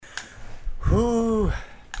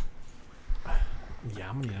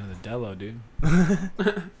I'm gonna get another Delo, dude.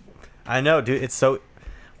 I know, dude. It's so.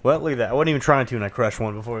 Well, look at that. I wasn't even trying to, and I crushed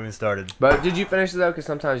one before we even started. But did you finish it though? Because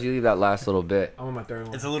sometimes you leave that last little bit. I'm on my third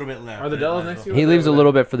one. It's a little bit left. Are the Delos next to you? He leaves a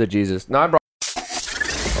little bit for the Jesus. No, I brought.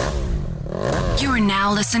 You are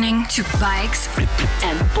now listening to Bikes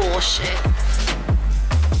and Bullshit.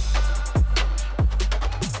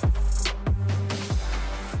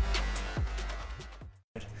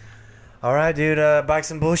 All right, dude.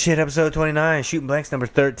 Bikes and Bullshit, episode 29. Shooting Blanks, number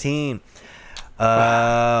 13.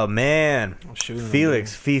 Man.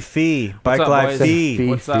 Felix, Fifi, Bike up, Life boys? Fee.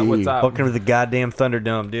 What's up? What's up? Welcome to the goddamn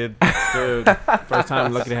Thunderdome, dude. Dude, first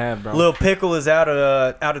time lucky to have, bro. Lil Pickle is out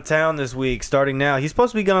of town this week, starting now. He's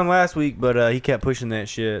supposed to be gone last week, but he kept pushing that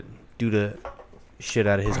shit due to shit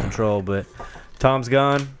out of his control. But Tom's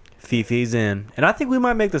gone, Fifi's in, and I think we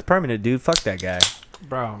might make this permanent, dude. Fuck that guy.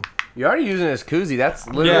 Bro. You're already using his koozie. That's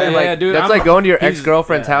literally Yeah, dude, that's I'm- like going to your he's-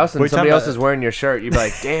 ex-girlfriend's house and We're somebody talking else about- is wearing your shirt. You'd be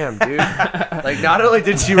like, damn, dude. Like, not only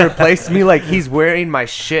did she replace me, like he's wearing my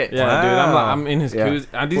shit. Yeah, dude. Wow. I'm in his Yeah.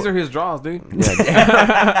 koozie. These are his draws, dude.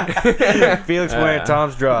 Felix wearing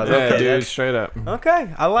Tom's drawers. Yeah, Okay, dude. that's- Straight up. Okay,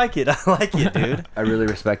 I like it. I like it, dude. I really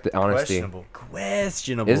respect the honesty.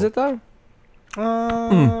 Questionable. Is it though?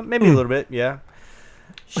 Maybe a little bit. Yeah.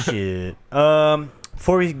 Shit.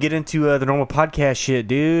 Before we get into the normal podcast shit,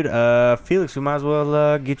 dude, Felix, we might as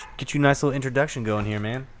well get you a nice little introduction going here,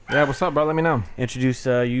 man. Yeah, what's up, bro? Let me know. Introduce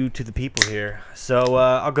you to the people here. So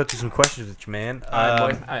I'll go through some questions with you, man.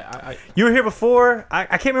 I You were here before. I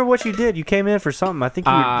can't remember what you did. You came in for something. I think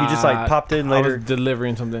you just like popped in later. I was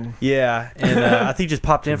delivering something. Yeah, and I think you just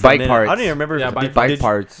popped in for Bike a minute. parts. I don't even remember. Yeah, if- Bike did you-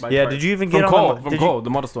 parts. Bike Yeah, parts. did you even From get Cole? on the? From did Cole, the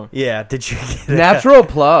motor store. Yeah, did you get Natural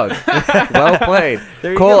plug. Well played.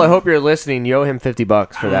 There you Cole, go. I hope you're listening. You owe him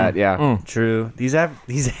 $50 for that. Yeah. True. These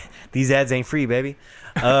ads ain't free, baby.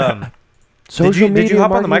 Social did you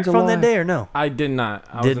hop on the marketing's microphone that alive. day or no? I did not.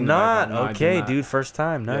 I was Did in the not. background. No, I did Okay, not. dude. First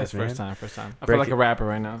time. Yeah, Nice, it's man. first time. I Break feel like it. a rapper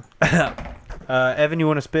right now. Evan, you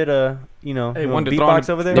want to spit a you know One to beatbox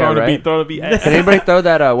over there? Yeah, Throw the right. beat. Throw the beat. Can anybody throw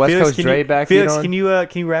that West Felix, Coast can Dre you, back Felix, on? can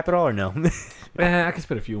you rap it all or no? I can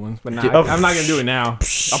spit a few ones, but nah, Oh. I'm not gonna do it now.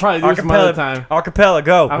 I'll probably do it some other time. Acapella,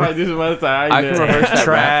 go. I'll probably do some other time. I can rehearse that Trash.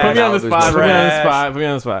 rap. Put me on the I'll spot. do Put me on the Trash. spot. Put me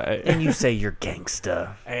on the spot. Hey, And you say you're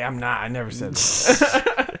gangsta. hey, I'm not. I never said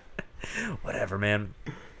that. Whatever, man.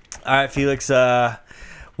 All right, Felix.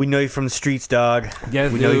 We know you from the streets, dog.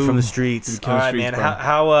 Yes, we know you dude. from the streets. We kill All the right, streets, man.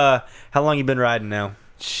 bro. How long you been riding now?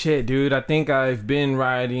 Shit, dude. I think I've been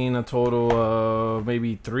riding a total of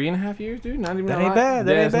maybe 3.5 years, dude. Not even That a ain't lot. bad.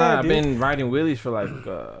 That Yeah, ain't it's not. bad, I've dude. been riding wheelies for like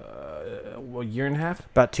a year and a half.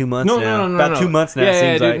 About 2 months No, now. no. About 2 months now. Yeah, it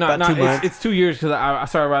seems dude. like. No, About 2 months. It's 2 years because I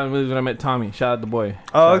started riding wheelies when I met Tommy. Shout out the boy.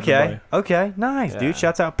 Oh, Shout out the okay. Okay. Nice, Yeah. dude.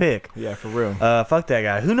 Shouts out Pick. boy. Yeah, for real. Fuck that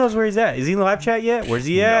guy. Who knows where he's at? Is he in the live chat yet? Where's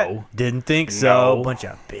he at? No. Didn't think so. No. Bunch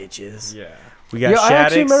of bitches. Yeah. We got Yeah, I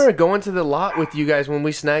actually Shaddix. remember going to the lot with you guys when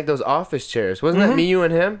we snagged those office chairs. Wasn't that me, you,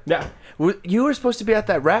 and him? Yeah. You were supposed to be at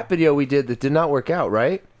that rap video we did that did not work out,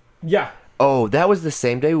 right? Yeah. Oh, that was the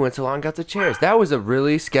same day we went to Law and got the chairs. That was a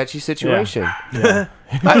really sketchy situation. Yeah.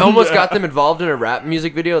 I almost got them involved in a rap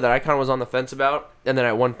music video that I kind of was on the fence about. And then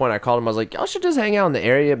at one point I called him. I was like, y'all should just hang out in the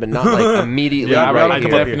area, but not like immediately Yeah, right I here.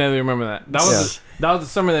 definitely remember that. That was the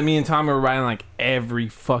summer that me and Tommy were riding like every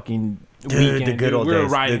fucking weekend. the good old we were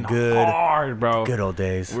days. riding The good- hard, bro. Good old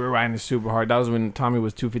days. We were riding super hard. That was when Tommy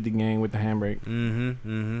was 250 gang with the handbrake.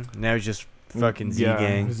 Now he's just fucking Z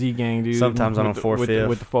gang. Z gang, dude. Sometimes on With a the-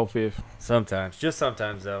 with 4/5. the 4/5. Sometimes. Just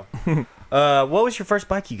sometimes, though. What was your first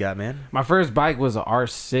bike you got, man? My first bike was a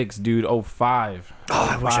R6, dude. 05. Oh,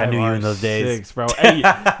 I wish I knew you in those days. R6, bro. Hey,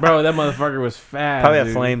 bro, that motherfucker was fast. Probably had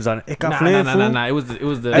dude. flames on it. It got Nah, flames. nah. It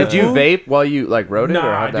was the. Did you vape while you like rode it, or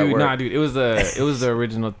how'd that work? dude. It was the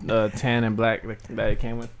original tan and black that it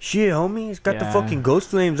came with. Shit, homie. It's got the Yeah. fucking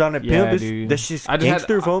ghost flames on it, Yeah, pimp. dude. That's just I just had-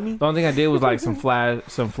 gangster, homie. The only thing I did was like some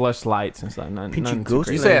flush lights and stuff. Nothing Pinch you too ghost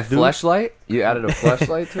crazy. You say a Dude. fleshlight? You added a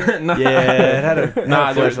fleshlight to it? Nah. Yeah, it had a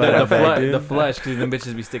Nah, dude, flashlight on the back, dude. flush, because them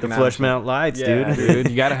bitches be sticking The out. flush and mount lights, shit. Yeah, dude.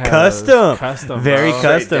 You gotta have Custom. custom, Very bro.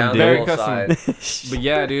 custom, Straight down dude. the Very whole custom. side. But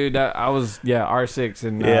yeah, dude, I was R6,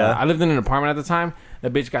 and Yeah. I lived in an apartment at the time.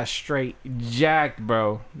 That bitch got straight jacked,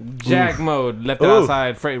 bro. Jack mode. Left it Oof.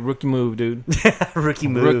 outside. Rookie move, dude. Rookie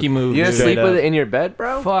move. Rookie move. You dude. didn't Straight sleep up. with it in your bed,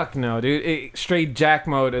 bro? Fuck no, dude. Straight jack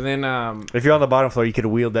mode, and then If you're on the bottom floor, you could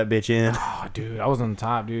have wheeled that bitch in. oh, dude, I was on the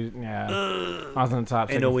top, dude. Yeah, I was on the top.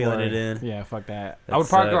 Ain't no second wheeling floor. it in. Yeah, fuck that. That I would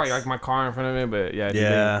park sucks. like my car in front of it, but yeah, dude,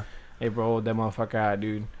 Yeah. Hey, bro, hold that motherfucker out,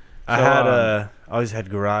 dude. I always had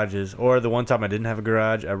garages, or the one time I didn't have a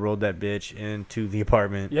garage, I rolled that bitch into the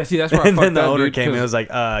apartment. Yeah, see, that's where I And fucked then the up, owner dude, came and 'cause- was like,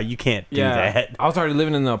 you can't do yeah, that. I was already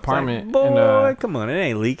living in the apartment. It's like, and, boy, come on, it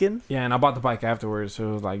ain't leaking. yeah, and I bought the bike afterwards, so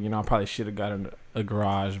it was like, I probably should have gotten a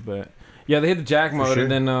garage, but yeah, they hit the jack mode, sure.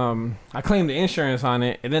 and then I claimed the insurance on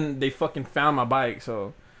it, and then they fucking found my bike,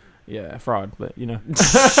 so yeah, fraud, but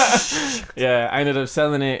yeah, I ended up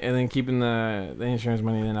selling it and then keeping the insurance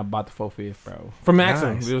money, and then I bought the 4/5, bro, from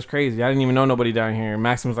Maxim. Nice. It was crazy. I didn't even know nobody down here.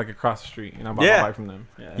 Maxim was like across the street, and I bought Yeah. my bike from them.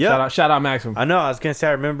 Yeah, Yeah. Shout out Maxim. I know. I was gonna say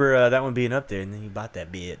I remember that one being up there, and then you bought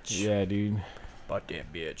that bitch. Yeah, dude. Bought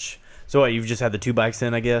that bitch. So what? You've just had the 2 bikes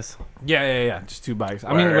then, I guess. Yeah. Just 2 bikes. I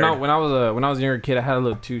mean, when Word. I was a younger kid, I had a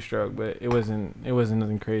little 2-stroke, but it wasn't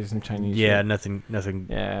nothing crazy, some Chinese. Yeah, shit. nothing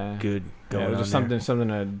Yeah. good Yeah, going it was on just there. something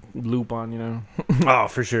to loop on, Oh,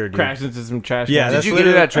 for sure, dude. Crash into some trash. Yeah, cans. that's Did you get it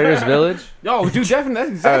literally- at Trader's Village? Yo, dude, definitely. That's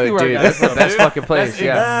exactly Oh, where dude, I got that's it the from, best dude. fucking place, That's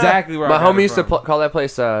yeah. exactly where My I got homie it used to from. call that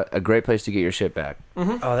place a great place to get your shit back.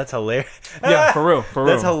 Oh, that's hilarious. Yeah, for real.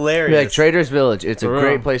 That's hilarious. Like Trader's Village, it's a For real.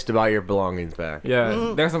 great place to buy your belongings back.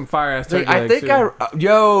 Yeah, there's some fire ass Like, turkey I legs, think too.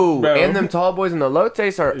 yo, Bro. and them tall boys and the lotes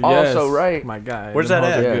are also Yes. right. My God. Where's them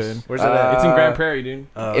that hoes at? are Yes. good. Where's that at? It's in Grand Prairie, dude.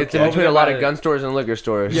 It's in okay. between a lot Over of by gun stores and liquor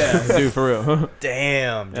stores. Yeah, dude, for real.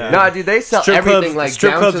 Damn, dude. Yeah. Nah, dude, they sell Strip everything clubs, like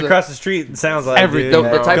strip down clubs to the, across the street. It sounds like Everything, dude. the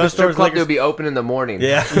bro. type Gun of strip stores, club liquor- that would be open in the morning.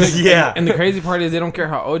 Yeah, yeah. And the crazy part is they don't care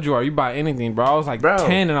how old you are. You buy anything, bro. I was like Bro.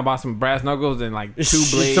 10 and I bought some brass knuckles and like 2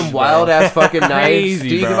 blades. Some bro. wild ass fucking knives. Crazy,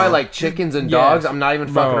 Dude, you can bro. buy like chickens and Yes. dogs. I'm not even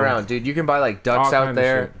fucking Bro. around, dude. You can buy like ducks All out kinds of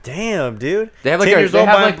there. shit. Damn, dude. They have like 10 a- years they old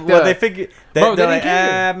have buying- like well, the- they figure. Bro, They're they like, didn't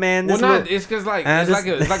care. man, Well, this not. little, It's because like Ah, it's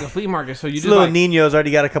this- like a flea market. So you this just little like, Nino's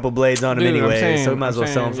already got a couple blades on him Dude, I'm anyway, saying- so we might as well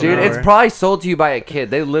I'm sell them. saying, Dude, for it's more. probably sold to you by a kid.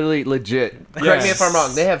 They literally legit. Correct me Yes. if I'm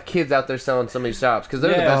wrong. They have kids out there selling some of these shops because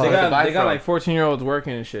they're the yeah, best they ones to buy got from. like 14-year-olds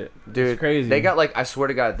working and shit. Dude, it's crazy. They got like, I swear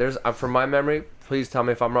to God, there's from my memory. Please tell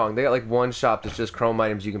me if I'm wrong. They got like one shop that's just chrome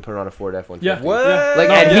items you can put on a Ford F-150. Yeah. What? Yeah. Like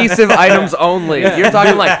No, yeah. adhesive items only. Yeah. You're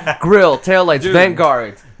talking like grill, taillights, Dude. vent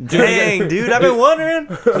guards. Dang, dude, I've been wondering.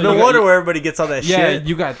 I've you been got- wondering where everybody gets all that Yeah, shit.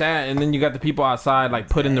 you got that, and then you got the people outside like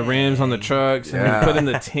putting the rims on the trucks and Yeah. then putting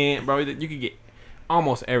the tent, bro. You could get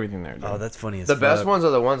almost everything there. Dude. Oh, that's funny as The best fuck. ones are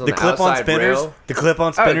the ones on The the clip-on outside spinners. rail. The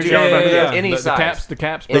clip-on spinners. dude, y'all yeah, remember yeah, that? yeah. Any the size. caps, the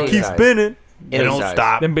caps. They Any keep size. spinning. They Any don't size.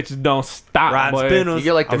 stop. Them bitches don't stop, Riding boy. spinners. You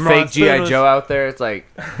get like the I'm fake riding G.I. spinners. Joe out there. It's like,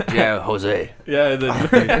 yeah, Jose. Yeah,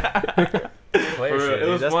 Play for real, shit, it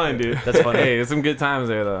was That's- fun, dude. That's funny. Hey, it's some good times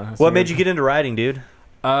there though. What made you get into riding, dude?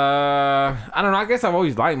 I don't know. I guess I've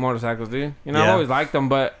always liked motorcycles, dude. You know, I've Yeah. always liked them,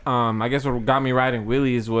 but I guess what got me riding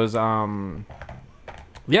wheelies was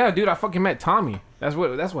yeah, dude. I fucking met Tommy. That's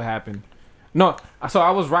what happened. No, so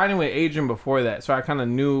I was riding with Adrian before that, so I kind of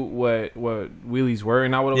knew what wheelies were,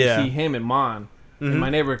 and I would always Yeah. see him and Mon in my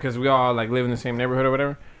neighborhood because we all like live in the same neighborhood or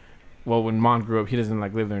whatever. Well, when Mon grew up, he doesn't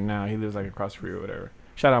like live there now. He lives like across the street or whatever.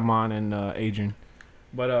 Shout out Mon and Adrian.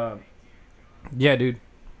 But yeah, dude.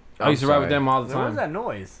 I used to ride with them all the What was time. that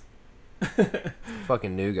noise?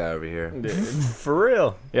 Fucking new guy over here. For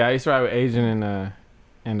real. Yeah, I used to ride with Adrian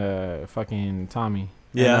and fucking Tommy.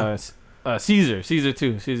 Yeah. And, Caesar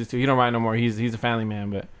too. He don't ride no more. He's a family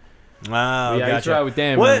man, but Wow. yeah, I used to ride gotcha. with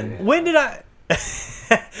them. What? man. When did I?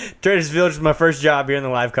 Trader's Village was my first job here in the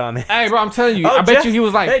live comment. Hey, bro, I'm telling you, Oh, I bet Jeff- you he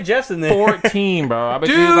was like Hey, Jeff's in there. 14, bro. I bet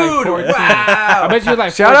you he was like Dude, 14. wow. I bet you he was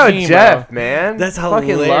like 14, Shout out bro. Jeff, man. That's Fucking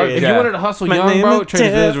hilarious. love If Jeff. you wanted to hustle My young, name bro, is Trader's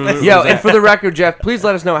Jeff. Village was Yo, was and that. for the record, Jeff, please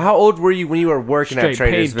let us know how old were you when you were working at straight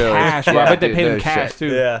Trader's paid Village? cash, bro. I Yeah, bet they dude, paid him no cash shit. too.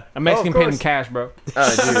 Yeah. A Mexican Oh, of paid him course. cash, bro.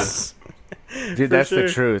 Oh, dude, that's sure. the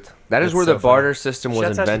truth. That is That's where so the funny. barter system was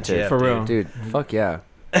Shouts out to invented. Jeff, For real. Dude, fuck yeah.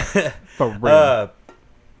 For real.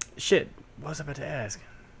 Shit. What was I about to ask?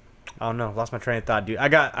 Oh no, lost my train of thought, dude. I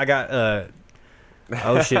got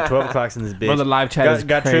oh shit, 12 o'clock's in this bitch. Bro, the live chat is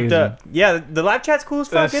got crazy. tripped up. Yeah, the live chat's cool as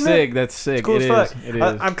fuck, That's isn't sick. it? That's sick. It's cool It as is. fuck. It is.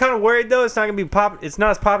 I'm kind of worried though. It's not gonna be pop. It's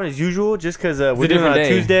not as popping as usual, just because we're It's a doing it on different a day.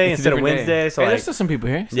 Tuesday It's a instead of different day. Wednesday. So Hey, like, there's still some people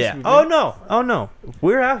here. yeah. Oh no,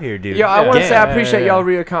 we're out here, dude. Yo, I want to Yeah. say I appreciate Yeah. y'all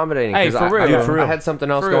reaccommodating. Hey, 'cause for real. Dude, for real. I had something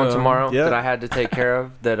else For going real. tomorrow Yeah. that I had to take care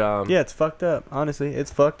of. That Yeah, it's fucked up. Honestly,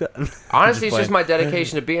 it's fucked up. honestly, it's playing. just my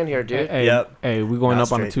dedication to being here, dude. Hey, Yep. hey, we going Not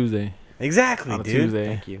up on a straight. Tuesday. Exactly, On a dude. Tuesday.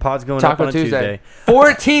 Thank you. Pod's going Taco up on a Tuesday. Tuesday.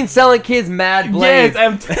 14 selling kids mad blades.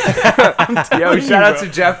 I'm Yo, telling shout you, out bro. to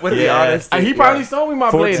Jeff with the Yeah. honesty. He probably Yeah. sold me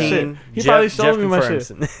my blade 14. shit. He probably sold me my confirms.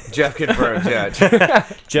 shit. Jeff confirms, yeah.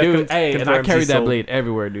 Jeff Dude, hey, and I confirms he carried that sold. blade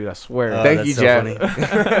everywhere, dude. I swear. Oh, Thank that's you, so Jeff.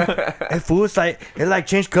 funny. Hey, fool, it's like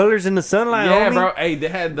changed colors in the sunlight. yeah, homie. bro. Hey, they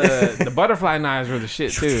had the butterfly knives were the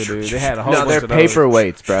shit too, dude. They had a whole No, bunch they're of those.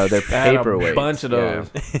 paperweights, bro. They're They had a paperweights. bunch of Yeah.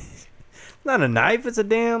 those. Not a knife. It's a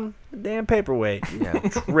damn paperweight. Yeah.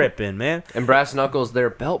 Tripping, man. And brass knuckles, they're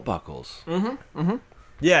belt buckles.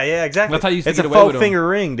 Yeah, exactly. That's how you used to it's get a away with 'em. four-finger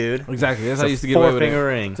ring, dude. Exactly. That's It's how a I used to get away with it. four-finger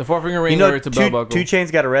ring. It's a 4-finger ring You know, or it's a belt buckle. 2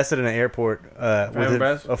 Chainz got arrested in an airport with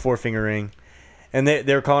brass? a 4-finger ring. And they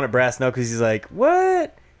were calling it brass knuckles. He's like,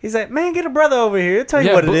 what? He's like, man, get a brother over here. He'll tell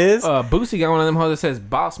you what it is. Boosie got one of them hoes that says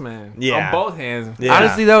 "Boss Man" Yeah. on both hands. Yeah.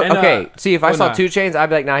 Honestly, though, And, okay. See, if I well, saw nah. 2 Chainz, I'd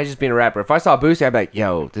be like, nah, he's just being a rapper. If I saw Boosie, I'd be like,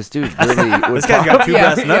 yo, this dude really. This guy's got 2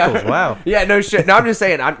 brass knuckles. Wow. Yeah, no shit. No, I'm just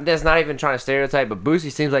saying. That's not even trying to stereotype, but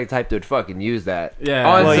Boosie seems like the type that would fucking use that. Yeah.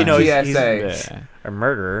 On Well, some you know, TSA. Yeah. A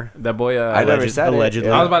murderer. That boy. I never said it. allegedly.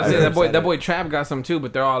 Yeah. I was about to say I that boy. said That it. boy Trap got some too,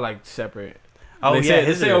 but they're all like separate. Oh, they yeah. say,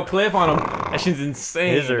 His they say are- Oak Cliff on them. That shit's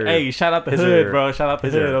insane. His are- Hey, shout out the his hood, are- bro. Shout out the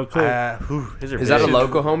his hood, are- Oak Cliff. his are Is that a big.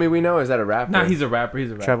 local homie we know? Or is that a rapper? Nah, he's a rapper. He's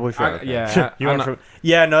a rapper. Trap Boy Fred. Yeah. You I'm want not- from?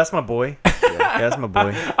 Yeah, no, that's my boy. Yeah, that's my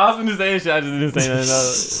boy. I was gonna say shit. I just didn't say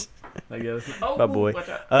nothing. Like, yeah, oh, My boy. watch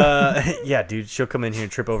out. Yeah, dude, she'll come in here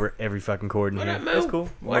and trip over every fucking cord in here. That's cool.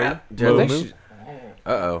 What up? Dude, Move.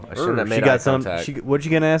 Uh-oh. I shouldn't have made She eye got some. contact. What you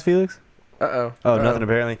gonna ask, Felix? Uh-oh. Oh, nothing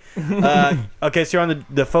apparently. Okay, so you're on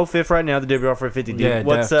the faux fifth right now, the WR450. Dude. Yeah,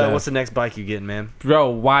 what's def. what's the next bike you getting, man?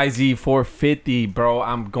 Bro, YZ450, bro.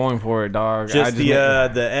 I'm going for it, dog. Just the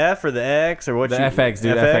F or the X or what? the you, FX,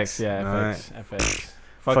 dude. FX, yeah, Alright. FX.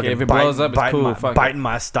 Fuck Fucking it. If it blows biting- up, it's biting cool. my, Fuck biting it.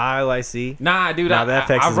 my style, I see. Nah, dude. Nah, the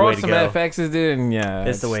FX I is the way wrote to some go. FXs, dude, and yeah,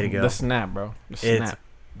 It's the way to go. The snap, bro. The It's snap.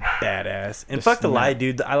 badass. And The fuck the snap. light,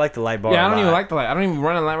 dude. I like the light bar. Yeah, a I don't even lot. like the light. I don't even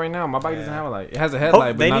run a light right now. My bike doesn't have a light. It has a Hope-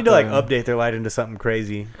 headlight. But they not need to like the- update their light into something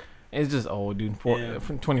crazy. It's just old, dude. Yeah.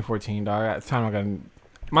 From 2014, dog. At the time I got.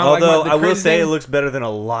 Although the I will crazy say thing- it looks better than a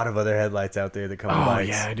lot of other headlights out there that come with Oh bikes.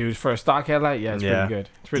 yeah, dude. For a stock headlight, yeah, it's Yeah. pretty good.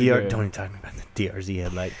 It's pretty DR, good. don't even talk to me about the DRZ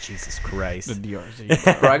headlight. Jesus Christ. The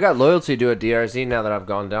DRZ. Bro, I got loyalty to a DRZ now that I've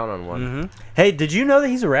gone down on one. Mm-hmm. Hey, did you know that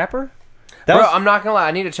he's a rapper? That Bro, was- I'm not gonna lie.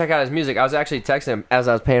 I need to check out his music. I was actually texting him as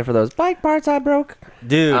I was paying for those bike parts I broke.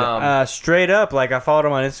 Dude, Um, straight up, like I followed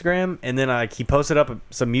him on Instagram, and then like he posted up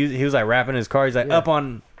some music. He was like rapping in his car. He's like Yeah. up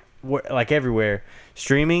on like everywhere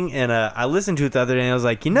streaming, and I listened to it the other day, and I was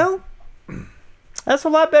like, that's a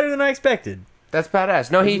lot better than I expected. That's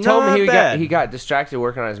badass. No, he It's told me not he bad. got distracted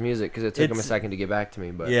working on his music because it took him a It's- second to get back to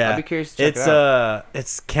me. But Yeah, I'd be curious to check it's it out.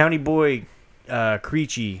 it's County Boy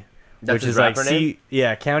Creechy, That's which his is like rapper name?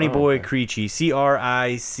 County Oh, Boy okay. Creechy,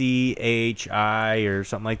 CRICHI or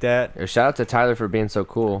something like that. Shout out to Tyler for being so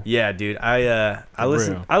cool. Yeah, dude. I For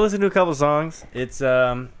listened real. I listened to a couple songs. It's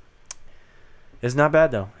not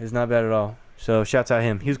bad though. It's not bad at all. So shouts out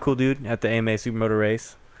him. He was a cool dude at the AMA Supermoto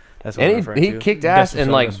race. That's what I'm And referring he to. kicked ass That's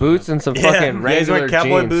in what's like up, that's boots and some Yeah, fucking yeah, he's wearing regular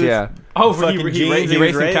cowboy jeans. boots. Yeah. Oh, Fucking he jeans,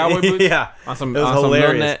 racing ra- cowboy boots Yeah. on some It was on some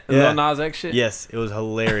hilarious. Lil Nas X shit. Yes, it was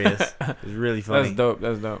hilarious. It was really funny. That's dope.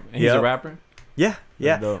 That's dope. And he's Yep. a rapper. Yeah,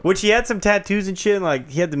 yeah. dope. Which he had some tattoos and shit. And, like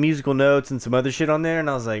he had the musical notes and some other shit on there, and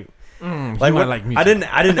I was like, He like, might what, like music. I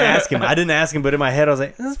didn't ask him. I didn't ask him, but in my head I was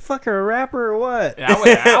like, is this fucker a rapper or what? Yeah, I would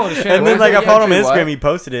have shared. And then it. like I Yeah, followed him on country Instagram. what? He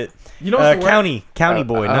posted it. You know what's the worst? County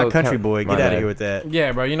boy, oh, not country count- boy. my Get out of bad. here with that.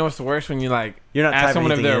 Yeah, bro. You know what's the worst when you like You're not ask typing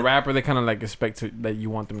someone if anything they're a in. rapper, they kind of like expect that you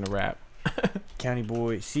want them to rap. County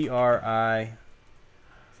boy, CRI.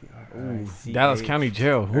 Dallas County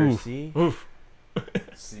Jail. Oof. Oof.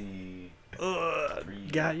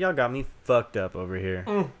 God, y'all got me fucked up over here.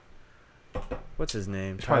 What's his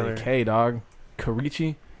name? It's probably K, dog.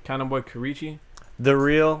 Karichi. County Boy Karichi. The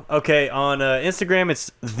real. Okay, on Instagram it's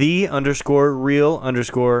 _real_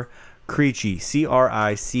 Creechy.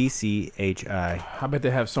 CRICCHI. I bet they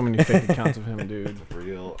have so many fake accounts of him, dude.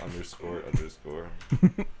 Real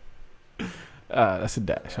 _ That's a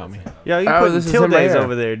dash, homie. Yo, you Oh, putting this is him right tildes here.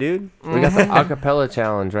 over there, dude. We got the acapella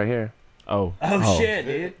challenge right here. Oh.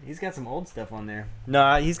 dude. He's got some old stuff on there.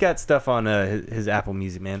 Nah, he's got stuff on his Apple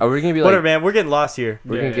Music, man. Are we gonna be Whatever, like? man. We're getting lost here.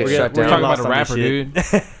 We're gonna get we're shut we're We're down. talking lost about a on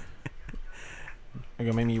this rapper, shit. dude.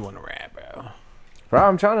 Like, maybe you want to rap, bro. Bro,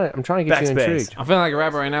 I'm trying to get you Backspace. intrigued. I'm feeling like a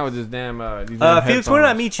rapper right now with this damn. These damn Felix, where did I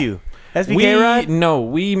headphones. meet you? SBK ride? No,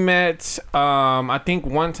 we met. I think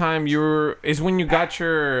one time is when you got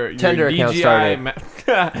your Tender account DJI. started.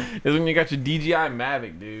 Is when you got your DJI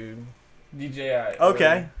Mavic, dude. DJI.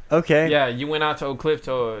 Okay. Okay. Yeah, you went out to Oak Cliff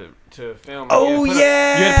to film. Oh, You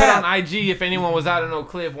had yeah. put on IG if anyone was out in Oak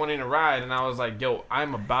Cliff wanting to ride, and I was like, "Yo,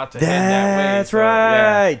 I'm about to head that way." That's So,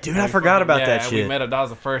 yeah. right. Dude, I We forgot fucking- about yeah, that and shit. We met up. That was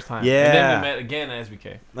the first time. Yeah. And then we met again at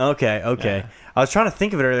SBK. Okay. Yeah. I was trying to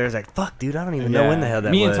think of it earlier. I was like, fuck, dude, I don't even know when the hell that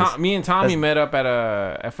me was. Me and Tommy That's- met up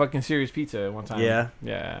at fucking Serious Pizza one time. Yeah?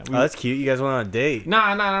 Yeah. Oh, that's cute. You guys went on a date. Nah.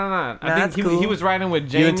 I Nah, think that's he cool. was riding with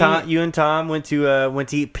Jamie. You and Tom went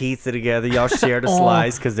to eat pizza together. Y'all shared a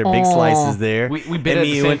slice because They're big slices there. We bit And at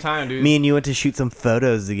me the and same time, dude. Me and you went to shoot some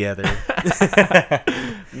photos together.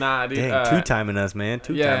 Nah, dude. Dang, two-timing us, man.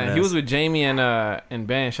 Two-timing us. he was with Jamie and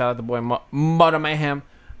Ben. Shout out the boy Mother Mayhem.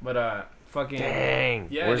 But fucking Dang.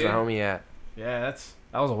 Yeah, Where's dude. the homie at? Yeah,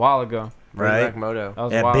 that was a while ago. Bring Right? back Moto. That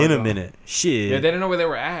was a It while been a ago. minute. Shit. Yeah, they didn't know where they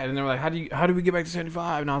were at, and they were like, "How do we get back to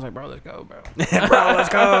 75?" And I was like, "Bro, let's go, bro. Bro, let's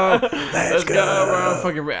go. Let's go, bro."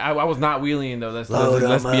 Fucking, I was not wheeling though. Let's be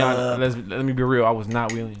honest. Let me be real. I was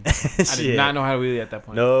not wheeling. I did Shit. not know how to wheelie at that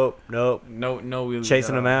point. Nope. No wheelie.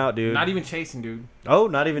 Chasing them out, dude. Not even chasing, dude. Oh,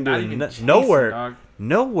 not even Not doing even no chasing, work. dog.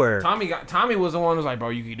 No work. Tommy was the one who was like, "Bro,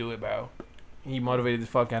 you can do it, bro." He motivated the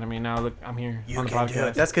fuck out of me. Now look, I'm here on the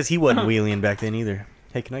podcast. That's because he wasn't wheeling back then either.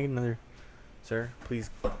 Hey, can I get another, sir?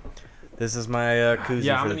 Please. This is my koozie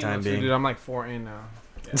yeah, for I'm the gonna time need one too, being. dude. I'm like 4 in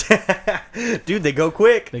now. Dude, they go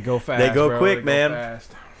quick. They go fast. They go bro. quick, They man.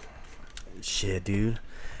 fast. Shit, dude.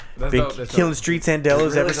 That's Been dope. That's killing dope. streets and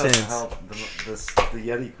Delos ever since. The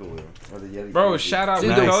Yeti cooler or the Yeti. Bro, cooler. shout out, Dude,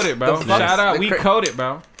 we Nice. coded, bro. the- Shout out, the we cra- coded,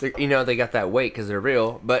 bro. You know, they got that weight because they're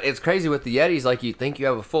real. But it's crazy with the Yetis. Like, you think you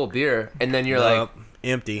have a full beer, and then you're Nope.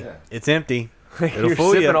 Empty. Yeah. It's empty. like, It'll you're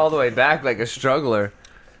fool sipping ya. all the way back like a struggler.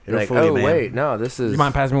 You're It'll like, fool you, oh, man. wait, no, this is You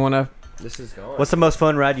mind passing me one up? this is going. What's the most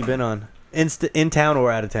fun ride you've been on? In town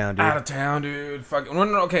or out of town, dude? Out of town, dude. Fuck. No,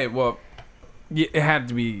 okay, well, yeah, it had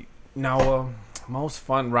to be most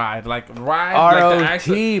fun ride, like ride, like the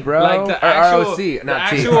actual, ROT, bro. like the Or actual, ROC, the not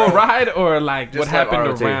T. actual ride, or like Just what like happened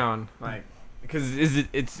ROT. around, like, because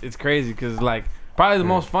it's crazy, because like probably the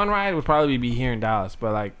most fun ride would probably be here in Dallas,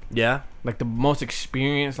 but Yeah. like the most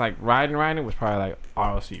experience, like riding was probably like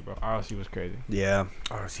ROC, bro. ROC was crazy. Yeah.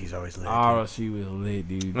 ROC's always lit. ROC was lit,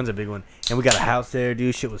 dude. One's a big one. And we got a house there,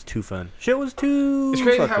 dude. Shit was too fun. Shit was too It's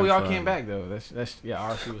crazy how fucking we all fun. came back though. That's yeah,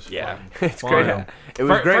 ROC was Yeah, fun. it's great. Fun. It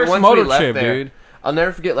was great First once motor we left trip, there. dude. I'll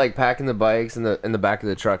never forget like packing the bikes in the back of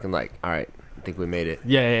the truck and like, all right, I think we made it.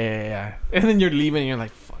 Yeah. And then you're leaving and you're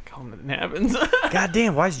like, fuck, home nothing happens. God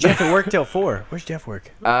damn, why is Jeff at work till 4? Where's Jeff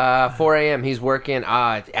work? 4 a.m. He's working.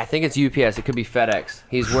 I think it's UPS. It could be FedEx.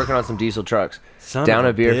 He's working on some diesel trucks. Son Down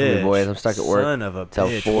of a beer for me, bitch. boys. I'm stuck at work. Son of a Till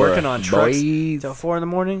bitch. 4. Working on trucks Boys. till 4 in the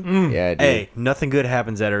morning? Yeah, dude. Hey, nothing good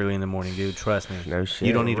happens that early in the morning, dude. Trust me. No shit.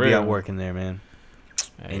 You don't need to be Real. out working there, man.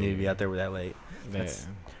 Hey, You need to be out there that late. yeah.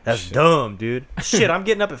 That's Shit. dumb, dude. Shit, I'm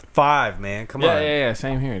getting up at 5, man. Come on. Yeah.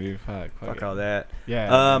 Same here, dude. Fuck Fuck it. all that.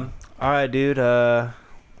 Yeah. All right, dude.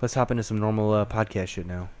 Let's hop into some normal podcast shit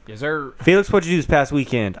now. Yes, sir. Felix, what'd you do this past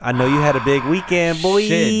weekend? I know you had a big weekend, boy.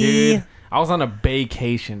 Shit, dude. I was on a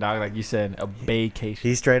vacation, dog. Like you said, a vacation.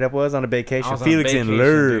 He straight up was on a vacation. I was on a Felix in vacation,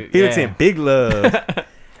 love. dude. Felix Yeah. in big love.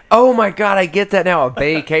 Oh my god, I get that now. A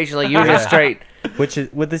vacation, like you're just straight. Which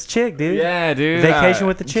is with this chick, dude. Yeah, dude. Vacation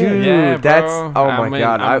with the chick. dude, Yeah, that's- bro. oh my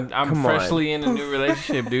God, I'm come on. freshly in a new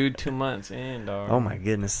relationship, dude. 2 months in, dog. Oh my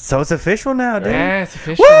goodness. So it's official now, dude. Yeah, it's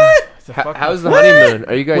official. What? It's a fucking How's the What? honeymoon?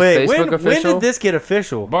 Are you guys Wait, Facebook when official? did this get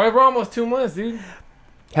official? Boy, we're almost 2 months, dude.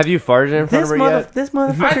 Have you farted in front of her yet? This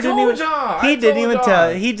motherfucker I didn't told even. y'all. He didn't even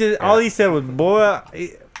tell. He just all he said was, "Boy."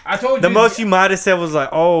 I told you. The most you might have said was like,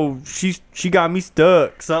 "Oh, she got me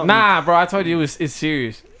stuck." Something. Nah, bro. I told you it's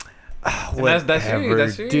serious. And that's Whatever, serious.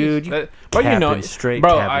 That's serious, dude. You bro, you know, capping, straight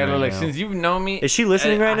bro. capping I right like now. since you've known me. Is she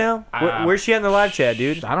listening right now? Where's she at in the live chat,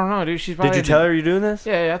 dude? I don't know, dude. She's probably. Did you tell her you're doing this?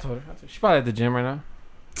 Yeah, I told her. She's probably at the gym right now.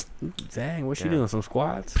 Dang, what's she Yeah. doing? Some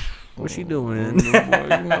squats? What's she Oh, doing? boy, you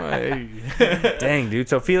know, hey. Dang, dude.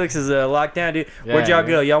 So Felix is locked down, dude. Yeah, Where'd y'all dude.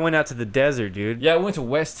 go? Y'all went out to the desert, dude. Yeah, I went to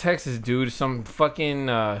West Texas, dude. Some fucking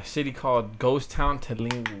city called Ghost Town,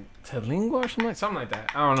 Talingua or something like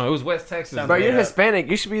that. I don't know. It was West Texas. Bro, you're Yeah. Hispanic.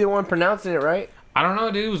 You should be the one pronouncing it, right? I don't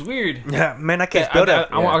know, dude. It was weird. Yeah, man, I can't spell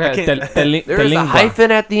that. Okay, I can't- There's a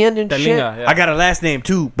hyphen at the end and shit. Talinga, yeah. I got a last name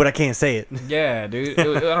too, but I can't say it. Yeah, dude. I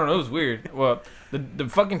don't know. It was weird. Well, the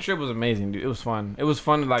fucking trip was amazing, dude. It was fun. It was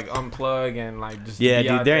fun to like unplug and like just Yeah, be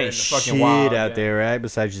dude, out there in ain't the fucking shit wild, out yeah. there, right?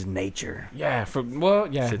 Besides just nature. Yeah,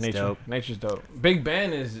 Shit's nature. dope. Nature's dope. Big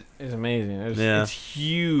Ben is amazing. Yeah. It's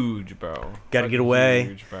huge, bro. Gotta get Fucking away.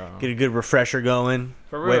 huge, bro. Get a good refresher going.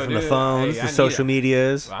 For away real, from the dude. phones, Hey, the I social need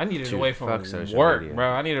medias. I needed Dude, away from fuck social work, media. bro.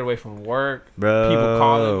 I needed away from work. Bro. People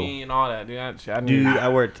calling me and all that, dude. I Dude, needed, I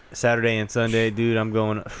worked Saturday and Sunday, dude. I'm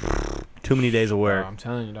going too many days of bro, work. I'm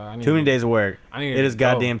telling you, dog. I need Too many days of work. I need It is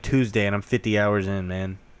goddamn Tuesday, and I'm 50 hours in,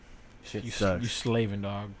 man. Shit You sucks. slaving,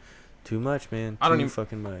 dog. Too much, man. I don't Too even-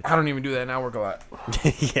 fucking much. I don't even do that, and I work a lot.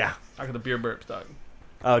 Yeah. I got the beer burps, dog.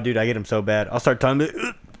 Oh, dude, I get them so bad. I'll start talking.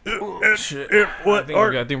 Shit. What? I think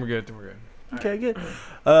we're good. I think we're good. Okay, good.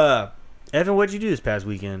 Evan, what'd you do this past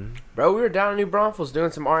weekend? Bro, we were down in New Braunfels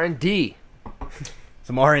doing some R&D,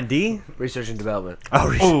 Some R&D? research and development.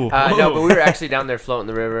 Oh, Oh, No, but we were actually down there floating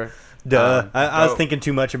the river. Duh. I was thinking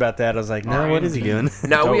too much about that. I was like, no, what is he doing?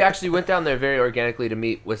 No, we actually went down there very organically to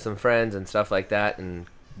meet with some friends and stuff like that, and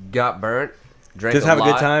got burnt. Drank Just a have lot.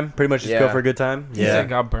 a good time. Pretty much just go Yeah. for a good time. He said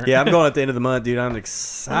got burnt. Yeah, I'm going at the end of the month, dude. I'm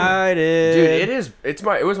excited. Dude,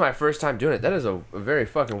 it was my first time doing it. That is a very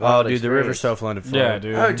fucking Oh, wild dude, the river's experience. so fun to float. Yeah,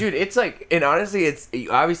 dude. Oh, dude, it's like, and honestly, it's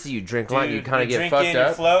obviously you drink a lot, you kind of get fucked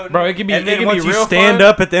up. Bro, it could be. And it then could once be you real stand fun.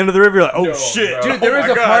 up at the end of the river, you're like, oh Yo, shit, bro. Dude, there Oh was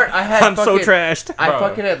my a God. part I had. I'm so trashed. I Bro.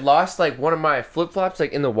 fucking had lost like one of my flip flops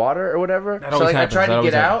like in the water or whatever. That So always like happens, I tried that to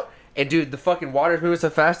always get happens. out, and dude, the fucking water's moving so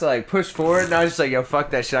fast. I like pushed forward, and I was just like, yo,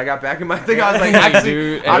 fuck that shit. I got back in my thing. I was like, actually,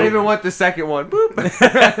 Dude, I don't even want the second one. Boop.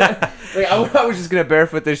 Like, I was just gonna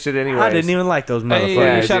barefoot this shit anyway. I didn't even like those Hey, motherfuckers.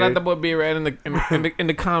 Yeah, shout out dude. the boy B Red in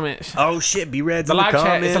the comments. Oh shit, be Red's The in the live chat,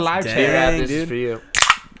 comments. it's a live chat. Dang, This is dude. for you.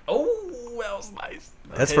 Oh, that was nice.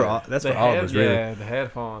 That's for all. That's for all of us, really. Yeah, the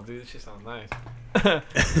headphones, dude. This shit sounds nice.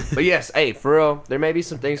 But yes, hey, for real, there may be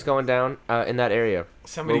some things going down in that area.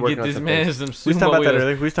 Somebody We're get working on this some man things. some We sumo was talking about that wheels.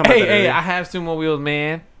 earlier. We was talking about Hey, that hey, earlier. I have sumo wheels,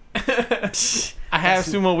 man. I have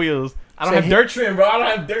sumo wheels. I don't Say, have hey- dirt trim, bro. I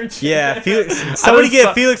don't have dirt trim. Yeah, Felix. I Somebody done get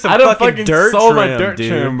su- Felix some I done fucking dirt sold trim, my dirt dude.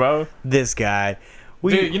 trim, bro. This guy.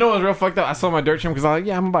 Dude, you know what's real fucked up? I sold my dirt trim because I was like,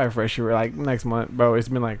 yeah, I'm gonna buy a fresh year like next month, bro. It's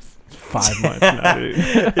been like 5 months now, dude.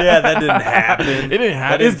 yeah, that didn't happen. It didn't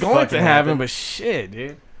happen. didn't It's going to fucking happen, happen. but shit,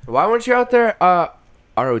 dude. Why weren't you out there?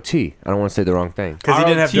 ROT. I don't want to say the wrong thing. Because he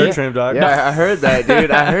didn't have ROT? dirt trim, dog. Yeah, I heard that,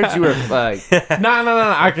 dude. I heard you were like,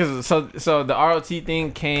 No. Cause so the ROT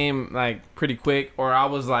thing came like pretty quick, or I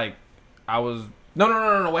was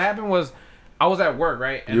no. What happened was I was at work,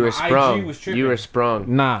 right? And you were my IG sprung. was tripping. You were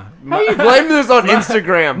sprung. Nah. How you blame this on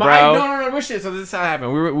Instagram, bro? No, real shit. So this is how it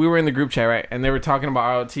happened. We were in the group chat, right? And they were talking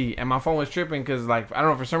about ROT, and my phone was tripping because like I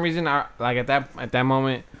don't know, for some reason at that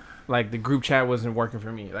moment, like the group chat wasn't working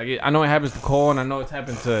for me. Like I know it happens to Cole, and I know it's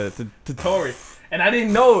happened to Tori. And I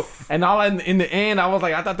didn't know, and in the end, I was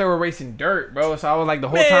like, I thought they were racing dirt, bro. So I was like, the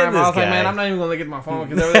whole Man, time, I this was like, guy. man, I'm not even gonna look at my phone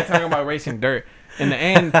because they were talking about racing dirt. In the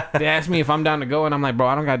end, they asked me if I'm down to go, and I'm like, bro,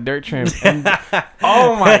 I don't got dirt trim. And,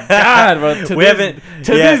 oh my god, bro!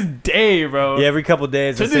 To this day, bro. Yeah, every couple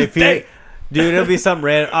days, To I say, this day. dude, it'll be something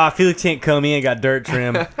random. Felix can't come. He ain't got dirt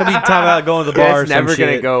trim. He'll be talking about going to the bar. or It's some never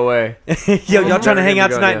gonna shit. go away. Yo, y'all trying to Never hang gonna out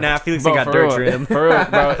go tonight? down. Nah, Felix Bro, ain't got for dirt real, trim. for real,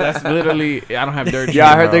 bro. That's literally, I don't have dirt trim. Yeah,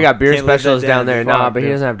 I heard bro. they got beer Can't live specials that down down, there. dude. Nah, Fuck, but he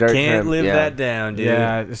dude. doesn't have dirt Can't trim. live Yeah. that down, dude.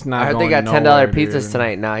 Yeah, it's not. I heard they going got $10 nowhere, pizzas dude.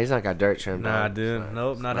 tonight. Nah, he's not got dirt trim. Nah, dog. dude.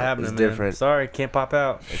 Nope, not not- happening. it's man. different. Sorry, can't pop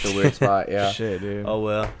out. It's a weird spot. Yeah. Shit, dude. Oh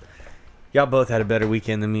well. Y'all both had a better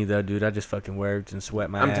weekend than me though, dude. I just fucking worked and sweat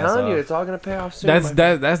my I'm ass telling you, off. it's all gonna pay off soon.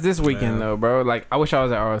 That's this weekend Yeah. though, bro. Like I wish I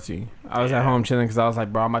was at ROT. I was at home chilling because I was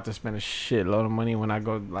like, bro, I'm about to spend a shitload of money when I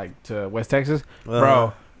go like to West Texas,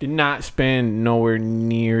 bro. Did not spend nowhere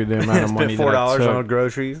near the amount of money spent that I $4 on took.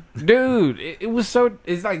 groceries. Dude, it was so.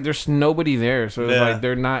 It's like there's nobody there, so it's Yeah. like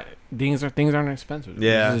they're not. Things aren't expensive.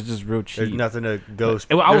 Yeah. It's just real cheap. There's nothing to go. I was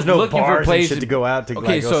There's no looking for a bars and place shit to- to go out to Okay,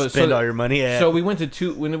 like, go so- spend so- all your money at. So we went to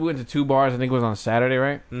two bars. I think it was on Saturday,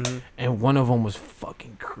 right? Mm-hmm. And one of them was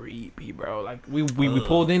fucking creepy, bro. Like we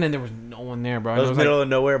pulled in and there was no one there, bro. And it Those was middle like, of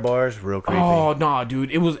nowhere bars, real creepy. oh no, dude.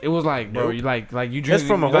 It was like, bro. Nope. You like you drink. That's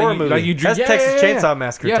from a like, horror you- movie. Like you drink. That's yeah, Texas yeah, yeah. Chainsaw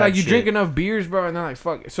Massacre. Yeah, type like you shit. drink enough beers, bro, and they're like,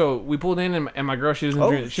 fuck. So we pulled in, and my girl, she doesn't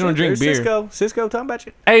Oh, drink. She don't drink there's beer. Cisco talking about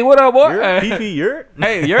you. Hey, what up, boy? You're Fifi, you're.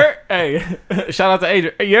 Hey, you're. Hey, shout out to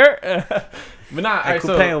Adrian. Hey, you're. But nah, Hey, alright, quit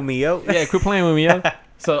so playing with me, yo. yeah, quit playing with me, yo.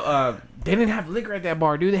 So they didn't have liquor at that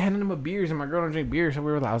bar, dude. They had nothing but beers, and my girl don't drink beer. So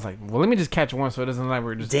we were like, I was like, well, let me just catch one, so it doesn't like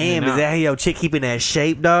we're just. in Damn, and is out. that how your chick keeping that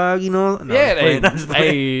shape, dog? You know? No, Yeah, I'm just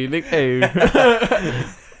playing. hey.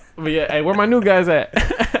 But yeah, hey, where my new guys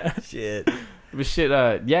at? Shit. But shit,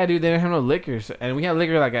 yeah, dude, they didn't have no liquor, and we had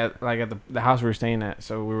liquor like at the house we were staying at.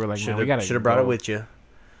 So we were like, man, we gotta Should have brought go. it with you.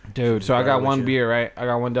 Dude. So I brought got it with one you. beer, right? I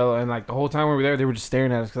got $1, and like the whole time we were there, they were just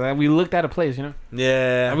staring at us because we looked at a place, you know.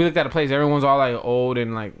 Yeah. And we looked at a place. Everyone's all like old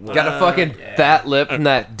and like. Got a fucking fat lip from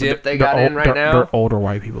that dip they got in right now. They're older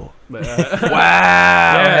white people. But, Wow,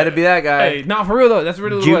 I had to be that guy. Hey, nah, for real though, that's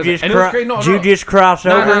really what it was. You just, And it was great. No, you just cross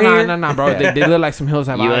no, over here? no, bro. They look like some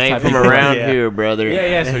hillside. You vibes ain't type from people. around Yeah. here, brother.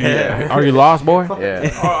 Yeah. So yeah, are you lost, boy?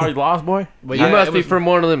 Yeah. Are you lost, boy? But You yeah, must it be was- from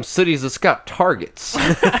one of them cities that's got targets.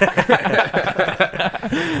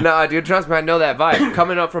 Nah, dude, trust me, I know that vibe.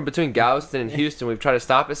 Coming up from between Galveston and Houston, we've tried to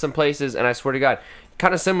stop at some places, and I swear to God,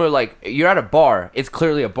 kind of similar. Like you're at a bar, it's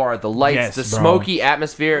clearly a bar. The lights, Yes, the bro. smoky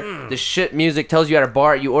atmosphere, the shit music tells you at a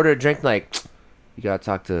bar. You order a drink, like you gotta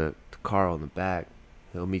talk to Carl in the back.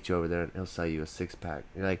 he'll meet you over there and he'll sell you a 6-pack.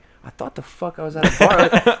 You're like, I thought the fuck I was at a bar.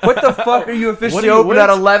 Like, what the fuck are you officially open at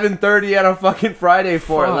 11:30 at a fucking Friday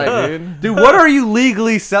for? Fuck, Like, dude, what are you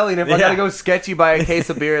legally selling if I Yeah. gotta go sketchy buy a case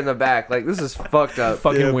of beer in the back? Like, this is fucked up.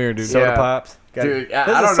 Fucking weird, dude. Soda Yeah. pops. Dude, I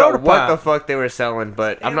There's a don't know soda what pop. the fuck they were selling,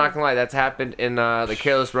 but I'm not gonna lie, that's happened in the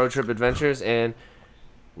Careless Road Trip Adventures, and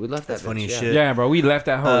we left that. That's funny bitch, as yeah. shit. Yeah, bro. We left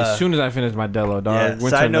that hole Uh, as soon as I finished my Delo, dog. Yeah. Went to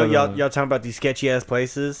Side note, another- y'all talking about these sketchy ass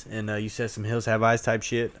places, and you said some Hills Have Eyes type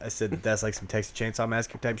shit. I said that's like some Texas Chainsaw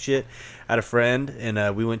Massacre type shit. I had a friend,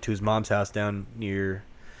 and we went to his mom's house down near,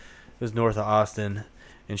 it was north of Austin,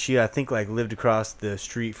 and she I think like lived across the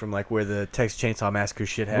street from like where the Texas Chainsaw Massacre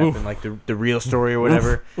shit happened, Oof. like the real story or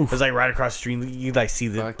whatever. Oof. It was like right across the street. You like see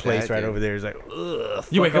the Fuck place that, right dude. over there. It's like, ugh. You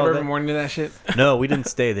fuck wake up all every that. morning to that shit. No, we didn't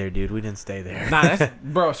stay there, dude. We didn't stay there. Nah, that's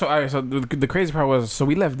bro. So alright, so the crazy part was, so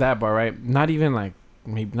we left that bar, right? Not even like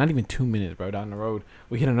maybe not even 2 minutes, bro. Down the road,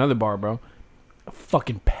 we hit another bar, bro.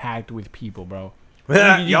 Fucking packed with people, bro. You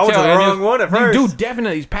Y'all went to tell, the and wrong one at first. Dude,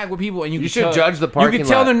 definitely, it's packed with people, and you You can should tell, judge the parking lot. You can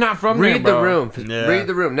tell they're not from Read there, the bro. room. Yeah. Read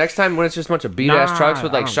the room. Next time when it's just a bunch of beat ass Nah, trucks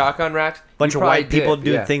with I like don't- shotgun racks, Bunch you of white probably people did,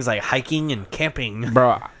 doing yeah. things like hiking and camping.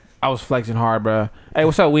 Bro, I was flexing hard, bro. Hey,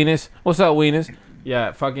 what's up, Weenus? What's up, Weenus?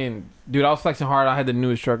 Yeah, fucking dude, I was flexing hard. I had the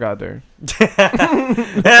newest truck out there,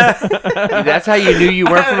 That's how you knew you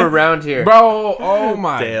weren't from around here. bro. Oh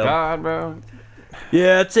my Damn. god, bro.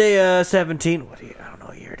 Yeah, it's a 17. What do you? I don't know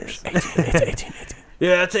what year it is. 18.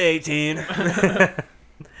 Yeah, it's a 18.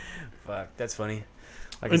 Fuck, that's funny.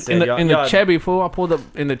 Like I In said, the, in the Chevy, fool. I pulled up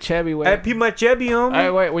in the Chevy way. I peep my Chevy on Hey,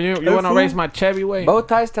 me. wait, when you Hey, want to fool. race my Chevy way? Bow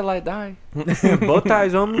ties till I die. Bow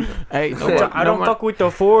ties on me. Hey, I don't fuck with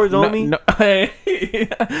the fours on me. No, hey,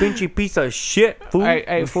 Pinchy piece of shit, fool.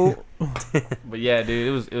 hey, fool. But yeah,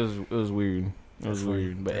 dude, it was weird. It was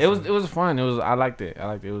weird, but it was fun. I liked it.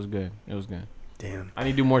 It was good. It was good. Damn. I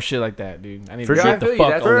need to do more shit like that, dude. I need For to sure. get the I feel you.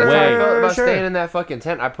 fuck That's how I away. felt about Sure. staying in that fucking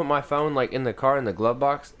tent. I put my phone like in the car in the glove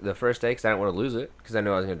box the first day because I didn't want to lose it because I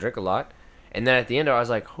knew I was gonna drink a lot. And then at the end, I was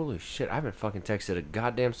like, "Holy shit! I haven't fucking texted a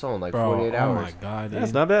goddamn soul in like Bro, 48 oh hours." my god, dude.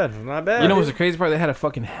 That's not bad. Not bad. You know what's the crazy part? They had a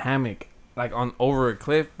fucking hammock like on over a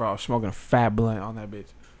cliff, bro. I was smoking a fat blunt on that bitch.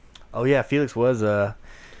 Oh yeah, Felix was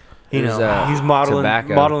He you was, know, he's modeling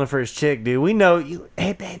tobacco. for his chick, dude. We know you.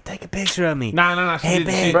 Hey babe, take a picture of me. Nah. Hey,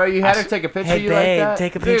 babe. Bro, you had her take a picture. Hey you babe, like that?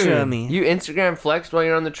 take a picture Dude, of me. You Instagram flexed while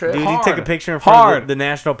you're on the trip. Dude, he Hard. took a picture in front Hard. of the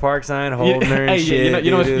national park sign, holding her and Hey, shit.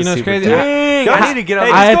 you know dude. what's It was super crazy? cool. Dang, Y'all I need need to to get get on. on.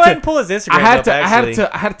 Hey, I just had go ahead to- and pull his Instagram I had up. to Actually,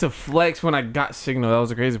 I had to flex when I got signal. That was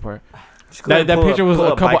the crazy part. Just go ahead That and pull picture up- was pull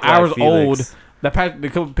a up couple Bike Life hours Felix. old. The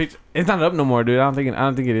couple pictures. It's not up no more, dude. I don't think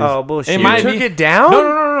it is. Oh bullshit! It You might took be. it down?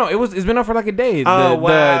 No. It's been up for like a day. Oh,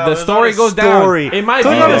 wow. The It's story on a goes story. down. It might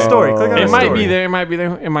Click be on the there. story. Click on It the might story. be there. It might be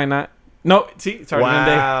there. It might not. No, see, it's already been a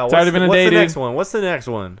day. Wow. It's already been a What's day, the dude. next one? What's the next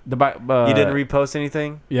one? The You didn't repost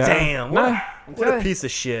anything? Yeah. Damn. Nah. What a piece of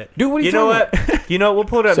shit. Dude, what are you know talking what? You know, we'll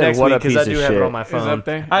pull it up Said, next what week a because I piece do of have it shit. on my phone. up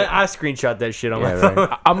there? I screenshot that shit on Yeah, my right.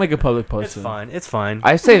 phone. I'll make a public post. It's fine. It's fine.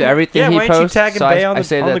 I save everything Yeah, he why ain't you posts. tagging So Bay on I the-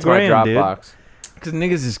 save on that the to my gram, dude? Dropbox. Because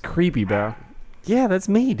niggas is creepy, bro. Yeah, that's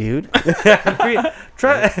me, dude. I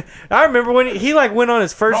remember when he like went on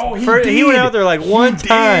his first. Bro, he he went did. out there like one He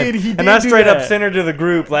time, did. He and did I do straight up that. sent her to the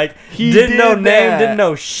group. Like He didn't know did name, that. didn't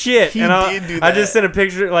know shit. He and did do I that. just sent a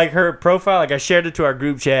picture like her profile. Like I shared it to our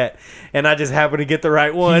group chat, and I just happened to get the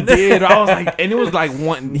right one. He did. I was like, and it was like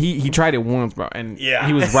one. He tried it once, bro, and Yeah.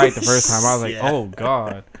 he was right the first time. I was like, Yeah. oh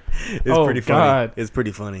god. It's Oh, pretty funny. God. It's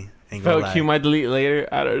pretty funny. Ain't gonna Felt lie. cute. Might delete later.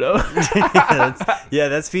 I don't know.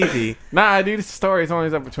 that's Fifi. Nah, dude, it's a story. It's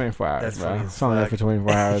only up for 24 hours, That's bro. funny as It's only up fuck. for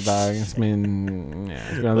 24 hours, dog. It's been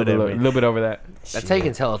it's been a Whatever. little bit over that. That's how you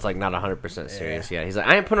can tell it's like not 100% serious. Yeah, he's like,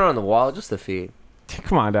 I ain't putting it on the wall, just the feed.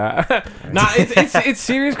 Come on, dog. Nah, it's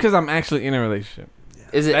serious because I'm actually in a relationship.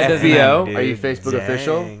 Is it That doesn't FBO? Dude, Are you Facebook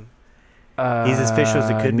official? dang. He's as official as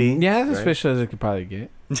it could be. Yeah, as Right. official as it could probably get.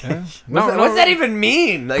 Yeah. What's that even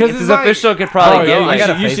mean? Like, 'Cause it's it's as like- official could probably Oh, get. yo, I got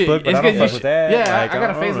a you should- Facebook, but it's I don't good, you fuck should- with that. Yeah, Like, I got a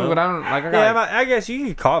I don't Facebook, know. but I don't like. Yeah, I guess you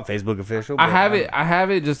could call it Facebook official. I but have it. I have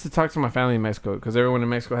it just to talk to my family in Mexico because everyone in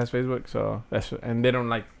Mexico has Facebook. So and they don't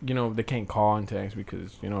like they can't call and text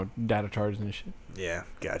because data charges and shit. Yeah,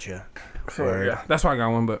 gotcha. So Word. yeah, that's why I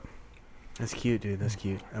got one. But That's cute, dude. That's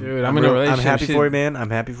cute. Dude, I'm in a relationship. I'm happy Shit. for you, man. I'm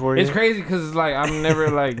happy for you. it's crazy because it's like I'm never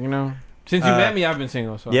like Since you met me, I've been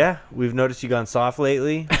single. So Yeah, we've noticed you gone soft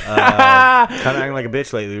lately. Kind of acting like a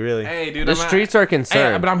bitch lately, really. Hey, dude, The streets are Hey,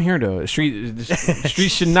 concerned. but I'm here though. The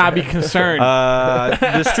streets should not be concerned.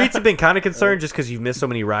 The streets have been kind of concerned just because you've missed so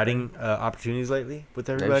many riding opportunities lately with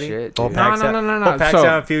everybody. shit, Whole dude. Pack No. Whole Pack So-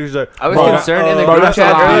 Sound Fuse are- I was Bro, concerned in the bro, group that's a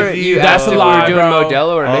chat lie. earlier. You That's asked a if lie, we were doing bro.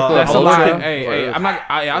 Modelo or Michelob That's a Ultra. lie. Hey, I'm not.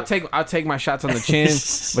 I'll take my shots on the chin,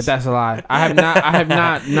 but that's a lie. I have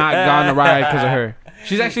not gone to ride because of her.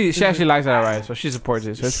 She actually likes that I ride, so she supports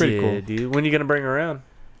it. So it's pretty cool. Shit, dude. When you gonna bring her around?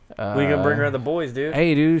 When you gonna bring her around the boys, dude?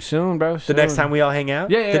 Hey, dude, soon, bro. The next time we all hang out?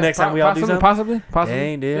 Yeah. The next time we all do something? Possibly.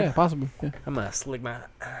 Dang, dude. Yeah, possibly. Yeah. I'm gonna slick my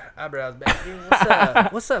eyebrows back. Dude, what's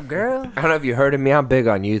up? What's up, girl? I don't know if you heard of me. I'm big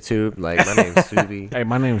on YouTube. Like, my name's Subi. Hey,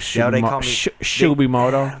 my name's Yo, they call me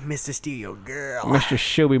Shubimoto. Mr. Stereo Girl. Mr.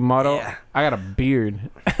 Shubimoto. Yeah. I got a beard.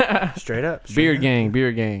 Straight up. Beard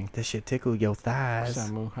gang. That shit tickle your thighs. What's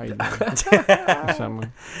up, Moo? How you doing? What's up, Moo?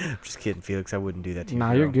 Just kidding, Felix. I wouldn't do that to you. Nah,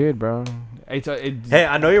 girl. you're good, bro. Hey,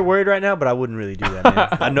 I know you're worried right now, but I wouldn't really do that, man.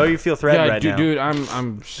 I know you feel threatened right now. dude,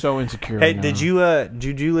 I'm so insecure. Hey, right now.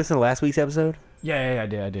 did you listen to last week's episode? Yeah, I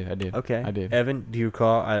did. Okay. I did. Evan, do you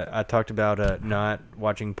recall I talked about not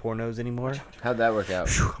watching pornos anymore? How'd that work out?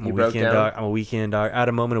 I'm a You broke weekend down? dog. I'm a weekend dog. I had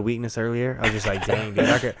a moment of weakness earlier. I was just like, dang,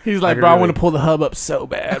 dude. He's like, bro, I want to pull the hub up so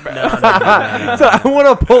bad, bro. No. So I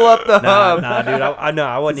want to pull up the hub. Nah, dude. I know.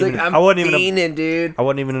 I wasn't It's even. like, I'm I wasn't even. fiending, dude. I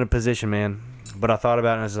wasn't even in a position, man. But I thought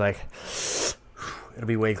about it and I was like, it'll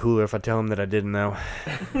be way cooler if I tell him that I didn't know.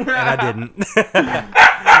 And I didn't.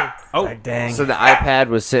 Oh, like, dang. So the iPad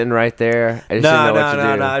was sitting right there. I just didn't know what to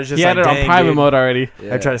do. No. I was just he had like, it on dang, private dude. mode already.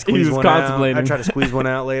 Yeah. I tried to squeeze was one out. contemplating. I tried to squeeze one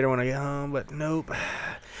out later when I get home, but nope.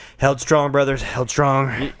 Held strong, brothers. Held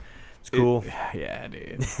strong. It's cool. Yeah,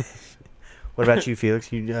 dude. What about you,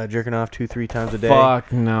 Felix? You jerking off 2-3 times a day?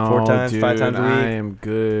 Fuck no, 4 times, dude. 5 times a week? I am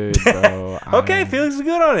good, bro. Okay, Felix is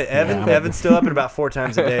good on it. Evan's still up at about 4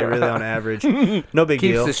 times a day, really on average. No big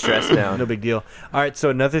Keeps deal. the stress down. No big deal. All right, so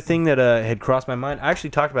another thing that had crossed my mind. I actually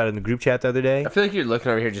talked about it in the group chat the other day. I feel like you're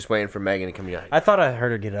looking over here just waiting for Megan to come in. I thought I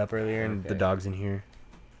heard her get up earlier, and the Okay. dog's in here.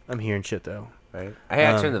 I'm hearing shit though. Right? Hey,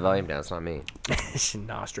 I turned the volume down. It's not me.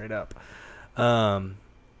 Nah, straight up.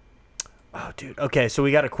 Oh, dude. Okay, so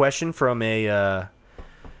we got a question from a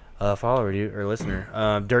follower or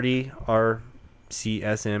listener. Dirty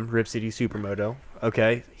RCSM Rip City Supermoto.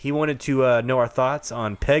 Okay, he wanted to know our thoughts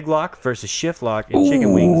on peg lock versus shift lock and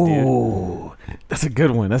chicken wings, dude. Ooh, that's a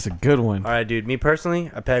good one. All right, dude. Me personally,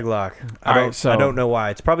 a peg lock. All right, so- I don't know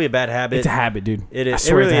why. It's probably a bad habit. It's a habit, dude. It is. I It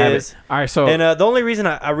swear really it's a habit. is. All right, so And the only reason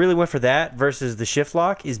I really went for that versus the shift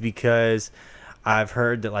lock is because I've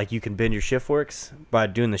heard that like you can bend your shift works by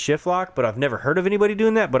doing the shift lock, but I've never heard of anybody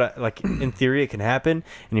doing that. But like in theory, it can happen.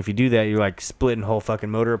 And if you do that, you're like splitting whole fucking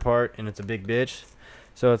motor apart, and it's a big bitch.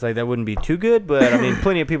 So it's like that wouldn't be too good. But I mean,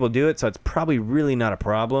 plenty of people do it, so it's probably really not a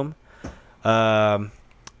problem. I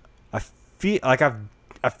feel like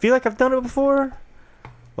I've done it before.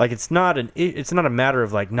 Like it's not a matter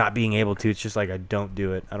of like not being able to. It's just like I don't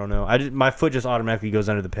do it. I don't know. My foot just automatically goes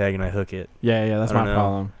under the peg and I hook it. yeah, that's I don't my know.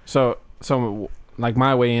 problem. So like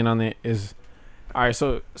my way in on it is, all right.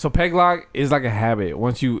 So peg lock is like a habit.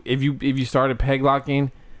 Once if you started peg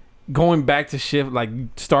locking, going back to shift, like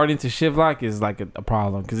starting to shift lock is like a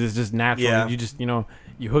problem because it's just natural. Yeah. You just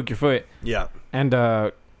you hook your foot. Yeah. And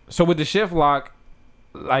so with the shift lock,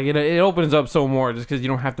 like it opens up so more just because you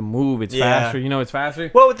don't have to move. It's Yeah. faster. It's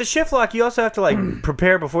faster. Well, with the shift lock, you also have to like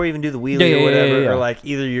prepare before you even do the wheelie or whatever, yeah. or like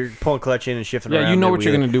either you're pulling clutch in and shifting around. Yeah, you know the what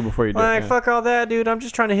you're wheelie. gonna do before you do it. Like yeah. fuck all that, dude. I'm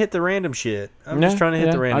just trying to hit the random shit. I'm just Yeah, trying to hit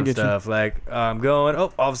yeah, the I random get you. stuff. Like I'm going.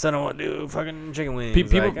 Oh, all of a sudden I want to do fucking chicken wings.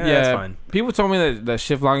 People, like, that's fine. people told me that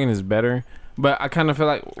shift locking is better, but I kind of feel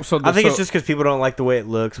like I think it's just because people don't like the way it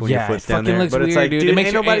looks when your it foot's down fucking there. looks But it's weird, like, dude. dude, It makes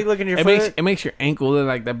ain't your nobody an- looking at your it foot. makes your ankle look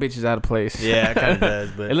like that bitch is out of place. Yeah, it kind of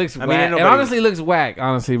does. But It looks I whack. mean, ain't It nobody- honestly looks whack,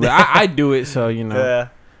 honestly, but I do it, so Yeah,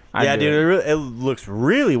 I do dude. it. It looks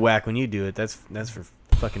really whack when you do it. That's for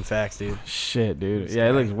fucking facts, dude. Shit, dude. Yeah,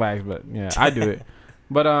 it looks whack, but yeah, I do it.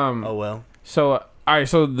 But Oh well. so all right,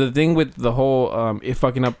 so the thing with the whole it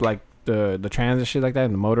fucking up like the trans and shit like that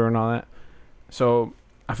and the motor and all that. So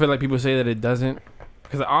I feel like people say that it doesn't,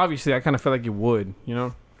 because obviously I kind of feel like it would,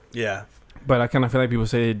 Yeah. But I kind of feel like people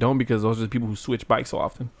say it don't because those are the people who switch bikes so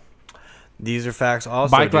often. These are facts.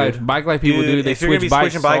 Also, Bike life people do. They if you're gonna switch be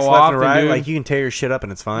bikes switching bikes so left often, and right, dude. like you can tear your shit up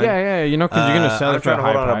and it's fine. Yeah, because you're gonna sell I'm it for trying a to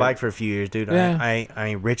hold high on a price. bike for a few years, dude. Yeah. I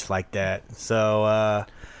ain't rich like that. So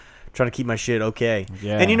trying to keep my shit okay.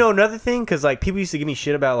 Yeah. And you know another thing, because like people used to give me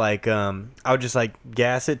shit about like I would just like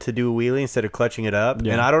gas it to do a wheelie instead of clutching it up.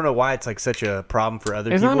 Yeah. And I don't know why it's like such a problem for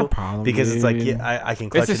other It's people. not a problem, because it's like dude. I can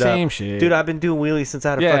clutch It's the it up. same shit. Dude, I've been doing wheelies since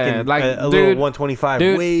I had a Yeah, fucking like, a little dude, 125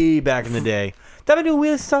 dude. way back in the day. I've been doing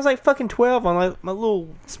wheelies since I was like fucking 12 on like my little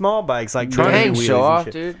small bikes, like trying to Dang, do wheelies show and off,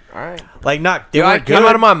 shit. dude. All right. Like not, they Dude, I weren't came good.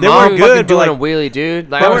 out of my They mom weren't fucking good, but doing like a wheelie, dude.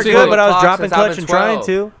 Like, they I weren't was good, doing but I was clocks dropping since I've clutch been and trying 12.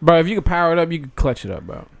 to. Bro, if you could power it up, you could clutch it up,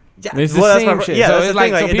 bro. Yeah, It's the well, that's same my- shit. yeah, so that's it's the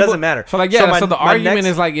thing, like, it people- doesn't matter. So like, yeah, so, the my argument next-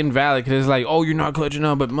 is like invalid because it's like, oh, you're not clutching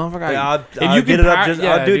up, but motherfucker, Yeah, if I'll you get can it up power- just,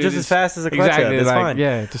 yeah, I'll do it dude, just as it's- fast as a clutch exactly, up. It's like, fine.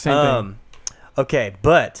 Yeah, it's the same thing. Okay,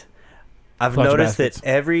 but I've Clutch noticed baskets. that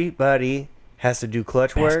everybody has to do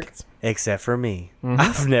clutch work Baskets. except for me. Mhm.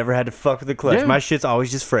 I've never had to fuck with the clutch. Yeah. My shit's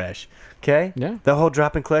always just fresh. Okay? Yeah. The whole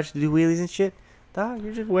dropping clutch to do wheelies and shit. Dog,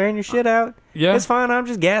 you're just wearing your shit out. Yeah. It's fine. I'm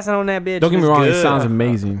just gassing on that bitch. Don't get me It's wrong, it good. sounds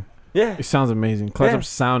amazing. Yeah. It sounds amazing. Clutch Yeah. ups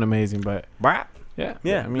sound amazing, but Brap. yeah.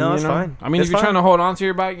 Yeah, I mean, no, you it's know, fine. I mean, It's if you're fine. trying to hold on to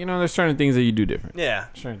your bike, you know, there's certain things that you do different. Yeah.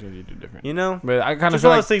 Certain things you do different. You know? But I kind of Just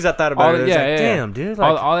feel one of like those things I thought about. all It. the- It's yeah, like, yeah. damn, dude.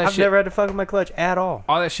 Like, All that I've shit- never had to fuck with my clutch at all.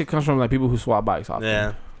 all that shit comes from like people who swap bikes often. Yeah.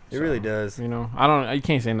 It So, really does. You know, I don't. You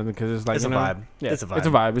can't say nothing because it's like It's you a know, vibe. Yeah, It's a vibe. It's a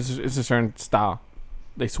vibe. It's a certain style.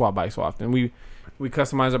 They swap bikes so often. We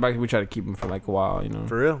customize our bikes. We try to keep them for like a while. You know.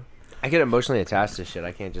 For real. I get emotionally attached to shit.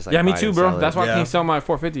 I can't just like. Yeah, me buy too, and bro. sell it. That's why Yeah. I can't sell my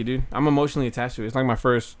 450, dude. I'm emotionally attached to it. It's like my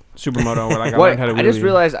first supermoto where like I Wait, learned how to wheelie. I just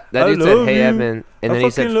realized that I dude said, love "Hey you. Evan," and I then he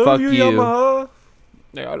said, fucking love "Fuck you." Yamaha.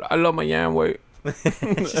 Yeah, I love my Yamway.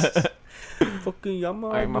 Fucking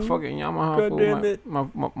Yamaha. Like my dude. fucking Yamaha. God fool, damn my,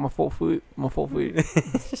 it. My 4 foot. My 4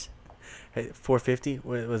 feet. Hey, 450?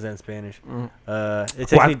 What was that in Spanish? Mm. It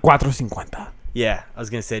takes me, 450. yeah, I was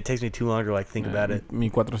gonna say it takes me too long to like think about it. Mi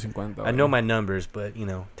 450. I know my numbers, but you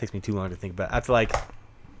know, it takes me too long to think about it. I have to like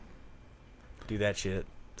do that shit.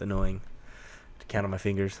 It's annoying to count on my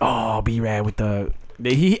fingers. Oh, B-Rad with the...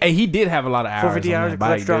 He did have a lot of hours 450 on hours that of bike,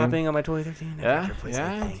 clutch dude. dropping on my 2013. Yeah, Replace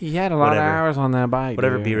yeah. that thing. He had a lot Whatever. of hours on that bike.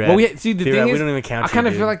 Whatever, dude. B-Rad. Well, yeah, see, the B-Rad, thing we is, don't even count I kind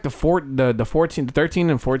of you, feel dude. like the 13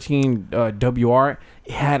 and 14 WR,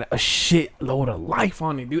 it had a shitload of life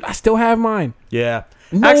on it, dude. I still have mine. Yeah.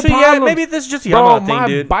 No Actually, yeah, problem. maybe this is just a Bro, Yamaha my thing,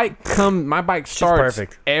 dude. bike starts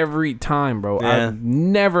perfect. every time, bro. Yeah. I've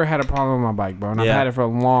never had a problem with my bike, bro, and I've Yeah. had it for a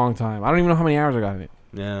long time. I don't even know how many hours I got in it.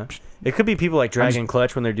 Yeah. It could be people like dragging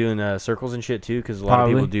clutch when they're doing circles and shit too, because a lot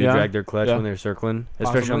Probably, of people do yeah. drag their clutch Yeah. when they're circling,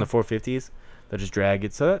 especially on the Possibly. 450s. They'll just drag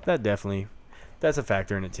it. So that definitely, that's a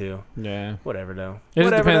factor in it too. Yeah. Whatever though. It just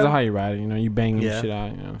Whatever, depends though. on how you ride it. You know, you banging Yeah. shit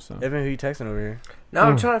out, you know, so. Evan, who you texting over here? Now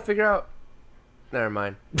I'm trying to figure out. Never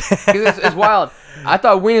mind. 'Cause it's wild. I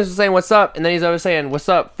thought Weenus was saying "What's up," and then he's always saying "What's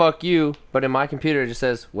up, fuck you," but in my computer it just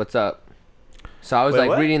says "What's up." So I was Wait, like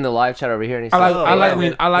what? reading the live chat over here, and he I said, like, I like, yeah.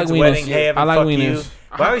 Ween, I like It's a wedding. Weenus. Hey, Evan, I like fuck you. Weenus.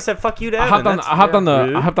 Why we said fuck you to I Evan? hopped on, That's- I hopped on the,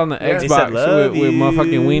 rude. I hopped on the Yeah. He said, Xbox "Love with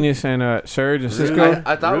motherfucking you." Weenus and Serge and Rude. Cisco.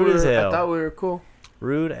 I thought Rude as hell. I thought we were cool.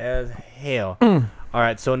 Rude as hell. Mm. All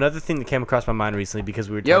right, so another thing that came across my mind recently because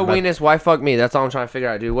we were talking Yo, about, Weenus, why fuck me? That's all I'm trying to figure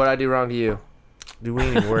out, dude. What I do wrong to you, dude, we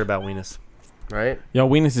ain't even worried about Weenus. right? Yo,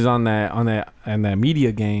 Weenus is on that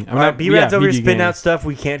media game. I mean, All right, B-Rad's over here media spitting game. out stuff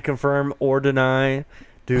we can't confirm or deny.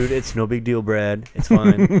 Dude, it's no big deal, Brad. It's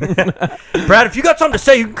fine. Brad, if you got something to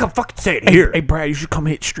say, you can come fucking say it here. Hey, Brad, you should come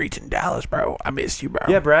hit streets in Dallas, bro. I miss you, bro.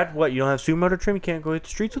 Yeah, Brad, what? You don't have supermoto trim? You can't go hit the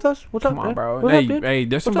streets with us? What's Come up, on, man? bro. What's Hey, up, dude? hey,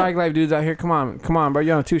 there's some What's up? bike life dudes out here. Come on, bro.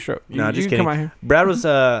 You're on a 2-stroke. No, just you kidding. Come out here. Brad was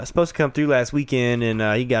supposed to come through last weekend, and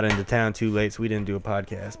he got into town too late, so we didn't do a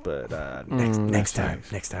podcast. But next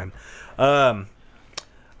time.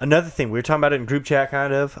 Another thing, we were talking about it in group chat,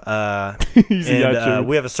 kind of. And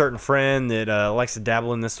we have a certain friend that likes to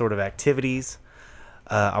dabble in this sort of activities.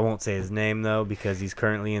 I won't say his name, though, because he's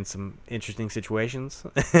currently in some interesting situations.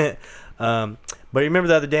 But remember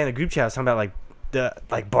the other day in the group chat, I was talking about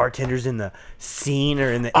the bartenders in the scene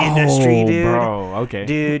or in the industry, dude. bro. Okay.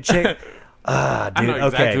 Dude, check. Dude, I know exactly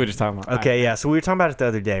okay. what you're talking about. Okay, yeah. So we were talking about it the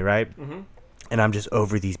other day, right? Mm-hmm. And I'm just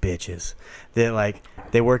over these bitches that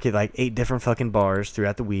they work at 8 different fucking bars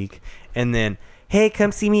throughout the week, and then hey,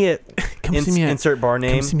 come see me at insert bar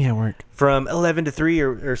name Come see me at work. from 11 to 3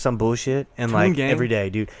 or some bullshit, and Come on, gang. every day,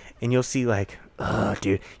 dude. And you'll see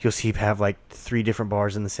dude, you'll see have 3 different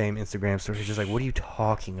bars in the same Instagram story. It's just what are you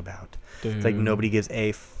talking about? It's like Dude. nobody gives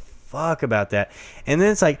a fuck about that. And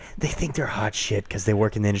then it's they think they're hot shit because they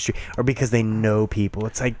work in the industry or because they know people.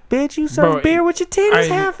 It's bitch, you serve Bro, beer with your titties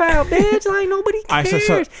half out, bitch. Nobody Alright, cares.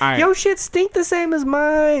 so, alright. Your shit stink the same as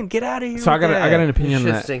mine. Get out of here. So I with got an that. opinion on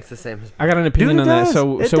Shit that. stinks the same as. I got an opinion Dude, on it that. does.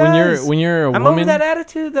 So It when you're a I'm over woman, that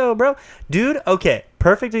attitude though, bro. Dude, okay.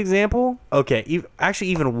 Perfect example. Okay, actually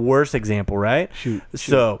even worse example, right? Shoot.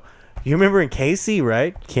 So You remember in KC,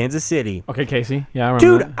 right? Kansas City. Okay, Casey. Yeah, I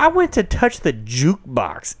remember. Dude, I went to touch the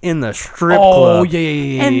jukebox in the strip Oh, club.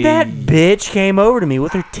 yeah. And that bitch came over to me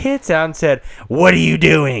with her tits out and said, "What are you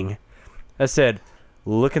doing?" I said,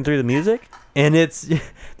 "Looking through the music." And this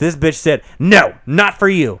bitch said, "No, not for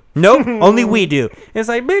you. Nope, only we do." And it's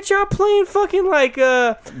like, bitch, y'all playing fucking like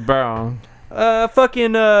Bro.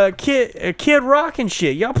 Kid Rock and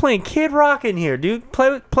shit. Y'all playing Kid Rock in here, dude.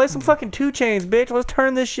 Play some fucking 2 Chainz, bitch. Let's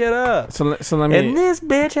turn this shit up. So let me. And this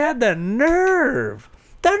bitch had the nerve.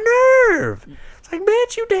 It's like,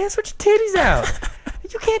 bitch, you dance with your titties out.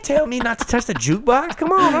 You can't tell me not to touch the jukebox.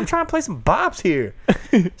 Come on, I'm trying to play some bops here.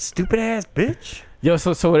 Stupid ass bitch. Yo,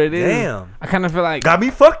 so what it is? Damn. I kind of feel like Got me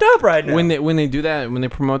fucked up right now. when they do that, when they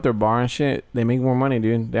promote their bar and shit, they make more money,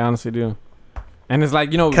 dude. They honestly do. And it's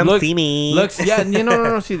like, Come see me. Looks, yeah,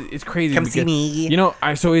 no. See, it's crazy. Come see me. You know,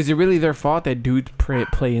 so is it really their fault that dudes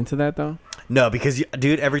play into that though? No, because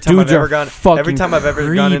dude, every time Dudes I've ever are gone fucking into like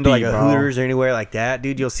creepy, a bro. Hooters or anywhere like that,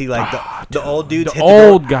 dude, you'll see like the old dudes, The hit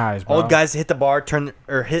old door, guys, bro. old guys hit the bar,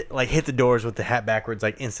 hit the doors with the hat backwards,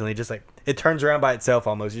 like instantly, just like it turns around by itself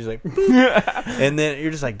almost. You're just like, and then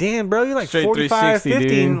you're just like, damn, bro, you're like Straight 45, 360,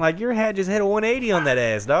 50, and dude. like your hat just hit a 180 on that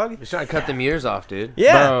ass, dog. He's trying to cut them years off, dude.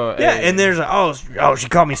 Yeah, Bro, yeah, hey. and there's like, oh, she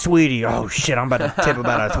called me sweetie. Oh shit, I'm about to tip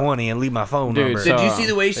about a 20 and leave my phone Dude, number. so- Did you see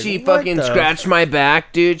the way she what fucking the- scratched my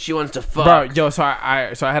back, dude? She wants to fuck. Bro, yo, so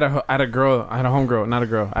I had a homegirl, not a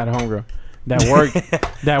girl. I had a homegirl that worked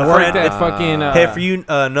friend. at fucking. Hey, for you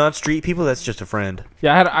non-street people, that's just a friend,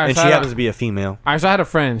 Yeah, and she happens to be a female. I had a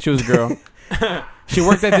friend. She was a girl. She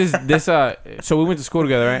worked at this. So we went to school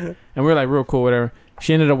together, right? And we were like real cool, whatever.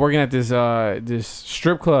 She ended up working at this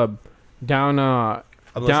strip club down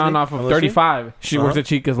off of 35. She works at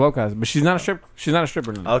Chica's Locas, but she's not a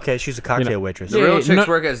stripper. No. Okay, she's a cocktail waitress. The real chicks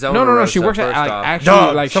work at Zona No. Rosa, She works at first off. actually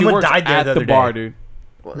Dog, like she someone works died there at the the other bar, day. dude.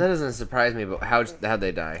 Well, that doesn't surprise me, but how'd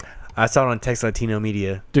they die? I saw it on Tex Latino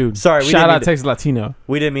Media. Dude, Sorry, shout out Texas Latino.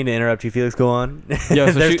 We didn't mean to interrupt you, Felix. Go on. Yo,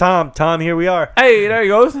 so There's she- Tom. Tom, here we are. Hey, there he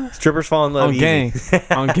goes. Strippers fall in love On easy. gang.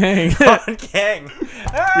 On gang. On gang.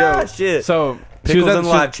 Ah, shit. So Pickles in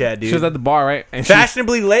live chat, dude. She was at the bar, right? And she-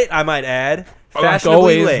 Fashionably late, I might add. like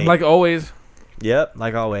Fashionably late. always. Yep,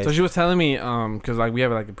 like always. So she was telling me, cause like we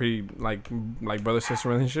have like a pretty like brother sister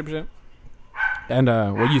relationship shit,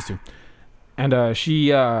 and we used to, and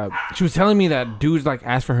she was telling me that dudes like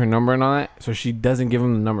ask for her number and all that, so she doesn't give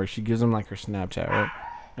him the number. She gives him like her Snapchat, right?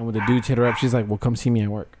 And when the dudes hit her up, she's like, "Well, come see me at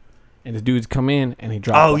work." And the dudes come in and they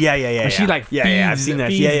drop. Oh her. yeah. And she like feeds, I've seen that.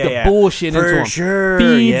 feeds Yeah, the yeah. bullshit into For him. sure.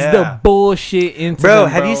 Feeds yeah. the bullshit into Bro, them,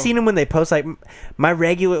 have you seen them when they post like my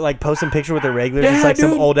regular, like posting picture with their regulars? It's Yeah, like some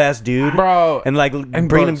dude. old ass dude, Bro, and like and bring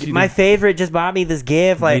bro, them. she My did- favorite just bought me this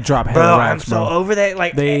gift. Like, drop bro, hella I'm racks, so bro. over that.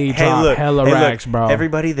 Like, They hey, drop look, hella hey, look, racks, bro.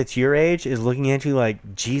 Everybody that's your age is looking at you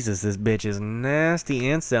like, Jesus, this bitch is nasty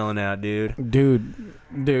and selling out, dude. dudes.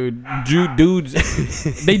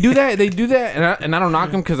 They do that, and I don't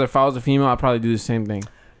knock them because if I was a female, I'd probably do the same thing.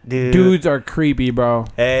 Dudes are creepy, bro.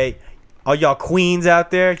 Hey, all y'all queens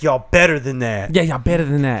out there, y'all better than that. Yeah, y'all better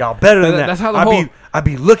than that. Y'all better than that. That's how the I whole.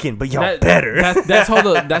 be looking, but y'all better. That's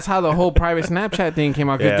how the whole private Snapchat thing came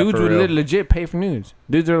out. Because Yeah, dudes for would real. legit pay for nudes.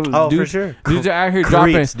 Dudes are Oh, for dudes, sure. Dudes are out here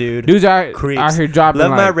Creeps, dropping. dude. Dudes are Creeps. out here dropping.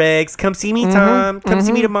 Love my like, regs. Come see me, Tom. Come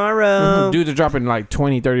see me tomorrow. Dudes are dropping like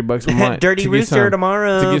 $20-$30 a month. Dirty to get Rooster some-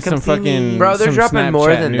 tomorrow. to get Come some see me. fucking- Bro, they're some dropping more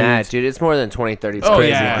Snapchat than that, nudes. dude. It's more than 20, 30. It's Oh crazy.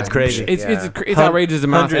 yeah, It's crazy. It's outrageous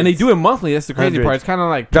amounts, and they do it monthly. That's the crazy Hundreds. part. It's kind of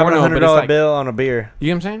like Dropping porno, a but it's $100 like bill on a beer. you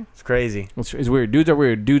know what I'm saying. It's crazy. It's weird. Dudes are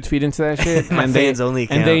weird. Dudes feed into that shit. My and fans they, only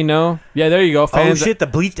and account. they know. Yeah, there you go. Oh Fans, shit, the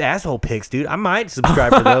bleached asshole pics, dude. I might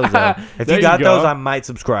subscribe to those. Though. If There you you got go. those, I might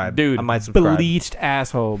subscribe. dude. I might subscribe. Bleached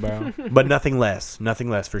asshole, bro. But nothing less. Nothing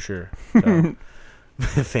less for sure. So.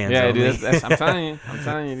 Fans Yeah, only. dude. I'm telling you. I'm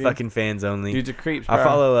telling you, dude. Fucking fans only. Dudes are creeps, bro. I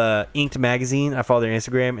follow Inked Magazine. I follow their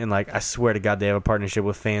Instagram, and like I swear to God, they have a partnership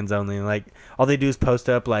with Fans Only. And, like all they do is post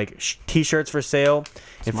up like T-shirts for sale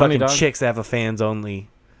and money, fucking dog. chicks that have a Fans Only.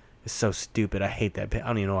 It's so stupid. I hate that. I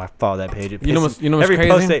don't even know why I follow that page. It You know pisses- what's- you know what's every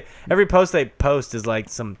crazy? every post they post is like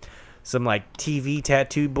some like TV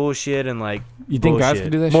tattoo bullshit and like You think guys bullshit.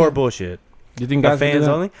 can do that More shit? bullshit. You think My guys can do Fans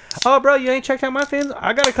that? Only. Oh, bro, you ain't checked out my fans?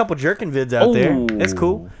 I got a couple jerking vids out there. It's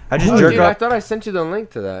cool. I just Oh, jerk dude, I off. thought I sent you the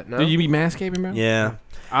link to that. No? Dude, you be manscaping, bro? Yeah.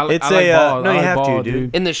 It's It's a, balls. no, I you like have to, balls,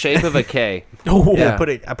 dude. In the shape of a K. Oh, Yeah,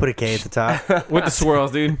 Yeah. I put a K at the top. with the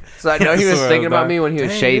swirls, dude. So I know he was Swirls, thinking about dog. me when he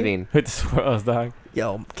was Dang, shaving. With the swirls, dog.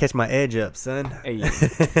 Yo, catch my edge up, son. Hey.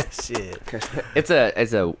 Shit. It's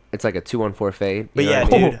like a 214 fade. But you know yeah,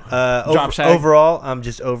 what I mean? dude. Drop shag. Overall, I'm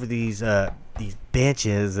just over these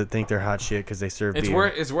bitches that think they're hot shit because they serve It's beer.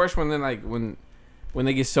 worse. It's worse when they're like when when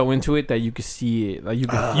they get so into it that you can see it. Like you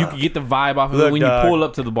can get the vibe off of Look, it when dog. you pull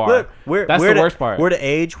up to the bar. Look, That's the worst part. We're the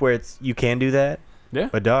age where you can do that. Yeah.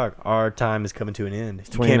 But dog, our time is coming to an end.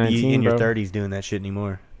 You can't be 2019, in your bro. 30s doing that shit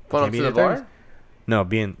anymore. Pull Can't up be to in the your bar? 30s. No,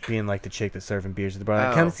 being like the chick that's serving beers at the bar.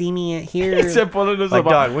 Like, Oh. come see me at here. Except pulling to the Like,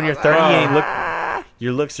 bar. dog, when you're 30, you ain't look.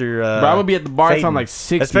 Your looks are. Bro, I'm gonna be at the bar until I'm fading. like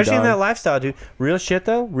 60. Especially in dog. that lifestyle, dude. Real shit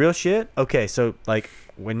though. Real shit. Okay, so like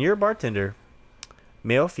when you're a bartender,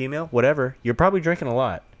 male, female, whatever, you're probably drinking a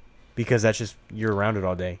lot because that's just you're around it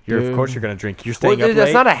all day. Of Dude. course you're gonna drink. You're Well, staying up dude, that's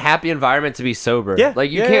late. not a happy environment to be sober. Yeah, Like,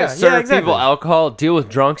 you yeah, can't yeah, serve exactly. people alcohol, deal with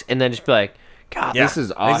drunks, and then just be like, God, Yeah, this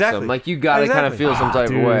is awesome. exactly. Like, you gotta kind of Exactly. feel some type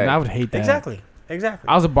Dude, of way. I would hate that. Exactly.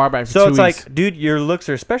 I was a bar back for So 2 it's weeks. like, dude, your looks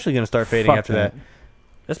are especially gonna start fading Fuck after that.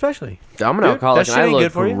 Especially, I'm an Dude, alcoholic, that and shit I ain't look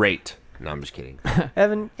good for you. great. No, I'm just kidding.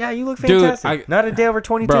 Evan. Yeah, you look Dude, fantastic. Not a day over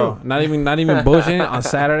 22. Bro, not even bullshitting. On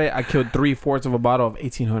Saturday, I killed 3/4 of a bottle of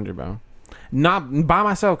 1800, bro. Not by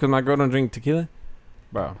myself because my girl don't drink tequila,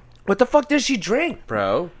 bro. What the fuck does she drink,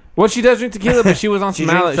 bro? Well, she does drink tequila, but she was on She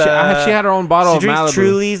some Malibu. drinks, She had her own bottle She of drinks Malibu.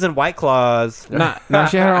 Trulies and White Claws. Nah,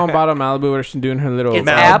 she had her own bottle of Malibu where she's doing her little It's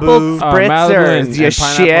Malibu. apple Malibu spritzers, you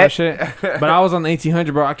pineapple and shit. But I was on the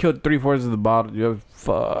 1800, bro. I killed 3/4 of the bottle. Yo,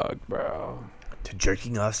 fuck, bro. To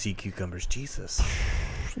jerking off sea cucumbers, Jesus.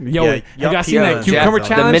 Yo, Yeah, you y'all guys seen that Jeff, cucumber the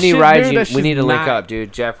challenge? The mini shit, rides, dude? That we shit's need to link not- up,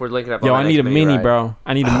 dude. Jeff, we're linking up Yo, on I the need a next mini, ride. bro.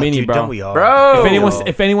 I need a Oh, mini, dude, bro. don't we all? Bro!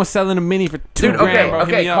 If anyone's selling a mini for $2 Dude, grand, okay, bro, hit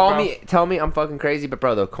okay, me up, call bro. me, tell me I'm fucking crazy, but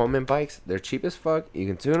bro, the Coleman bikes, they're cheap as fuck. You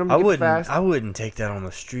can tune them, I get wouldn't. fast. I wouldn't take that on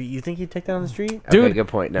the street. You think you'd take that on the street? Dude, okay, good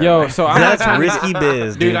point. Never Yo, mind. so I'm not That's trying risky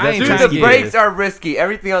biz, Dude, dude. I That's ain't Dude, trying the to risky get- brakes biz. are risky.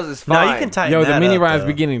 Everything else is fine. No, you can tighten Yo, that the mini up, rides though.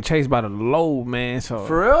 be getting chased by the low, man. So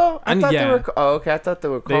For real? I And thought yeah. they were. Oh, okay. I thought they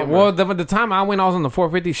were. Coleman. Well, the time I went, I was on the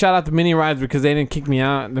 450. Shout out to mini rides because they didn't kick me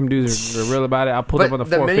out. Them dudes are real about it. I pulled up on but the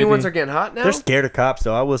the 450. mini ones are getting hot now. They're scared of cops,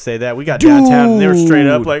 though. I will say that. We got downtown, and they were straight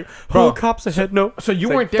up like, Bro. "Oh, cops ahead!" No. So you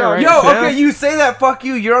It's weren't like, there, right? Yo, Yeah. okay, you say that. Fuck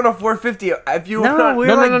you. You're on a 450. If you No, were we're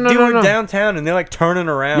No, no, like no, no, doing no. downtown, and they're like turning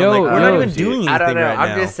around. Yo, like we're not yo, even dude. doing anything I don't know. right I'm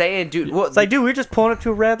now. just saying, dude. Well, It's like, dude, we're just pulling up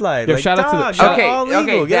to a red light. Yo, like, shout out to the- dog, shout- okay, all legal.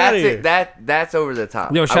 okay, Get out that's of here. it. That's over the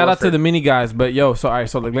top. Yo, I shout will out to say. the mini guys. But yo, so all right,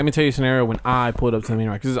 so like, let me tell you a scenario when I pulled up to the mini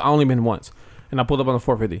ride because it's only been once, and I pulled up on the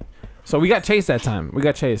 450. So we got chased that time. We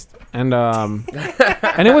got chased, and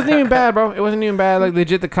and it wasn't even bad, bro. It wasn't even bad. Like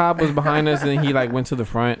legit, the cop was behind us, and then he like went to the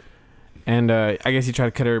front, and I guess he tried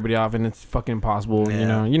to cut everybody off, and it's fucking impossible.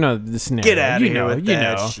 Yeah. You know the scenario. Get out of you here know, with you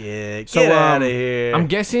that know. shit. So, Get out of here. I'm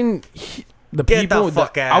guessing the Get the people.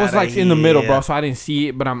 fuck I was outta like in the middle, here. bro, so I didn't see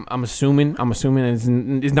it. But I'm assuming.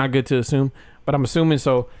 It's not good to assume, but I'm assuming.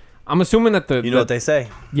 So I'm assuming that you know what they say.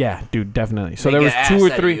 yeah, dude, definitely. So Make there was an ass two or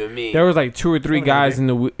out of three. you and me. There was like 2 or 3 Okay, guys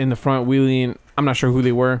okay. in the front wheeling. I'm not sure who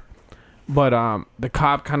they were, but the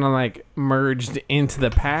cop kind of like merged into the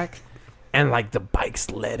pack, and like the bikes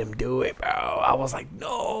let him do it, bro. I was like,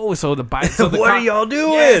 no. So the bike. So the What cop, are y'all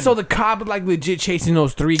doing? Yeah, so the cop like legit chasing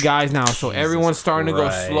those 3 guys now. So everyone's starting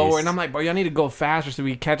Christ. to go slower, and I'm like, bro, y'all need to go faster so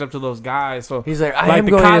we can catch up to those guys. So He's like, I Like am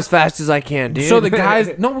the going cops- as fast as I can, dude. so the guys,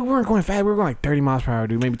 no, we weren't going fast. We were going like 30 miles per hour,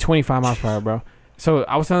 dude. Maybe 25 miles per hour, bro. So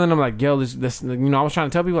I was telling them like, yo, this, you know, I was trying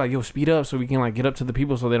to tell people like, yo, speed up so we can like get up to the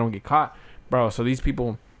people so they don't get caught, bro. So these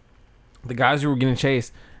people, the guys who were getting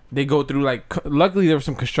chased, they go through like, luckily there was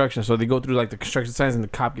some construction, so they go through like the construction signs and the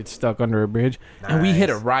cop gets stuck under a bridge, and we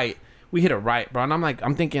hit a right. We hit it right, bro. And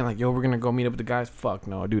I'm thinking like, yo, we're gonna go meet up with the guys. Fuck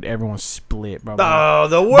no, dude. Everyone's split, bro. Oh,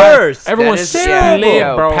 the worst. Everyone's That is split,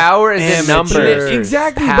 terrible. bro. Power is in Amateurs. numbers.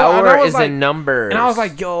 Exactly, bro. And Power I was is like- in numbers. And I was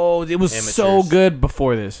like, yo, it was so Amateurs. good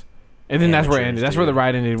before this. And then that's where it Amateurs, ended. That's where the dude.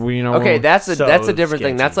 ride ended. Where, you know, okay, that's So a different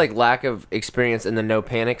thing. sketchy. That's like lack of experience in the no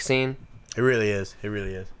panic scene. It really is. It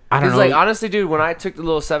really is. I don't Because know. like honestly, dude, when I took the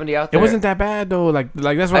little 70 out it there, wasn't that bad though. Like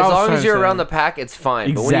that's what as I was long trying as to you're say. around the pack, it's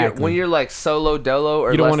fine. But Exactly. when you're like solo dolo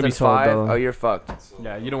or You don't less wanna than be solo 5, dolo. oh, you're fucked.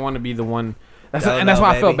 Yeah, you don't want to be the one. That's Dolo, and that's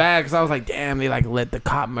why I felt baby. bad because I was like, damn, they like let the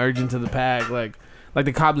cop merge into the pack. Like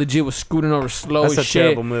the cop legit was scooting over slow That's as a shit.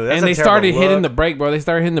 terrible move. That's And a they terrible started hitting look. the brake, bro. They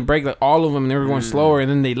started hitting the brake like all of them. And they were going slower, and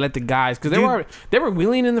then they let the guys because Dude. they were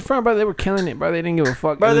wheeling in the front, bro. They were killing it, bro. They didn't give a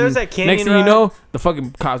fuck. Bro, And there's then that canyon next thing you ride. know, the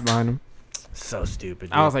fucking cops behind them. So stupid.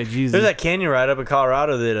 Dude. I was like, Jesus. There's that canyon ride up in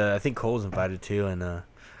Colorado that I think Cole's invited to, and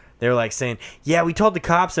they were like saying, "Yeah, we told the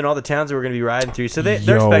cops and all the towns that we're going to be riding through, so they're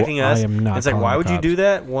Yo, expecting us." I am not It's like, calling why the would you cops. do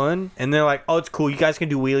that? One, and they're like, "Oh, it's cool. You guys can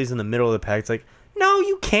do wheelies in the middle of the pack." It's like, No,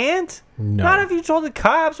 you can't. No. Not if you told the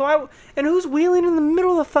cops. Why? And who's wheeling in the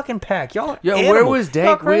middle of the fucking pack? Y'all. Yo, animals. where was Y'all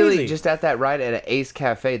Dank crazy. really just at that ride at an Ace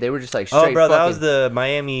Cafe? They were just like straight Oh, bro, that fucking- was the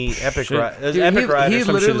Miami Epic Shit. Ride. It was Dude, Epic Ride. he or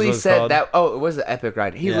some shit is literally what it's said called. that. Oh, it was the Epic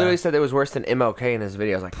Ride. He Yeah. literally said it was worse than MLK in his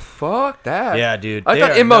video. I was like, fuck that. Yeah, dude. I They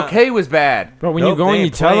thought are MLK was bad. Bro, when Nope, you go they and you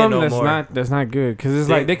ain't tell playing them, no that's more. not good. Because it's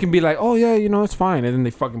They- like, they can be like, oh, yeah, it's fine. And then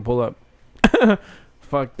they fucking pull up.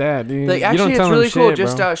 Fuck that, dude. Like, You actually, don't it's tell them really cool. shit,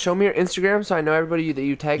 Just bro. show me your Instagram so I know everybody that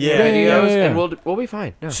you tag in Yeah, your yeah, videos, yeah. and we'll be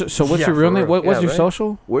fine. Yeah. So what's Yeah, your real for name? real. What's Yeah, your right.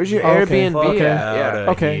 social? Where's your Oh, okay. Airbnb Fuck at? outta Yeah. here.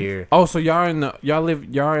 Okay. Oh, so y'all in the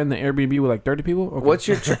Airbnb with like 30 people? Okay. What's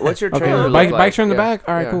your Okay. trailer look Bikes like? are in the Yeah. back?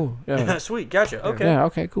 All right, Yeah. cool. Yeah. Sweet, gotcha. Okay. Yeah,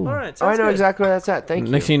 okay, cool. All right. Oh, I sounds know good. exactly where that's at. Thank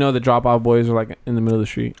Next you. thing you know, the dropout boys are like in the middle of the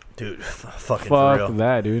street. Dude, fucking for real. Fuck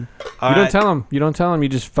that, dude. All You don't right. tell them. You don't tell them. You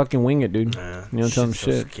just fucking wing it, dude. You don't tell them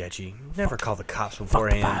Shit's so shit. sketchy. Never call the cops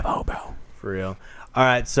beforehand. 5-0, bro. For real. All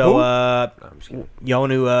right, so y'all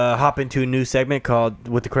want to hop into a new segment called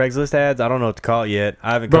 "With the Craigslist Ads"? I don't know what to call it yet.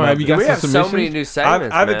 I haven't. Bro, come have up you with- got We some have so submissions? many new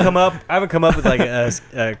segments, I haven't man. come up. I haven't come up with like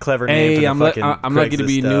a clever name Hey, for the fucking I'm lucky to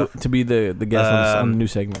be Craigslist new stuff. to be the guest on the new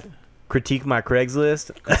segment. Critique my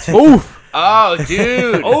Craigslist. Oof. Oh,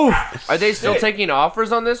 dude. Are they still taking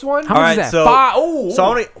offers on this one? How All much right, is that? so- Five. Oh, So I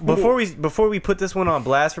wanna, before we put this one on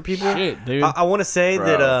blast for people, shit, dude. I want to say Bro.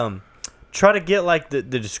 that try to get like the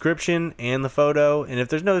description and the photo, and if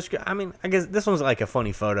there's no description, I mean, I guess this one's like a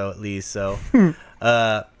funny photo at least. So,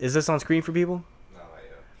 is this on screen for people?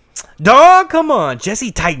 Dog, come on,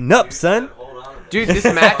 Jesse, tighten up, son. Dude, this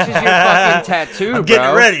matches your fucking tattoo, I'm getting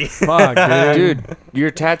bro. ready. Fuck, dude. Dude,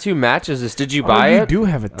 your tattoo matches this. Did you Oh, buy you it? do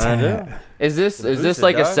have a tat. Is this Boosted,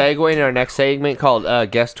 like a dog. segue in our next segment called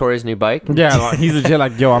Guess Tori's new bike? Yeah, like, he's legit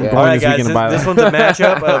like, yo, I'm Yeah. going All right, this guys, weekend to buy this that. one's a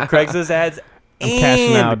matchup of Craigslist ads I'm cashing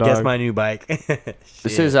and out, guess dog. my new bike.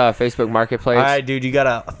 This Shit. is Facebook Marketplace. All right, dude, you got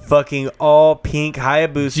a fucking all pink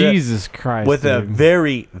Hayabusa. Jesus Christ, With a dude.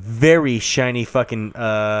 very, very shiny fucking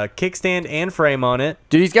kickstand and frame on it.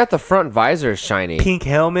 Dude, he's got the front visor shiny. Pink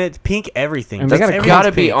helmet, pink everything. And they That's got a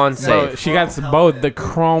gotta be pink. on So safe. she got both the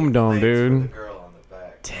chrome dome, dude. Girl on the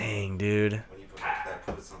back. Dang, dude. When you put that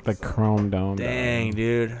puss on The chrome dome. Dang,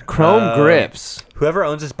 dude. Chrome grips. Whoever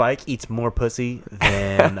owns this bike eats more pussy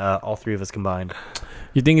than all three of us combined.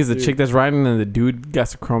 You think it's the chick that's riding and the dude got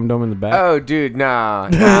the chrome dome in the back? Oh, dude, nah.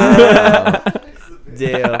 Damn.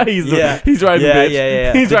 He's yeah. riding yeah, bitch.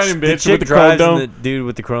 yeah. He's The riding the bitch chick with the chrome drives and dome. the dude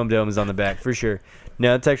with the chrome dome is on the back for sure.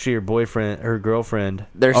 No, it's actually her boyfriend, her girlfriend.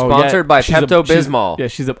 They're Oh, yeah, sponsored by she's a- Pepto she's- Bismol. Yeah,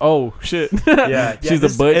 she's a. Oh shit. Yeah, she's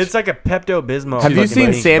this- a butch. It's like a Pepto Bismol. Have you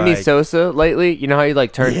seen Sammy Sosa lately? You know how he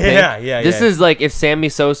like turned pink? Yeah. This is like if Sammy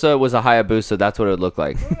Sosa was a Hayabusa, that's what it would look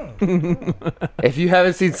like. If you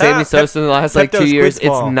haven't seen Sammy Sosa in the last like Pepto 2 years, Squid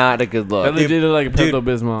it's Small. not a good That look. legit look like a dude, Pepto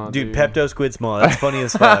Bismol. Dude, Pepto Squid Small. That's funny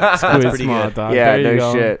as fuck. That's Squid pretty Small, good. dog. Yeah, There you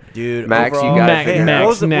no go. shit. Dude, Max, you overall- gotta Mac- figure it out. what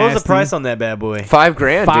was the nasty. price on that bad boy?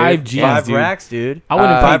 $5,000, Five dude. G's, Five dude. racks, dude. I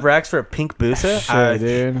wouldn't pay 5 racks for a pink Busa? shit,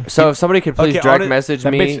 dude. So if somebody could please Okay, direct honest- message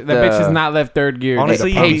That me, bitch, that bitch has not left third gear. dude.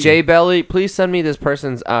 Honestly, Hey you- Jay Belly, please send me this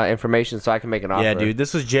person's information so I can make an offer. Yeah, dude.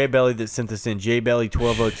 This was Jay Belly that sent this in. Jay Belly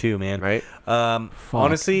 1202, man. Right?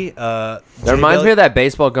 Honestly, That reminds me of that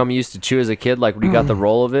baseball gum you used to chew as a kid, like when you got the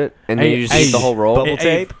roll of it, and then Hey, you just hey, eat the whole roll. bubble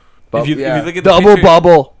Hey, tape. If you, Yeah. if you look at the Double picture,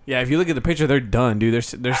 bubble. Yeah, if you look at the picture, they're done, dude.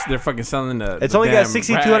 They're fucking selling the. It's the only got damn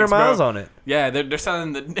 6,200 rags, miles bro. on it. Yeah, they're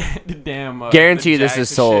selling the damn. Guarantee the this jacks is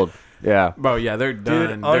and sold. shit. Yeah. Bro, yeah, they're done. Dude,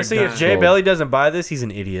 They're honestly, if done. Jay Belly doesn't buy this, he's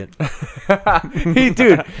an idiot.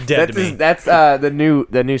 Dude, Dead to me. that's the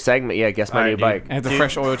new segment. Yeah, guess my All new right, bike. And it's a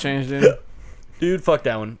fresh oil change, dude. Dude, fuck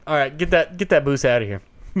that one. All right, get that boost out of here.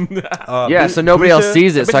 Yeah, so nobody else Busa-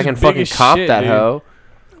 sees it, that so I bitch can is big fucking as cop shit, that dude. hoe.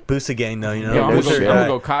 Boosa gang, though, you know. Yo, I'm no gonna shit.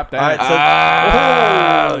 go cop that. All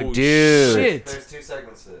right, so Oh, dude. Shit. There's 2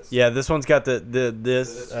 segments to this. yeah, this one's got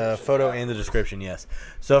this photo and the description. Yes.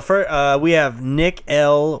 So for we have Nick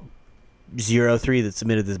L03 that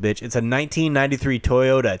submitted this bitch. It's a 1993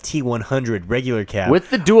 Toyota T100 regular cab. With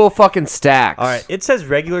the dual fucking stacks. All right, it says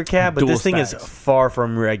regular cab, but Dual this thing is stacks. far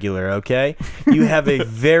from regular. Okay, you have a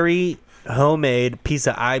very homemade piece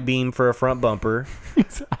of I-beam for a front bumper.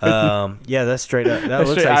 Yeah, that's straight up. That That's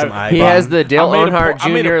looks straight like some up. I-beam. He has the Dale I made a Earnhardt por-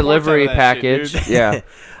 I made a Jr. porch livery out of that shit, package. dude. Yeah.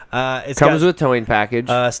 It's Comes got with towing package.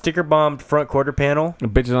 sticker bombed front quarter panel. The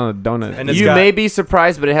bitch is on a donut. And it's You got- may be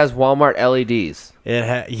surprised, but it has Walmart LEDs.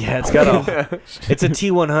 It's got a. It's a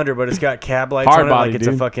T100, but it's got cab lights Hard on it body, like it's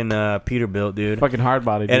a dude. fucking Peterbilt, dude. fucking hard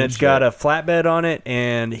body, dude. And it's got a flatbed on it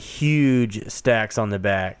and huge stacks on the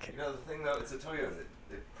back. You know, the thing though, it's a Toyota.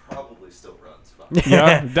 They probably still runs. Fuck.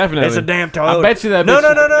 Yeah, definitely. It's a damn Toyota. I bet you that. No,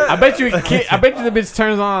 bitch, no. I bet you. I bet you the bitch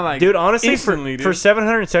turns on like. Dude, honestly, instantly, for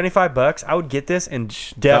 $775, I would get this and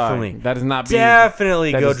definitely, Dog, that is not. Being,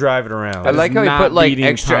 definitely that go is- drive it around. I like how he not put like beating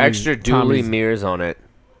extra dually Tommy's- mirrors on it.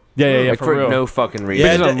 Yeah, Like for real. no fucking reason.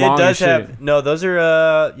 Yeah, Bitches are it long does as have. shit. No, those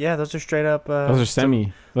are. Those are straight up. Those are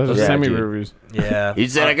semi. Those are Yeah, semi dude. reviews. Yeah. He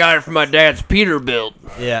said I got it from my dad's Peterbilt.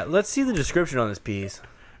 Yeah. Let's see the description on this piece.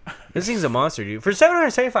 This thing's a monster, dude. For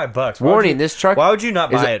 $775, why would Warning: you- this truck Why would you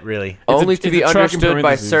not is buy a- it? Really? only it's to a be truck in understood by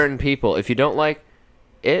parentheses. certain people. If you don't like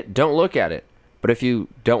it, don't look at it. But if you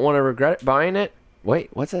don't want to regret buying it, wait,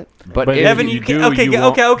 what's it? But if if Evan, you you do, can. Okay. you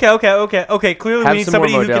won't- Okay. Clearly, Have we need some more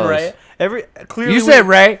somebody who can Modelos. write. Clearly, you said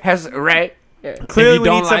Ray has Ray. Clearly, if you we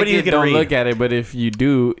don't need somebody like who it, can don't read. look at it. But if you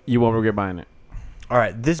do, you won't regret buying it. All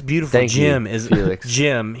right, this beautiful Thank you, Jim is Felix.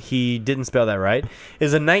 Jim. He didn't spell that right.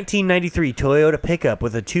 Is a 1993 Toyota pickup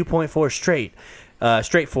with a 2.4 straight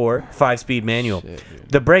 4 5-speed manual.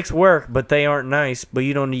 The brakes work, but they aren't nice. But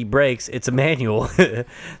you don't need brakes. It's a manual.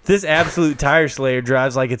 This absolute tire slayer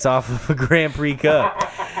drives like it's off of a Grand Prix Cup.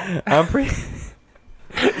 I'm pretty.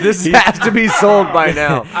 This has to be sold by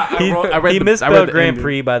now. He misspelled Grand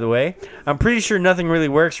Prix, by the way. I'm pretty sure nothing really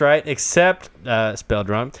works right except, spelled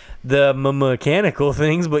wrong, the mechanical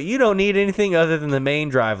things, but you don't need anything other than the main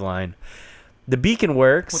drive line. The beacon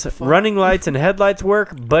works, running lights and headlights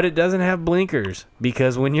work, but it doesn't have blinkers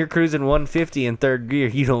because when you're cruising 150 in third gear,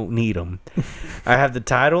 you don't need them. I have the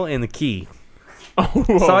title and the key.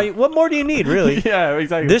 What more do you need, really? Yeah,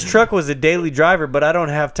 exactly. This truck was a daily driver, but I don't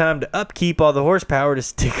have time to upkeep all the horsepower to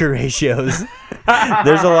sticker ratios.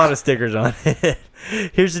 There's a lot of stickers on it.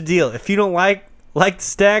 Here's the deal: if you don't like the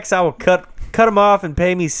stacks, I will cut them off and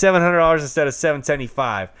pay me $700 instead of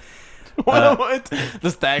 $775. What?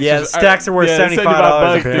 The stacks. Yeah, the stacks are worth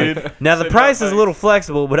 $75, dude. Now the 75 price is a little bucks.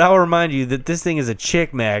 flexible, but I will remind you that this thing is a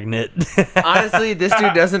chick magnet. Honestly, this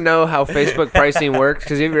dude doesn't know how Facebook pricing works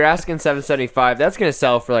because if you're asking $775, that's gonna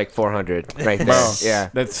sell for like $400 right there. Bro, Yeah,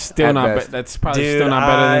 That's still At not. best. That's probably Dude, still not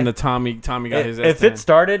better than the Tommy. Tommy got his. If S10. it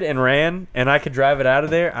started and ran and I could drive it out of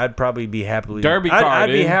there, I'd probably be happily. Derby car, I'd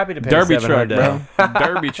be dude. happy to pay Derby $700. truck, bro.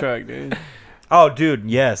 Derby truck, dude. Oh, dude,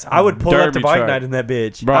 yes. I would pull up to Derby bike truck. night in that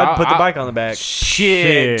bitch. Bro, I'd put the I- bike on the back.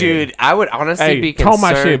 shit, dude. I would honestly be Hey, tow concerned.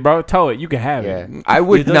 my shit, bro. Tow it. You can have Yeah, it. I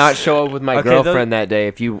would Dude, those- not show up with my Okay, girlfriend that day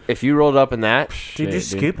if you rolled up in that. Dude, Shit, you're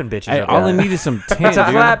scooping bitches Hey, up. all I there. need is some tent, It's a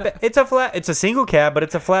dude. flat. It's a single cab, but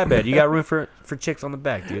it's a flatbed. You got room for chicks on the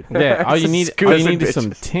back, dude. Yeah, all you need Scooping is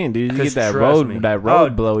some bitches. tent, dude. You 'Cause get trust me. that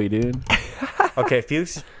road blowy, dude. Okay,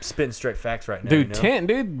 Felix is spitting straight facts right now. Dude, you know? tent,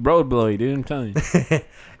 dude, road blowy, dude. I'm telling you.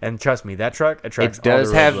 And trust me, that truck attracts. It does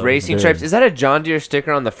all the have road racing dude. stripes. Is that a John Deere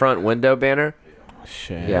sticker on the front window banner?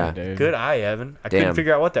 Shit, Yeah. dude. loads. Good eye, Evan. I Damn. couldn't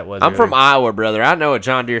figure out what that was. I'm from earlier. Iowa, brother. I know a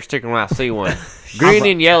John Deere sticker when I see one. Green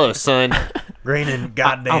and yellow, son. Green and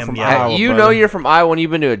goddamn from yellow. Iowa. You brother. know you're from Iowa when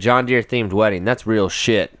you've been to a John Deere themed wedding. That's real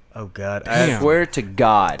shit. Oh God. Damn. I swear to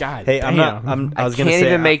God. God, Hey, I'm not. damn. I I was can't gonna say.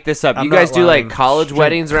 even make this up. I'm You guys not do like lying. college Straight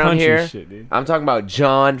weddings around country here. shit, dude. I'm talking about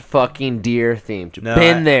John fucking Deere themed. No,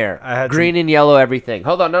 Been I there. had Green and yellow everything.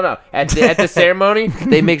 Hold on, no. At the ceremony,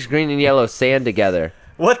 they mix green and yellow sand together.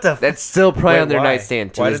 What the? That's still probably Wait, on their why?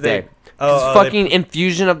 nightstand to Why this did they- day. Oh, 'Cause oh, fucking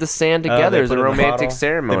infusion of the sand they together is put a it in the romantic bottle?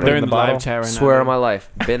 ceremony. They're in in the the live bottle? chat right now. Swear on dude. my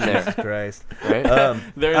life. Been there. Christ. Right? They're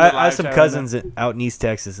in the I live have some chat right cousins out in East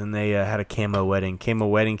Texas, and they had a camo wedding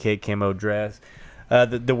cake, camo dress.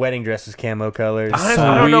 The wedding dress was camo colors. Honestly, So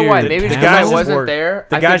I don't know why. weird. Maybe The because I guys just wasn't wore- there.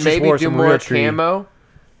 the I guys could just maybe wore do some more real tree. camo.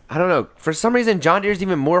 I don't know. For some reason, John Deere's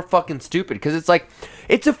even more fucking stupid because it's like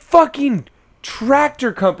it's a fucking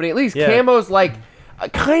tractor company. At least Yeah. camo's like a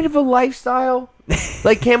kind of a lifestyle.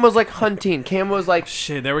 Like camo's like hunting. Camo's like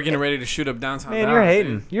Shit, they were getting ready to shoot up downtown. Man, Dallas, you're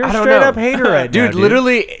hating. dude. You're I a don't straight know. up hater right now, dude,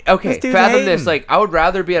 literally. Okay, This dude's fathom this. hating. Like, I would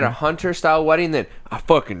rather be at a hunter style wedding than I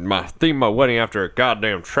fucking theme my wedding after a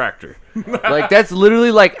goddamn tractor. Like that's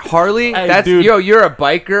literally like Harley. Hey, That's dude. yo. You're a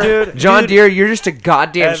biker. Dude, John dude. Deere. You're just a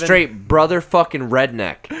goddamn Evan. straight brother fucking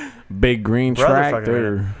redneck. Big green Brother fucking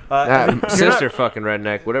tractor. Evan, you're Sister not- fuking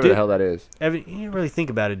redneck. Whatever Dude. the hell that is. Evan, you didn't really think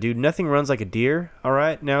about it, dude. Nothing runs like a deer. All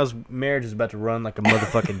right, now his marriage is about to run like a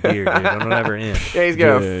motherfucking deer, dude. It'll never end. Yeah, he's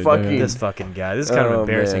got Dude, a fucking. This fucking guy. This is kind of Oh,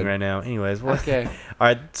 embarrassing man. right now. Anyways, what? Okay. All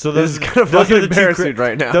right, so This those is kind of those fucking are the two embarrassing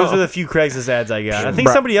right now. Those are the few Craigslist ads I got. I think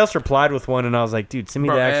Bro. somebody else replied with one, and I was like, dude, send me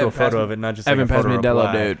Bro, the actual Evan, pass photo me- of it, not just Evan, like a pass photo me a Dello,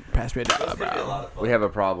 reply. dude. Pass me a Dello, bro. We have a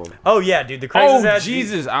problem. Oh yeah, dude, the Craigslist Oh ads.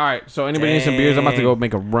 Jesus! All right, so anybody need some beers? I'm about to Dang. go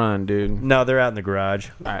make a run, dude. No, they're out in the garage.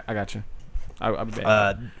 All right, I got you. I'll be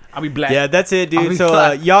back. I'll be black. Yeah, that's it, I'll dude. be So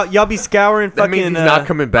glad. y'all be scouring That fucking. means he's not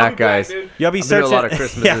coming back, guys. Y'all be I've been to a searching. lot of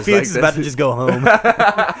Christmases yeah, Felix like is about this. to just go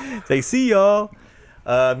home. Say, see y'all.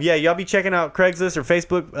 Yeah, y'all be checking out Craigslist or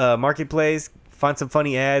Facebook Marketplace. Find some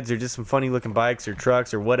funny ads or just some funny looking bikes or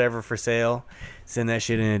trucks or whatever for sale. Send that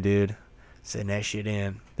shit in, dude. Send that shit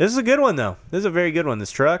in. This is a good one though. This is a very good one. This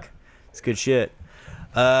truck, it's good shit.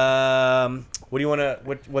 What do you want to?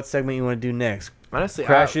 What segment you want to do next? Honestly,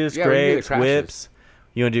 Crashes, yeah, we can do the scrapes, crashes. whips.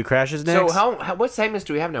 You want to do crashes next? So what segments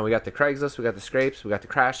do we have now? We got the Craigslist, we got the scrapes, we got the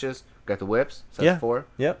crashes, we got the whips. So that's 4.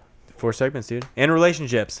 Yep. 4 segments, dude. And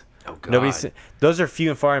relationships. Oh god. Those are few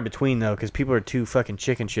and far in between though, because people are too fucking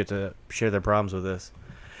chicken shit to share their problems with us.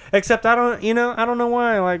 Except I don't know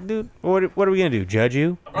why. Like, dude, what are we gonna do? Judge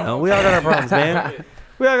you? No, we all got our problems, man.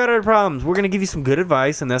 We all got our problems. We're gonna give you some good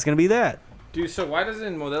advice, and that's gonna be that. Dude, so why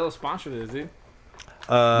doesn't Modelo sponsor this, dude?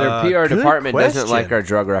 Their PR good department doesn't question. like our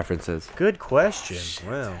drug references. Good question.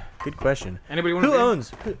 Well, good question. Anybody want Who to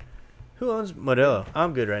owns Modelo?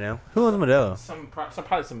 I'm good right now. Who owns Modelo?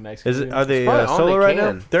 Probably some Mexican. Are they probably all solo they right now?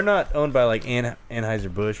 can. They're not owned by like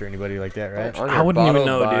Anheuser-Busch or anybody like that, right? On I your wouldn't even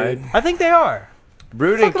bottle know, by- dude. I think they are.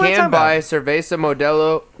 Brewed and Fuck am I talking canned by about? Cerveza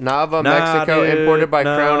Modelo, Nava, Nah, Mexico, dude, imported by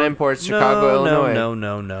no, Crown Imports, Chicago,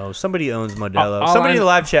 Illinois. No. Somebody owns Modelo. All Somebody I- in the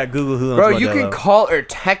live chat, Google who owns Bro, Modelo. you can call or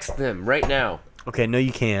text them right now. Okay, no,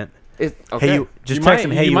 you can't. Okay. Hey, you just You text might-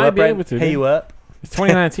 them. Hey, you you might up, be right? able to, Hey, dude. you up? It's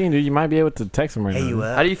 2019, dude. You might be able to text them right Hey, now. you How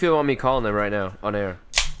up? do you feel about me calling them right now on air?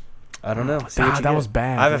 I don't know. See Ah, what you that get. was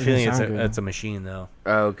bad. I have a That feeling didn't sound good. it's a machine though.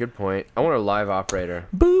 Oh, good point. I want a live operator.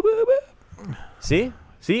 Boo, boo, boo. See,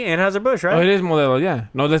 Anheuser-Busch, Oh, right? it is Modelo, yeah.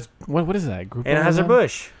 No, that's what is that? Grupo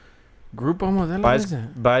Anheuser-Busch Modelo? Grupo Modelo. What is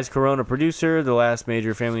it? buys Corona producer, the last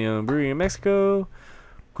major family-owned brewery in Mexico.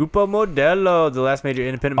 Grupo Modelo, the last major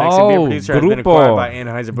independent Mexican beer Oh, producer, has been Grupo. acquired by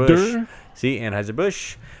Anheuser-Busch. Dur. See,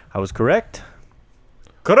 Anheuser-Busch. I was correct.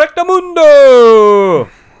 Correctamundo!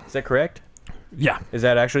 Is that correct? Yeah, Is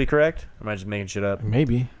that actually correct? Or am I just making shit up?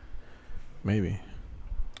 maybe.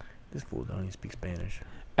 This fool don't even speak Spanish.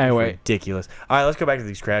 Anyway. Ridiculous. All right, let's go back to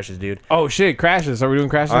these crashes, dude. Oh shit, crashes. Are we doing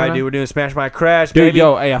crashes? All right, now? dude, we're doing Smash My Crash, Dude, baby.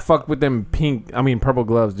 yo, hey, I fuck with them purple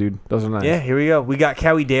gloves, dude. Those are nice. Yeah, here we go. We got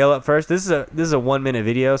Cowie Dale up first. This is a 1 minute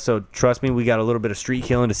video, so trust me, we got a little bit of street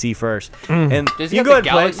killing to see first. And Does you he go have ahead the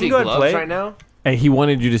and play. Galaxy You go ahead and gloves play. right now? Hey, he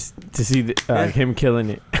wanted you to see him killing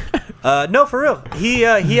it. No, for real. He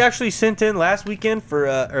actually sent in last week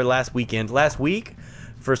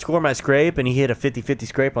for Score My Scrape, and he hit a 50-50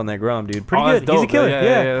 scrape on that Grom, dude. Pretty Oh, good. that's dope, He's a killer. though.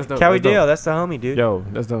 Yeah, that's dope. Cowie That's dope. Dale, that's the homie, dude. Yo,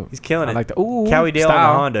 that's dope. He's killing it. I like the ooh. Cowie Dale on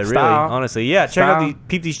style, the Honda, really. style. Honestly, yeah. Check out Style.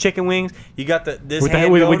 peep these chicken wings. You got this With the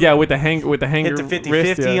hand with going. the hanger Hit the 50-50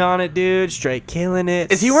 wrist, yeah. on it, dude. Straight killing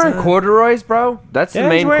it. Is he wearing son. corduroys, bro? That's Yeah,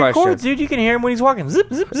 the he's main wearing question. cords, dude. You can hear him when he's walking. Zip,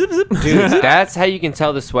 zip, zip, zip. Dude, that's how you can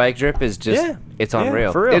tell the swag drip is just, Yeah. it's Yeah,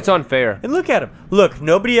 unreal. for real. It's unfair. And look at him. Look,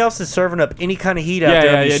 nobody else is serving up any kind of heat out Yeah,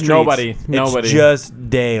 there yeah, on these yeah, streets. nobody. It's just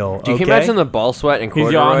Dale. Dude, can you okay? imagine the ball sweat and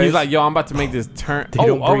corduroys? He's like, yo, I'm about to make this turn. They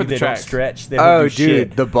don't over breathe, the they don't track. stretch. They don't Oh, do dude,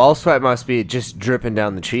 shit. the ball sweat must be just dripping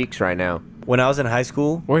down the cheeks right now. When I was in high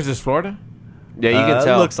school, Where's this, Florida? Yeah, you can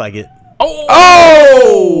tell. It looks like it.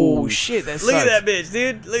 Oh shit! That Look sucks. at that bitch,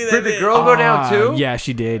 dude. Look at that Did the bitch. girl go down too? Yeah,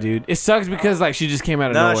 she did, dude. It sucks because like she just came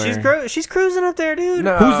out of No, nowhere. she's cruising up there, dude.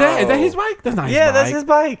 No. Who's that? Is that his bike? That's not his Yeah, bike. that's his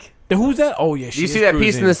bike. Then who's that? Oh yeah, Do she you is see that piece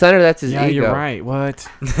cruising. in the center? That's his Yeah, ego. you're right. What?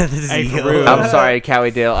 This is Hey, for ego. real. I'm sorry,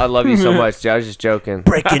 Cowie Dale. I love you so much, dude. I was just joking.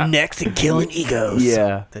 Breaking necks and killing egos.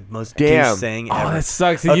 Yeah. The most Damn. douche saying Oh, ever. that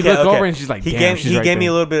sucks. You look over and she's like, he damn, gave, she's he right gave me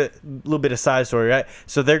a there. little bit of side story, right?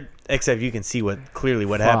 So they're except you can see what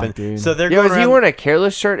Fuck, happened. dude. So they're Yo, going is he around. wearing a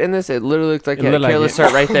careless shirt in this? It literally looks like It he had a looked like careless it.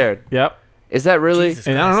 shirt right there. Yep. Is that really? Jesus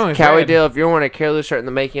And I don't know. It's Cowie red. Dale, if you're wearing a careless shirt in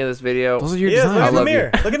the making of this video, Those are your Yeah, look designs. in the love you.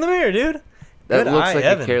 mirror. Look in the mirror, dude. that Good looks eye, like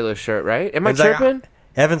Evan. a careless shirt, right? Am I Evan's like, tripping?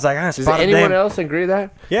 Evan's like, I Does spotted anyone them. else agree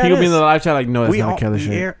that? Yeah, He'll it be in is. the live chat like, no, that's not a killer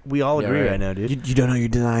shit. We all Yeah, agree right. right now, dude. You don't know your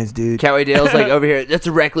designs, dude. Cowie Dale's like over here. That's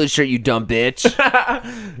a reckless shirt, you dumb bitch.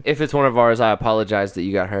 If it's one of ours, I apologize that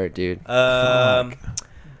you got hurt, dude. That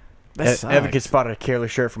sucks. Evan could spot a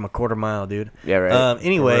careless shirt from a quarter mile, dude. Yeah, right.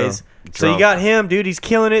 Anyways, For real. so you Drunk. got him, dude. He's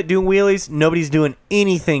killing it, doing wheelies. Nobody's doing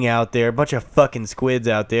anything out there. A bunch of fucking squids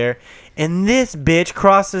out there. And this bitch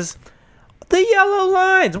crosses the yellow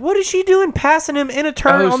lines. What is she doing passing him in a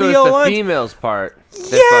turn Oh, on so the it's yellow the lines? females part. that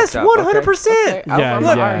Yes, fucked up. 100%. Okay. Yeah, I'm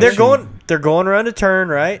Look, yeah, alright. they're going around a turn,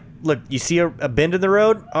 right? Look, you see a bend in the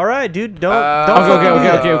road. All right, dude. Don't Oh. fucking do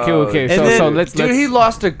that. Okay. And So then- let's Dude, he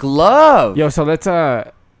lost a glove. Yo, so let's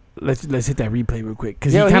hit that replay real quick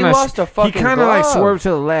because Yo, he he kind of lost a fucking like glove. swerved to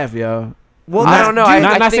the left, yo. Well, I don't know. dude,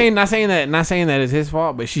 I Not think- saying that it's his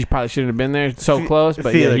fault, but she probably shouldn't have been there so Fe- close.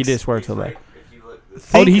 But yeah, he Felix. did swerve to the left. If you look,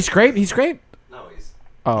 Oh, did he scrape? He scraped. no,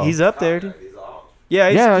 Oh, he's up there, dude. he's off.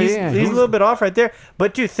 Yeah, he's Yeah, a little bit off right there.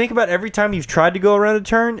 But dude, think about every time you've tried to go around a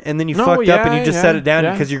turn and then you No, fucked up and you yeah, just yeah, set it down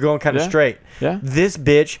yeah. because you're going kind of Yeah. straight. Yeah. This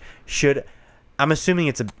bitch should. I'm assuming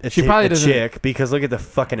it's She probably a doesn't- chick because look at the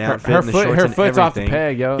fucking outfit her and the foot- shorts her and foot's off the everything.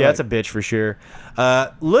 peg, yo, Yeah, like- that's a bitch for sure.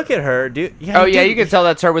 Look at her, dude. Oh yeah, dude, you can tell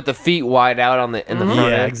that's her with the feet wide out on the in the front.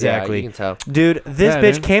 Yeah, end. exactly. Yeah, you can tell. Dude, this Yeah,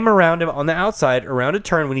 bitch dude. came around him on the outside around a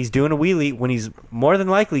turn when he's doing a wheelie when he's more than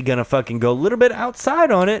likely gonna fucking go a little bit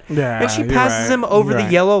outside on it. Yeah, and she you're passes right. him over You're the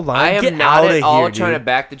right. yellow line. I am Get not out at of all here, trying to dude.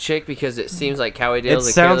 back the chick because it seems like Cowie It Dale's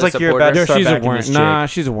a sounds careless like you're about to Yo, start she's a backing worm. this chick. Nah,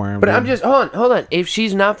 she's a worm. But dude. I'm just hold on. If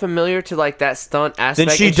she's not familiar to like that stunt aspect,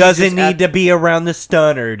 Then she and she's doesn't just need to be around the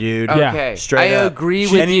stunner, dude. Yeah. Okay, straight I up. agree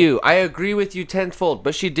She- with and you. I agree with you tenfold.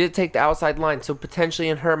 But she did take the outside line, so potentially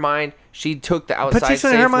in her mind, she took the outside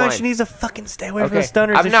Potentially in safe her mind, line. she needs to fucking stay away from Okay. the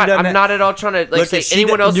stunners. I'm if she doesn't I'm have- not at all trying to like Look, say if she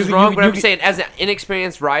anyone d- else you- is wrong, you- but you- I'm saying as an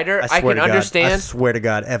inexperienced rider, I swear can to God, I understand. swear to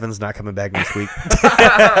God, Evan's not coming back next week.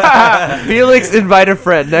 Felix, invite a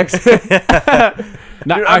friend next.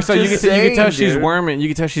 Nah, Dude, alright, I'm so you can, just you can tell saying, she's dude. worming. You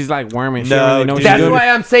can tell she's like worming. She No, don't really know what dude. she's That's doing. why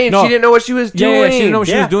I'm saying No. she didn't know what she was doing. Yeah, she didn't know what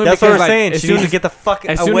she was doing That's because what I'm like, saying. as She soon needs as- to get the fuck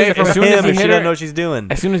as soon away as- from as soon as him he if she hit doesn't her- know what she's doing.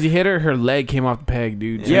 As soon as you hit her, her leg came off the peg,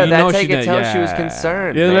 dude. So Yeah, you that's know how you she could done- tell she was yeah.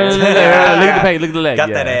 concerned, Yeah, man. look at the peg. Look at the leg. Got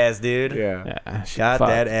yeah. that ass, dude. Yeah, she Got fucked.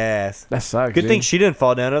 that ass. That sucks. Good dude. thing she didn't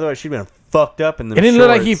fall down. Otherwise, she'd been fucked up in the. It didn't look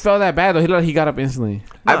like he felt that bad though. He looked like he got up instantly.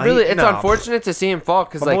 No, It's no. unfortunate to see him fall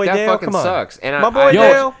because My like boy that Dale, fucking come on. sucks. And My boy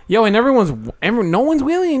Dale. Yo, and no one's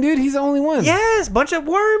wheeling, dude. He's the only one. Yes, bunch of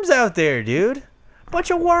worms out there, dude. Bunch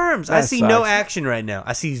of worms. I That see no sucks. action right now.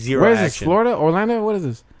 I see zero Where is action. this? Florida? Orlando? What is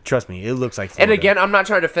this? Trust me, it looks like And Florida. again, I'm not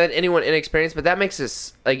trying to defend anyone inexperienced, but that makes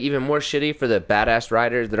this like even more shitty for the badass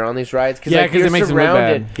riders that are on these rides. Yeah, like, 'cause you're it makes them look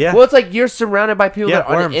surrounded. bad. Yeah. Well, it's like you're surrounded by people yeah, that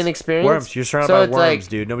aren't worms. inexperienced. Worms. You're surrounded so by it's worms, like,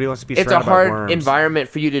 dude. Nobody wants to be It's a surrounded by hard worms. environment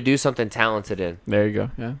for you to do something talented in. There you go.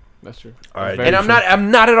 Yeah, that's true. All right, Very And true. I'm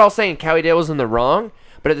not at all saying Cowie Dale was in the wrong,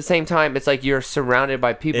 but at the same time, it's like you're surrounded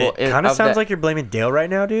by people. It kind of sounds like you're blaming Dale right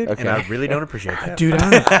now, dude, Okay. and I really don't appreciate that. Dude,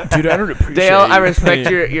 I don't appreciate Dale. I you. respect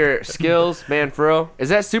your skills, man. For real, is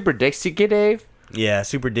that Super Dixie Dave? Yeah,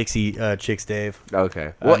 Super Dixie Chicks Dave.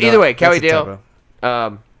 Okay. Well, No, either way, that's Cowie a Dale.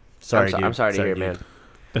 typo. Sorry, dude. I'm sorry to hear, dude. man.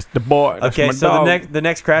 That's the boy. That's Okay, my so dog. the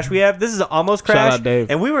next crash we have, this is an almost Shout crash, out, Dave.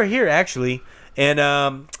 and we were here actually,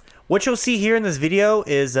 and what you'll see here in this video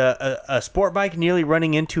is a sport bike nearly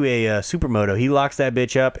running into a supermoto. He locks that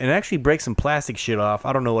bitch up and actually breaks some plastic shit off.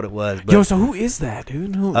 I don't know what it was, but Yo, so who is that,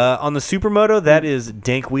 dude? Who? on the supermoto, that is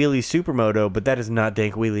Dank Wheelie Supermoto, but that is not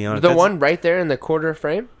Dank Wheelie on it. The That's- one right there in the quarter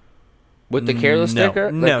frame with the careless sticker,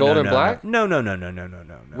 the gold and black. No.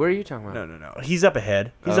 What are you talking about? No. He's up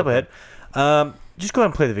ahead. He's up Okay. ahead. Just go ahead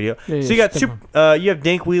and play the video. Yeah, So you got skip you have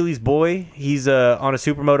Dank Wheelie's boy. He's on a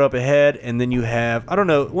supermoto up ahead, and then you have I don't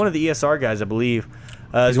know one of the ESR guys I believe.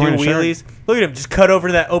 He's doing wearing a shirt. wheelies. Look at him, just cut over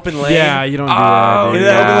to that open lane. yeah, you don't do Oh, that, Look dude.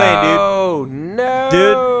 at that open lane, Oh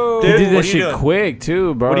no, Dude, He dude, did what that are you shit doing? quick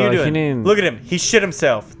too, bro. What are you Like, he doing? didn't- Look at him. He shit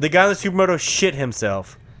himself. The guy on the supermoto shit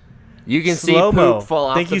himself. You can see Slow-mo. poop fall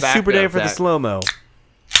off Thank the you, back Super of Dave, for the that. slow mo.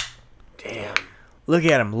 Damn. Look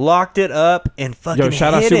at him, locked it up and fucking. Yo,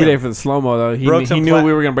 shout out hit Super him. Dave for the slow mo though. He Broke knew, some he knew pla-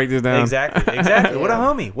 we were gonna break this down. Exactly. What a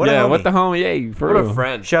homie. What a yeah, homie. what the homie? Yeah, for What real. a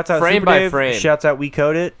friend. Shouts out frame Super by Dave. frame. Shouts out We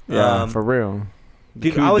Code It. Yeah, for real.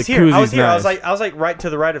 Dude, The I was the here. I was koozies here. nice. I was like right to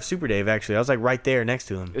the right of Super Dave. Actually, I was like right there next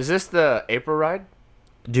to him. Is this the April ride?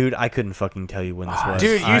 Dude, I couldn't fucking tell you when this was.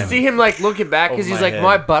 Dude, you I'm- see him like looking back because over he's my like, head.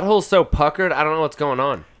 my butthole's so puckered. I don't know what's going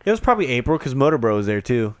on. It was probably April because Motor Bro was there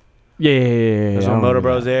too. Yeah. There's when Motor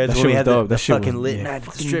Bros there. That That's shit when we was had dope. the That shit fucking was lit yeah, night at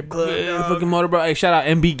the fucking- strip club. Yeah, dog. fucking Motor Bro. Hey, shout out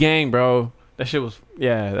MB Gang, bro. That shit was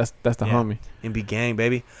that's the Yeah. homie. MB Gang,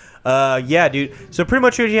 baby. Yeah, dude. So pretty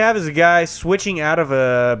much what you have is a guy switching out of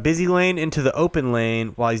a busy lane into the open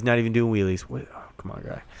lane while he's not even doing wheelies. Wait, oh, come on,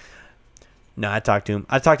 guy. No, I talked to him.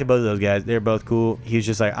 I talked to both of those guys. They're both cool. He was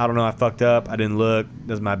just like, I don't know, I fucked up. I didn't look.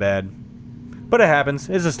 That's my bad. But it happens.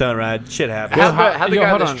 It's a stunt ride. Shit happens. Yo, How'd the yo, guy on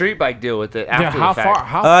hold the on. street bike deal with it Yeah, after how the fact? far?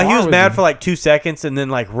 How far He was mad he? for like 2 seconds, and then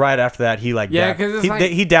like right after that, he like Yeah, dapped- 'cause it's he,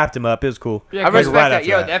 like- he dapped him up. It was cool. Yeah, I 'cause respect right that. after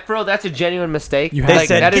Yo, that. that for real, that's a genuine mistake. You They Like,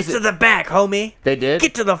 said, that "Get is- to the back, homie. They did.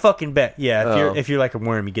 Get to the fucking back." Yeah, Oh. if you're like a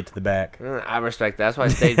worm, you get to the back. I respect that. That's why I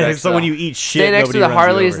stayed next So to when the- you eat shit, stay next nobody to the runs you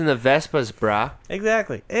Harleys over. and the Vespas, brah.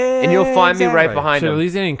 Exactly. And you'll find me right behind Shit, at them.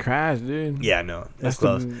 least they didn't crash, dude. Yeah, no, that's That's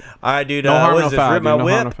close. the- All right, dude. No harm, what no is this? foul. Rip Dude, my no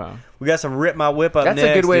whip. harm, no foul. We got some rip my whip up That's next.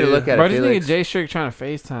 a good way to dude. look at Bro, it. this nigga Felix. Jay Strick trying to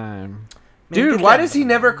FaceTime. Dude, get why that- does he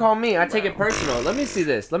never call me? I take it personal. Let me see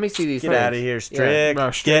this. Let me see these. Get things. out of here, Strick. Bro,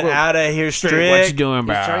 Strick, Get what- out of here, Strick, what you Strick. doing,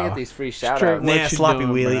 bro? He's trying to get these free shout Strick, outs. what Nah, you sloppy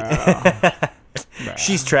doing, wheelie. bro?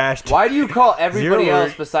 She's trashed. Why do you call everybody Zero else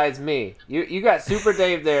word. besides me? You got Super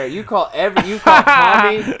Dave there. You call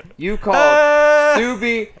Tommy. You call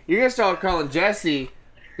Subi. You're gonna start calling Jesse.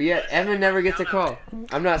 But yet Evan never gets a call.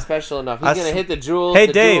 I'm not special enough. He's gonna hit the jewels. Hey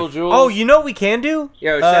the Dave. Jewels. Oh, you know what we can do?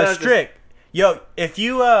 Yo, shout out to- Strick. Yo, if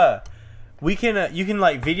you we can you can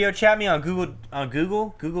like video chat me on Google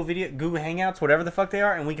Hangouts, whatever the fuck they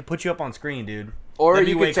are, and we can put you up on screen, dude. Or That'd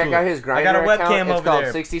be you way can check cool. out his Grindr I got a webcam account. It's over called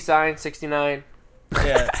there. 69.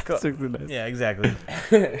 Yeah, cool. Yeah, exactly.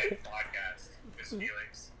 Podcast with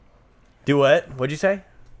Felix. Do what? What'd you say?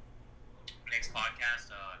 Next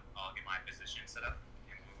podcast, I'll get my position set up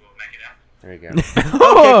and we'll make it out. There you go. Okay,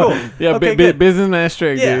 cool. Yeah, Okay, good. businessman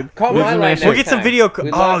straight, Yeah. dude. Call my Businessman line straight. We'll get some time. video.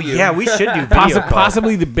 We Oh love you. yeah, we should do video call.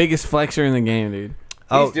 Possibly the biggest flexer in the game, dude.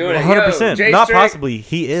 Oh, doing it. 100%. Yo, Not J-Strick, possibly.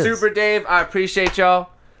 He is. Super Dave, I appreciate y'all.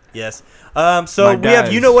 Yes. So My we have,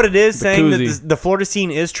 guys, you know what it is, the saying koozie. that the Florida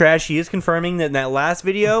scene is trash. He is confirming that in that last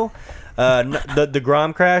video, the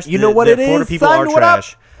Grom crash. You know what it Florida is, people son? are What up?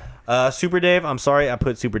 trash. Super Dave, I'm sorry. I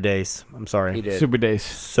put Super Days. I'm sorry. He did. Super days.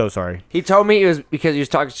 So sorry. He told me it was because he was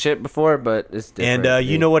talking shit before, but it's different. And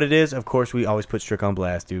you know what it is? Of course, we always put Strick on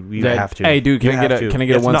blast, dude. We That- have to. Hey, dude, You can I get have a to. can I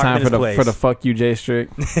get a It's one knocked time in for his the place. fuck you, J Strick?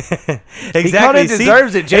 Exactly. He kind of See?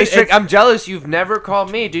 deserves it, Jay Strick. It's- I'm jealous you've never called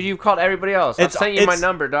me. Dude, you've called everybody else. I've sent you my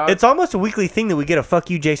number, dog. It's almost a weekly thing that we get a fuck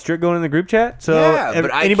you, Jay Strick going in the group chat. So Yeah, if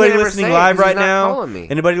but I anybody can't ever listening say it live 'cause right he's not now, calling me.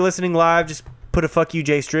 anybody listening live, just put a fuck you,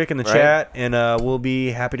 Jay Strick in the Right. chat, and we'll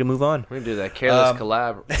be happy to move on. We're going to do that careless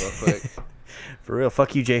collab real quick. For real,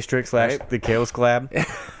 fuck you, Jay Strick / Right. the Careless Collab.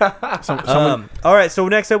 Someone, All right, so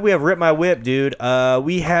next up we have Rip My Whip, dude.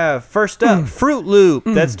 We have first up Fruit Loop.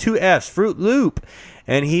 That's 2 F's, Fruit Loop.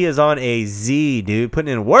 And he is on a Z, dude.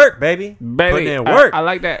 Putting in work, baby. baby, Putting in work. I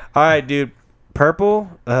like that. All right, dude. Purple.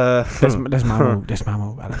 That's my move. That's my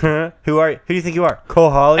move. I like that. Who do you think you are? Cole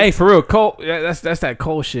Holly. Hey, for real, Cole. Yeah, that's that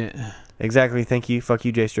Cole shit. Exactly. Thank you. Fuck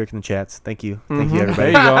you, Jay Strick in the chats. Thank you. Thank you, There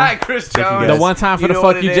everybody. you go. Chris you, Jones. guys. The one time for You the know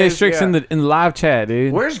fuck what you, it J is? Stricks Yeah. in the live chat,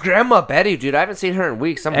 dude. Where's Grandma Betty, dude? I haven't seen her in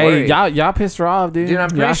weeks. I'm Hey, worried. y'all pissed her off, dude. Dude, I'm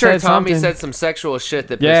pretty Y'all sure said Tommy something. said some sexual shit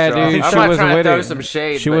that pissed Yeah, her dude, off. she I'm not wasn't trying to with throw it. some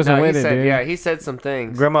shade. She but wasn't no, with he it, said, dude. Yeah, he said some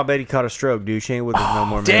things. Grandma Betty caught a stroke, dude. She ain't with us no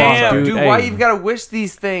more, man. Damn, Dude, dude, hey. why you gotta wish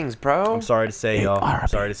these things, bro? I'm sorry to say, y'all. I'm R.I.P.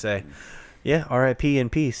 sorry to say. Yeah, R.I.P. in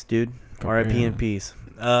peace, dude. R.I.P. in peace.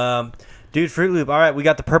 Dude, Fruit Loop. All right, we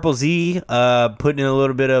got the Purple Z. Putting in a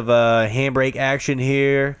little bit of handbrake action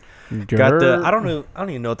here. Got the I don't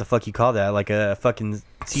even know what the fuck you call that. Like a fucking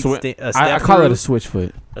seat I step call it through? a switch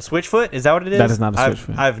foot. A switch foot. Is that what it is? That is not a switch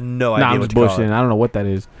foot. I have no Nah, idea I'm what just to call bullshitting. it. I don't know what that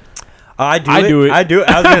is. I do it. I do it.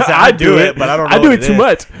 I was gonna say I do it, but I don't know. I do what it too is.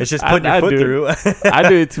 much. It's just putting your I foot do through. I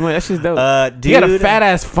do it too much. That shit's dope. He got a dude. fat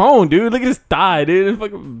ass phone, dude. Look at his thigh, dude. It's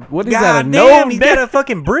fucking, what is that? God A damn, gnome? he got a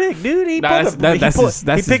fucking brick, dude. He Nah, pulled that's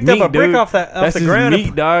he his picked meat, up a brick dude. off That's the his ground.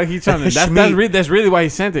 meat, dog. He's trying to. Schmeat. That's really why he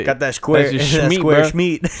sent it. Got that square, That's that just schmeat, square bro.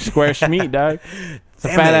 schmeat. Square schmeat, dog. It's a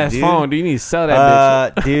Damn fat it, ass dude. phone, dude. You need to sell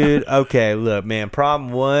that bitch. Dude, okay, look, man.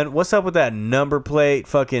 Problem one. What's up with that number plate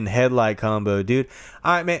fucking headlight combo, dude?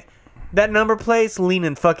 All right, man. That number plate's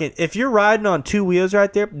leaning fucking. If you're riding on 2 wheels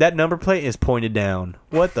right there, that number plate is pointed down.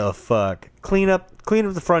 What the fuck? Clean up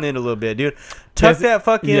the front end a little bit, dude. Tuck that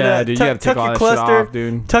fucking. Yeah, dude. You gotta tuck take all your that cluster, shit off,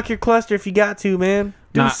 dude. Tuck your cluster if you got to, man.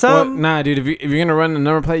 Do something. Nah, dude. If you're gonna run the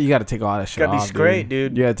number plate, you gotta take all that shit Gotta be off. straight,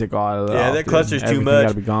 dude. You gotta take all that Yeah, off, that dude. cluster's too Everything much.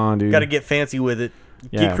 Gotta be gone, dude. Got to get fancy with it.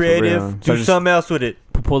 Yeah, Get for creative. real. Do So just- something else with it.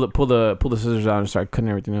 pull the scissors out and start cutting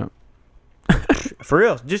everything up. For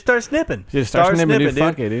real. Just start snipping. Just start snipping, dude.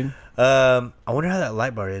 Fuck it, dude. I wonder how that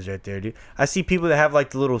light bar is right there, dude. I see people that have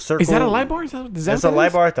like the little circle. Is that a light bar? Is that That's a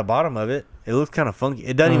light bar at the bottom of it. It looks kind of funky.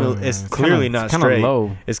 It doesn't even. It's clearly not kinda straight.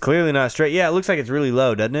 low. It's clearly not straight. Yeah, it looks like it's really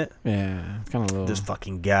low, doesn't it? Yeah, it's kind of low. This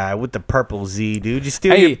fucking guy with the purple Z, dude. You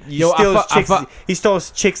steal. Hey, you yo, steal I his fu- I chick's. fu- He stole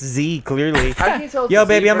his chick's Z. Clearly. How can you tell it's Yo, a Z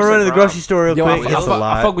baby, I'm gonna versus run to the a grocery Grom? store real Yo, quick. I It's a fuck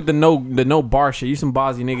lot. with the no bar shit. You some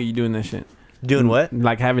ballsy nigga. You doing that shit? Doing what?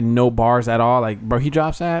 Like having no bars at all. Like, bro, he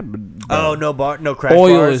drops that. But, Oh, no crash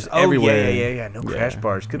Oil bars. is Oh, everywhere. Yeah. No crash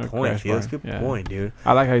bars. Good no point, crash Felix. bar. Good Yeah. point, dude.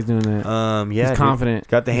 I like how he's doing that. Yeah, He's confident.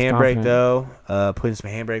 Got the He's handbrake confident. though. Putting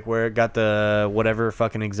some handbrake work. Got the whatever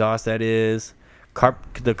fucking exhaust that is.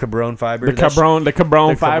 The Cabron fiber. The cabron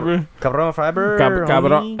fiber. Cabron fiber. Cabron.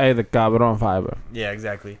 homie. Hey, the cabron fiber. Yeah,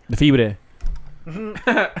 exactly. The fibre.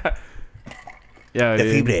 Yeah, The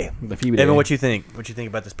dude. fibre. The fibre. Evan, what you think? What you think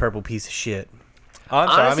about this purple piece of shit? Oh, I'm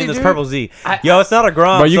sorry. Honestly, I mean, this dude, purple Z. Yo, it's not a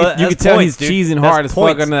Grom. Bro, you so can that's tell points, he's dude. cheesing That's hard as fuck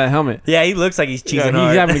points. under that helmet. Yeah, he looks like he's cheesing Yeah, hard.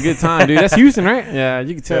 he's having a good time, dude. That's Houston, right? Yeah,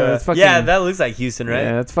 you can tell. That's fucking, yeah, that looks like Houston, right?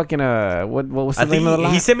 Yeah, that's fucking what's the I think name of the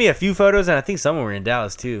lot? he sent me a few photos, and I think some were in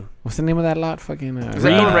Dallas too. What's the name of that lot? Fucking Is that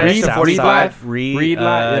going right next to 45? Reed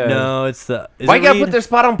lot, yeah. No, it's the. Is Why it you gotta Reed? put their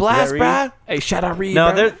spot on blast, Reed? Brad? Hey, shout out Reed.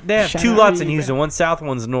 No, bro. they have Shout two out lots in Reed, Houston. bro. One's south,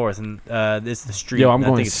 one's north, and it's the street. Yo, I'm I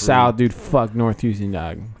going think it's south, Reed. dude. Fuck North Houston,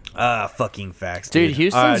 dog. Fucking facts, Dude, dude.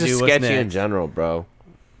 Houston's All right, just dude, what's sketchy in next? general, bro.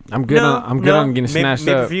 I'm good. I'm good on getting snatched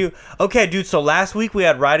maybe up. for you. Okay, dude. So last week we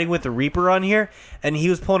had Riding with the Reaper on here, and he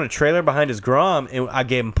was pulling a trailer behind his Grom, and I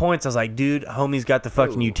gave him points. I was like, dude, homie's got the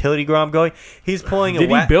fucking utility Grom going. He's pulling Did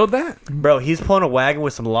he build that? Bro, he's pulling a wagon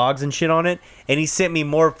with some logs and shit on it, and he sent me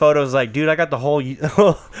more photos. Like, dude, I got the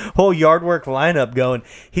whole yard work lineup going.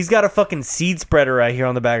 He's got a fucking seed spreader right here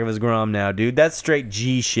on the back of his Grom now, dude. That's straight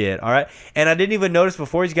G shit. All right, and I didn't even notice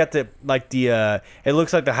before. He's got the it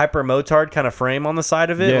looks like the Hyper Motard kind of frame on the side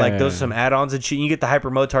of it. Yeah. Like those are some add-ons and shit. You get the Hyper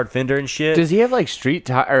Motard fender and shit. Does he have like street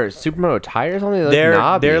or supermoto tires on there?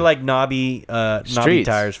 They're like knobby streets.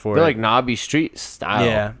 tires for They're it. like knobby street style.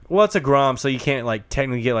 Yeah, well, it's a Grom, so you can't like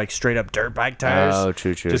technically get like straight up dirt bike tires. Oh,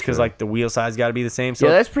 true. Just because true. like the wheel size got to be the same. So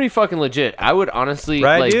Yeah, that's pretty fucking legit. I would honestly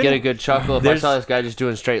Right, like dude? get a good chuckle if I There's- saw this guy just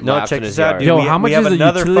doing straight No, laps check in his this out, yard. dude. Yo, we, how we much have is a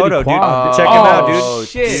another utility photo, quad? dude. Check him out, dude. Oh,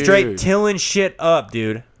 shit. Straight tilling shit up,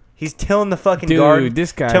 dude. He's tilling the fucking Dude, garden.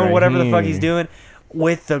 this guy tilling right whatever the fuck here. he's doing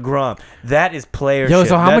with the Grom. That is player Yo, shit.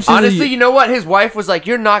 so how That's- much is Honestly, you know what? His wife was like,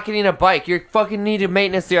 "You're not getting a bike. You're fucking need to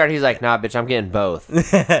maintenance the yard." He's like, "Nah, bitch, I'm getting both."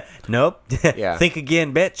 Nope. Yeah. Think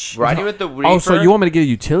again, bitch. Riding with the Reaper. Oh, so you want me to get a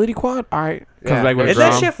utility quad? All right. Comes Yeah. back with a Isn't that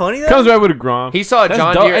Grom. shit funny though? Comes back with a Grom. He saw a That's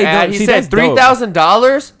John dope. Deere Hey, ad. dope. He See, said that's dope.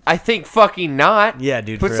 $3,000. I think fucking not. Yeah,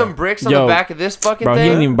 dude. Put for some real. bricks on Yo, the back of this fucking Bro, he thing.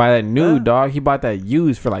 didn't even buy that new, dog. He bought that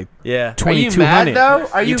used for like Yeah. Are you mad 2,200. though?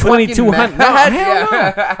 Are you 2,200? fucking No, mad? hell no.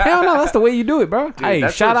 Yeah. Hell no. That's the way you do it, bro. Hey,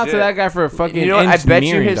 that's shout out to legit. that guy for fucking You know what? I bet you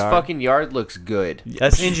engineering, his dog. fucking yard looks good.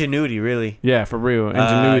 That's ingenuity, really. Yeah, for real.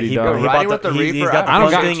 Ingenuity, he, dog. he Riding bought with the he's Reaper, got the I don't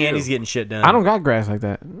front got thing you. and he's getting shit done. I don't got grass like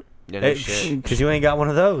that. Yeah, no shit. Because you ain't got one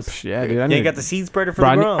of those. Yeah, dude. I You need, ain't got the seed spreader for bro,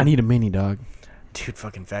 the I need, Grom. I need a mini, dog. Dude,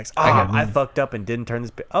 fucking facts. I fucked up and didn't turn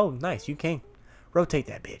this. Oh, nice. You can rotate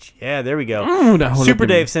that bitch. Yeah, there we go. Ooh, that whole Super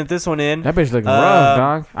looking- Dave sent this one in. That bitch looking rough,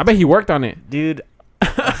 dog. I bet he worked on it. Dude.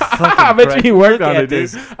 I bet you he worked Look on at it, dude.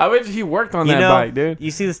 this. I bet you he worked on You that know, bike, dude.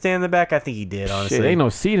 You see the stand in the back? I think he did, honestly. Shit, ain't no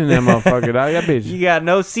seat in that motherfucker, dog. That bitch. You got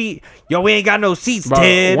no seat. Yo, we ain't got no seats, Bro,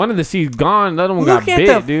 Ted. one of the seats gone. The other one Look got at bit,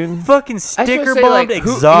 the dude. fucking I was gonna sticker say, bombed like,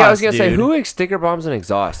 exhaust, yeah, I was gonna say, dude. who sticker bombs an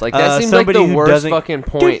exhaust? Like that seems like somebody the who worst doesn't- fucking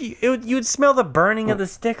point. Dude, you would smell the burning of the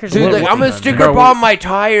stickers. Dude, when like, they're I'm gonna working on sticker Bro, bomb my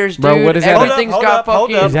tires, dude. bro, what is that? Everything's Hold got up, hold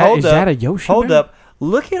fucking. up, Is that- hold is up. that a Yoshi, Hold bro? up.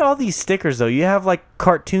 Look at all these stickers, though. You have like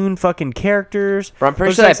cartoon fucking characters. Bro, I'm pretty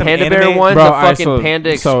Looks sure like that some Panda anime- Bear one's Bro, a alright, fucking Panda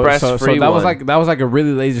Express free that was one. like a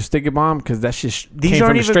really laser sticker bomb because that shit These came aren't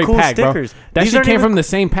from the even straight cool pack, stickers. bro. That These shit aren't came even- from the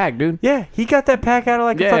same pack, dude. Yeah, he got that pack out of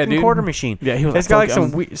like a Yeah, fucking dude. quarter machine. Yeah, he was It's like, got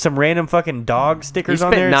like fuck, some random fucking dog stickers He on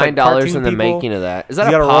there. spent It's like $9 cartoon in the people. making of that. Is He's that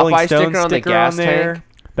a got Rolling Popeye Stone sticker on the sticker gas there. tank?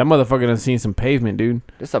 That motherfucker done seen some pavement, dude.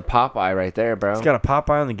 It's a Popeye right there, bro. He's got a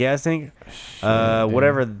Popeye on the gas tank.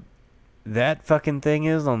 Whatever that fucking thing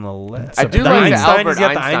is on the left. I do The like the Einstein, Albert he's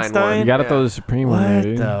got the Einstein Einstein. one. You gotta Yeah. throw the Supreme one there, What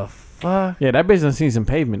dude. the fuck? Yeah, that bitch done seen some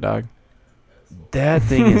pavement, dog. That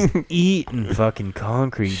thing is eating fucking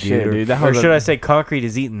concrete, dude. Shit, Or, dude, that or was a- should I say concrete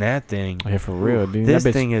is eating that thing? Yeah, for real, dude. This that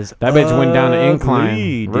bitch, thing is that bitch went down the incline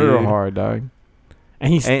ugly, real dude. hard, dog. And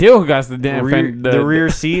he And still got the damn The rear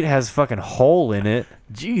seat has fucking hole in it.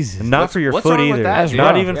 Jesus. Not What's- for your what's foot wrong with either. that, dude?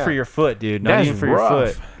 Not Rough, even yeah. for your foot, dude. Not That's even for your rough.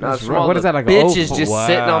 foot. No, That's it's rough. all What the is that, like a bitches 04? just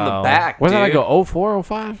sitting on the Wow. back. Was that dude. like a 04,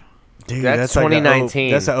 05? Dude, That's like a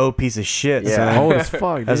 2019. That's an O piece of shit. Yeah. son. Old as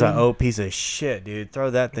fuck, dude. That's an O piece of shit, dude. Throw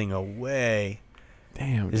that thing away.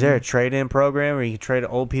 Damn. Is there a trade-in program where you can trade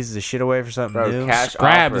old pieces of shit away for something Bro, new? cash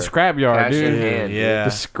scrap? offer. The scrap yard, Cash in dude. hand, dude. Yeah. The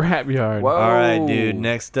scrap yard. Whoa. All right, dude.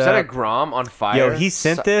 Next Is that a up. Grom on fire? Yo, he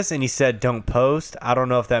sent this and he said don't post. I don't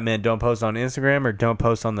know if that meant don't post on Instagram or don't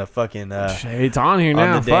post on the fucking It's on here on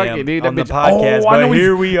now. the Fuck damn- it, dude. on That the bitch. podcast, Oh, I but know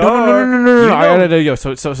here we no, are. No, no. You I know- gotta, yo,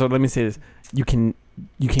 so let me say this. You can't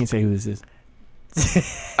say who this is.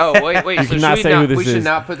 Oh, wait. So cannot should say who this we should is.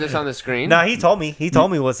 not put this on the screen? No, he told me. He told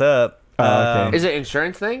me what's up. Oh, okay. Is it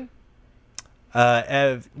insurance thing?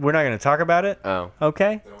 Ev, we're not going to talk about it. Oh.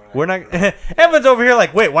 Okay. We're not. Evan's over here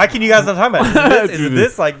like, wait, why can you guys not talk about it? Is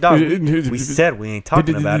this like, dog? We said we ain't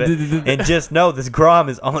talking about it, and just know this Grom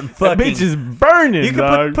is on That fucking. bitch is burning, You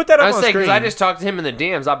dog. can put that I up was on saying screen. because I just talked to him in the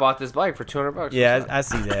DMs. I bought this bike for $200. Yeah, I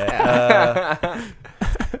see that.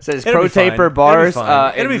 Says It'll Pro be fine. Taper It'll be bars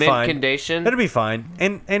fine. in It'll be mint fine. condition. It'll be fine.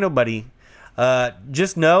 And ain't nobody.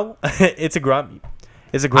 Just know it's a Grom.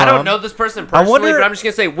 It's a Grom. I don't know this person personally, wonder- but I'm just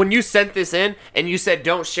gonna say when you sent this in and you said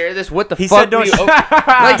don't share this, what the He fuck? said don't were you sh-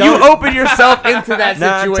 like you open yourself into that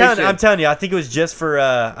Nah, situation. I'm telling you. I think it was just for.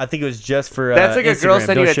 That's like a girl Instagram.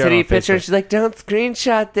 sending you Don't a share it titty on picture, and Facebook. she's like, "Don't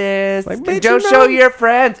screenshot this. Like, and bitch, don't you show know. your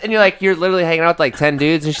friends." And you're literally hanging out with like 10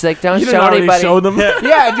 dudes, and she's like, "Don't You show didn't already anybody." show them.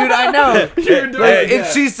 Yeah, dude, I know. And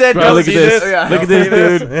she said, Bro, "Don't look at see this. Yeah. Look at this,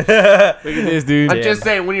 dude. Look at this, dude. I'm just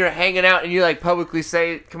saying, when you're hanging out and you like publicly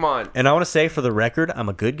say, "Come on." And I want to say for the record, I'm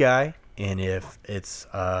a good guy, and if it's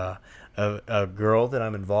a girl that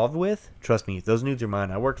I'm involved with, trust me, those nudes are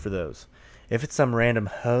mine. I worked for those. If it's some random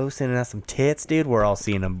hoe sending out some tits, dude, we're all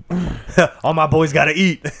seeing them. All my boys gotta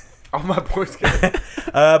eat. All my boys got.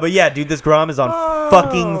 But yeah, dude, this Grom is on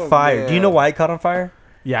fucking fire. Do you know why it caught on fire?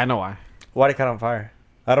 Yeah, I know why. Why'd it caught on fire?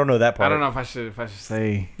 I don't know that part. I don't know if I should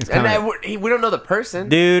say. It's And kinda... we don't know the person,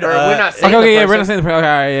 Dude, Or we're not saying Okay, the yeah, person. we're not saying the. Okay, all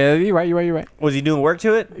right, yeah, you're right. Was he doing work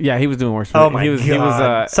to it? Yeah, he was doing worse. Oh my he was,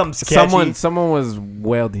 God. Something sketchy. Someone was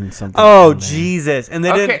welding something. Oh on there. Jesus! And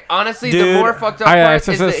they Okay, didn't. honestly, the Dude. more fucked up Alright, part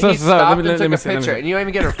so- is so- that so- he so, stopped let me- and took let me a say- let me picture, say. and you don't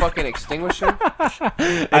even get a fucking extinguisher.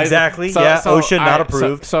 Exactly. OSHA not alright,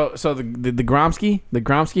 approved. So the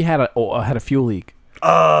Gromsky had a fuel leak.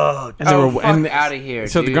 Oh, And they Oh, were fuck and outta here,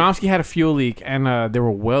 So dude. the Gromsky had a fuel leak, and they were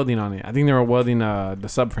welding on it. I think they were welding the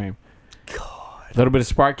subframe. God. A little bit of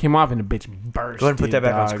spark came off, and the bitch burst. Go ahead and put that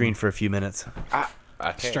back on dog. screen for a few minutes. Okay.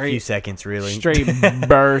 A few Straight, seconds, really. straight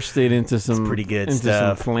bursted into some pretty good into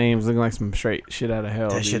stuff. some flames, looking like some straight shit out of hell.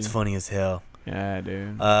 That dude. shit's funny as hell. Yeah, dude.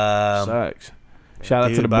 Dude, Sucks. Shout out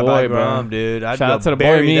to the bye-bye, boy, Grom, bro. dude. I'd Shout go out to the boy.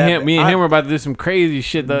 bury Me and that- him were about to do some crazy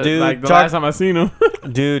shit. Dude, Like the talk- last time I seen him.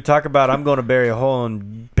 Dude, talk about I'm going to bury a hole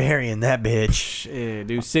and burying that bitch. Shit,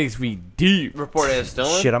 dude, 6 feet deep. Reported as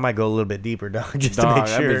stolen. Shit, I might go a little bit deeper, dog, just Dog,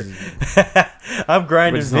 to that make sure. I'm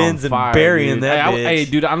grinding Bitch is on vins and fire, burying dude. that Hey, bitch. hey,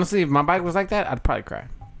 dude, honestly, if my bike was like that, I'd probably cry.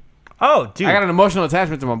 Oh, dude. I got an emotional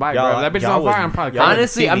attachment to my bike, Y'all- bro. If that bitch is y'all on fire, wouldn't- I'm probably y'all crying.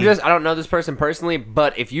 Honestly, see I me. don't know this person personally,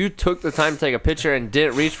 but if you took the time to take a picture and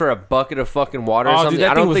didn't reach for a bucket of fucking water or Oh, something, dude,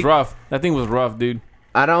 that I thing don't was think rough. That thing was rough, dude.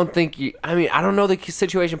 I don't think you. I mean, I don't know the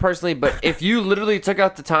situation personally, but if you literally took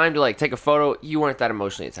out the time to like take a photo, you weren't that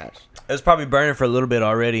emotionally attached. It was probably burning for a little bit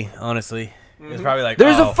already, honestly. It was probably like,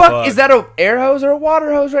 There's oh, a fuck. Is that a air hose or a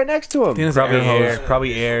water hose right next to him? Think it's Probably an air air. hose.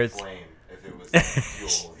 Probably air. Flame, if it was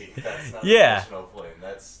fuel leak. That's not Yeah. traditional flame.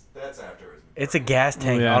 That's afterwards. It's a gas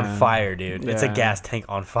tank Yeah. on fire, dude. It's a Yeah. gas tank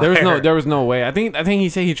on fire. There was no way. I think he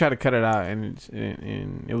said he tried to cut it out, and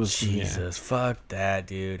it was yeah. Jesus, fuck that,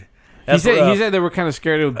 dude. He That's said rough. they were kind of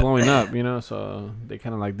scared it was blowing up, you know, so they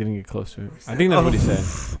kind of like didn't get close to it. I think that's what he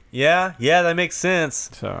said. Yeah, that makes sense.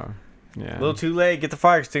 So yeah, A little too late. Get the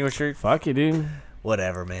fire extinguisher. fuck it, dude.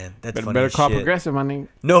 Whatever, man. That's funny Better as call shit. Progressive, my nigga.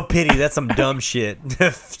 No pity. That's some dumb shit.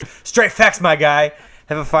 Straight facts, my guy.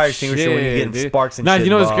 Have a fire extinguisher when you're Shit, getting dude. sparks and Nah, shit. you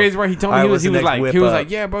know what's involved. crazy? Where he told me Alright, he what's was the next like whip he was up? like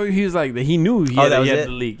yeah, bro. He was like he knew he Oh, had, that he was had it?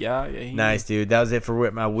 the leak. Yeah, he Nice, dude. That was it for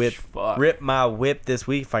Whip My Whip. Fuck. Rip My Whip this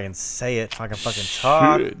week. If I can say it. If I can fucking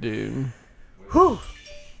talk. Shit, dude. Whew.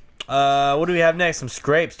 What do we have next? Some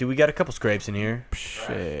scrapes. Dude, we got a couple scrapes in here.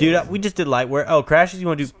 Shit. Dude, we just did light work. Oh, crashes? You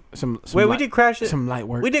want to do... some Wait, we light- did crashes? some light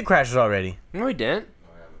work. We did crashes already. No, we didn't.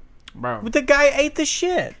 bro. The guy ate the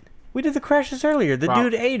shit. We did the crashes earlier. The Bro.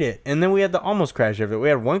 dude ate it. And then we had the almost crash of it. We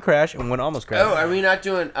had one crash and one almost crash. Oh, are we not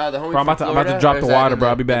doing the homie? Bro, I'm about from to- I'm about to Florida, drop or the is that water, in bro. the-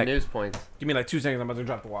 I'll be the back. News points. Give me like 2 seconds. I'm about to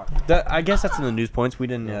drop the water. I guess that's in the news points. We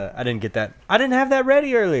didn't. I didn't get that. I didn't have that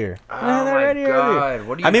ready earlier. I didn't have that ready earlier.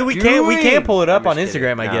 What are you I mean, we can pull it up I'm on just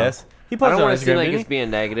Instagram. kidding. I No. guess he I posted don't on want to seem Instagram. like didn't it's he? being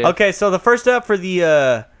negative. Okay, so the first up for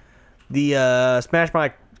the Smash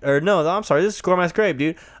My I'm sorry, this is Score My Scrape,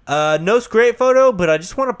 dude. No scrape photo, but I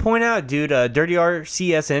just want to point out, dude, Dirty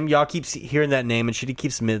RCSM, y'all keep hearing that name and shit. He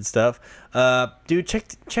keeps mid stuff. Dude,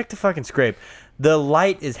 check the fucking scrape. The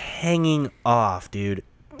light is hanging off, dude.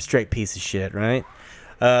 Straight piece of shit, right?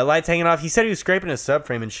 Light's hanging off. He said he was scraping his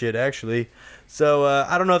subframe and shit, actually. So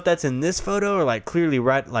I don't know if that's in this photo or like clearly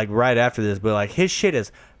right after this, but like his shit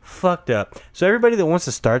is fucked up. So everybody that wants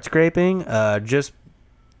to start scraping, just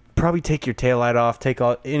probably take your taillight off, take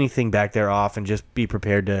anything back there off, and just be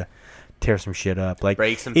prepared to tear some shit up. Like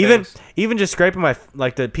Break some even things. just scraping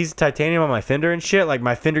the piece of titanium on my fender and shit. Like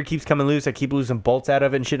my fender keeps coming loose. I keep losing bolts out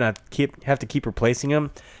of it and shit. And I have to keep replacing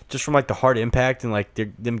them just from like the hard impact and like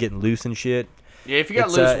them getting loose and shit. Yeah, if you got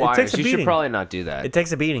It's, loose it wires, takes a you should beating. probably not do that. It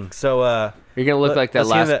takes a beating. So You're gonna look like that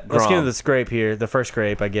let's last. get into Grom. the scrape here. The first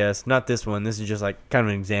scrape, I guess. Not this one. This is just like kind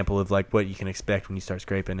of an example of like what you can expect when you start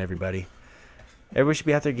scraping. Everybody should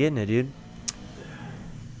be out there getting it, dude.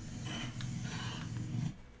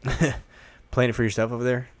 Playing it for yourself over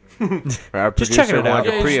there. Our Just checking producer it out.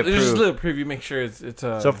 wanted to Yeah, just a pre-approve. little preview. Make sure it's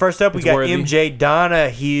So first up, we it's got worthy. MJ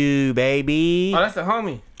Donahue, baby. Oh, that's the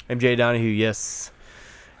homie. MJ Donahue, yes.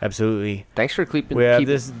 Absolutely. Thanks for keeping. We have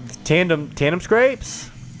this tandem scrapes.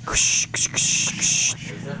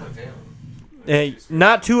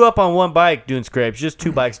 Not two up on one bike doing scrapes, just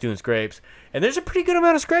two bikes doing scrapes. And there's a pretty good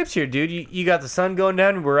amount of scrapes here, dude. You got the sun going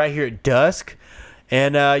down, and we're right here at dusk.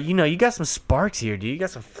 And, you got some sparks here, dude. You got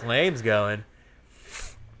some flames going.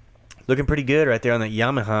 Looking pretty good right there on that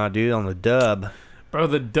Yamaha, dude, on the dub. Bro,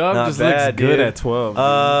 the dub Not just bad, looks good dude. at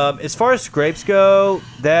 12. As far as scrapes go,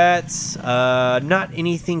 that's not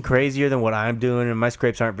anything crazier than what I'm doing, and my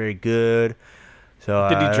scrapes aren't very good. So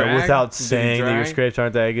Did he drag? without Did he saying that your drag? scrapes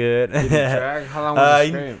aren't that good. Did he drag? How long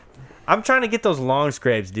was the scrape? I'm trying to get those long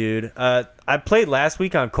scrapes, dude. I played last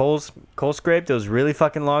week on Cole's scrape. That was really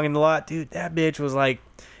fucking long in the lot, dude. That bitch was like,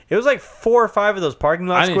 it was like 4 or 5 of those parking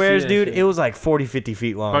lot I didn't see squares, that dude. shit. It was like 40, 50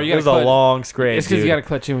 feet long. Bro, you It was a gotta long scrape, It's because dude. you got to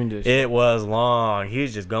clutch in and do this. It was long. He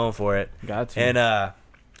was just going for it. Got to. And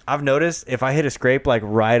I've noticed if I hit a scrape like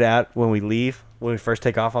right at when we leave, when we first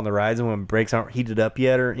take off on the rides and when brakes aren't heated up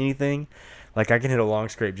yet or anything, like I can hit a long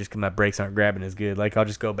scrape just because my brakes aren't grabbing as good. Like I'll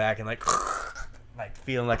just go back and like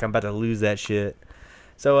feeling like I'm about to lose that shit.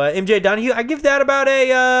 So MJ Donahue, I give that about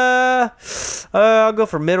a I'll go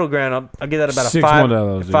for middle ground. I'll give that about 6 a 5.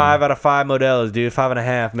 Modelos, dude. 5 out of 5 Modelos, dude.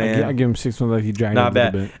 5.5, man. I give him 6 months like he dragged Not it a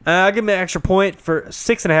little bad. bit. I'll give him an extra point for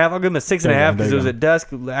 6.5. I'll give him a 6.5 There you go, because there it you was go. at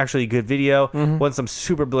dusk. Actually, a good video. Wasn't some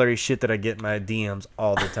super blurry shit that I get in my DMs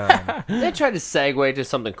all the time. They tried to segue to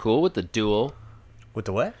something cool with the dual With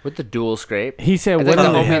the dual scrape. He said, And what then the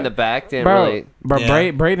in the homie hell? in the back didn't Bro, really.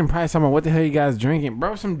 Yeah. Braden Price talking about what the hell you guys drinking?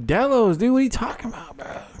 Bro, some Delos, dude. What are you talking about, bro?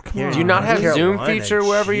 Come Yeah, on. Do you not have Carolina, Zoom feature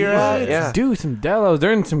wherever you're at? Jesus. Yeah. Dude, some Delos.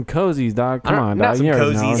 They're in some cozies, dog. Come on, Not dog. some You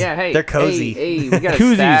already cozies. know. Yeah, hey. They're cozy. Hey, we got a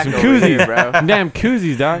Koozies, stack some over koozies. here, bro. Some damn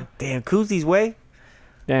koozies, dog. Damn, koozies way.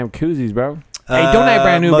 Damn koozies, bro. Hey, don't act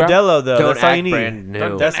brand new, bro. Modelo, though. Don't That's all you act need. brand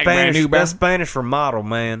new. That's act brand Spanish. new, bro. That's Spanish for model,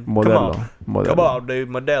 man. Come Modelo. on. Modelo. Come on, dude.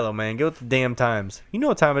 Modelo, man. Go with the damn times. You know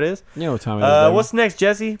what time it is. You know what time it is, baby. What's next,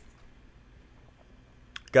 Jesse?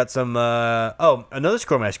 Got some, another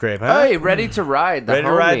Score scrape, huh? Hey, ready to ride. The Ready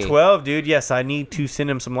to ride homie. 12, dude. Yes, I need to send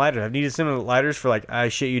him some lighters. I've needed to send him lighters for like, I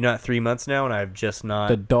shit you not, 3 months now, and I've just not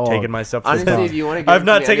The dog. taken myself to Honestly, the if you want to, I've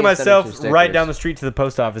not taken I need to send him myself some right stickers. down the street to the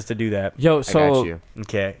post office to do that. Yo, I so got you.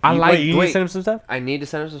 Okay. I like- you need to wait. send him some stuff? I need to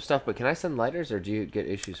send him some stuff, but can I send lighters or do you get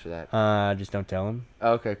issues for that? Just don't tell him.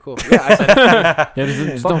 Oh, okay, cool. Yeah, I sent it. yeah,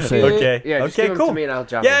 just don't say it. Okay. Yeah, just Okay, give cool. them to me and I'll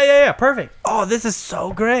drop Yeah, them. yeah, perfect. Oh, this is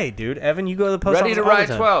so great, dude. Evan, you go to the post Ready office to all the ride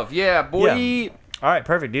time. 12. Yeah, boy. Yeah. All right,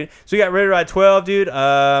 perfect, dude. So we got Ready to Ride 12, dude.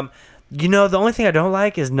 The only thing I don't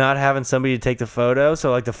like is not having somebody to take the photo. So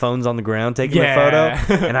like the phone's on the ground taking Yeah. the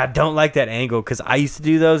photo, and I don't like that angle because I used to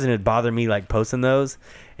do those and it'd bother me like posting those.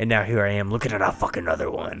 And now here I am looking at a fucking other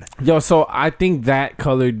one. Yo, so I think that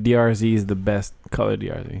colored DRZ is the best colored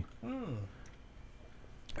DRZ.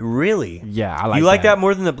 Really? Yeah, I like. You like that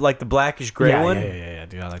more than the blackish gray yeah, one? Yeah,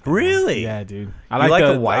 dude. I like that. Really? Yeah, dude. I You like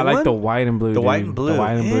the I white like one? the white and blue. The white dude. and blue. The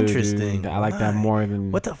white and blue. Interesting. Dude. I like that more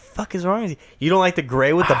than. What the fuck is wrong with you? You don't like the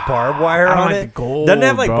gray with the barbed wire I don't on like it? the gold. Doesn't it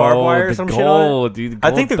have like bro. barbed wire or The some shit on it? gold, dude. I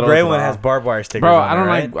think the gold gray throws one it has off. barbed wire stickers Bro, on I don't it,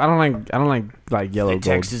 right? I don't like yellow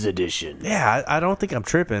gold. edition. Yeah, I don't think I'm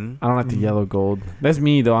tripping. I don't like the yellow gold. That's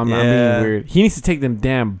me though. I'm Yeah. being weird. He needs to take them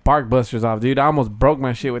damn bark busters off, dude. I almost broke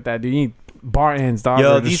my shit with that, dude. You need bar ends, dog.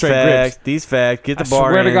 Yo, or just these straight facts, grips. get the I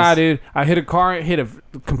bar swear to ends. God, dude. I hit a car, hit a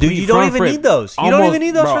complete Dude, you don't front even flip. need those. You don't even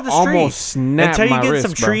need those bro, for the street. Almost snapped Until you my get wrist,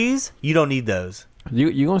 some bro. trees, you don't need those.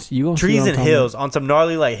 You gonna see Trees what and I'm hills talking on some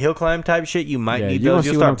gnarly like hill climb type shit. You might about. need you gonna those.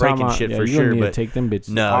 see You'll what I'm start talking breaking about. shit Yeah, for you gonna sure. need to But take them bitches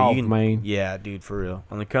no, off, you can, man. yeah, dude, for real.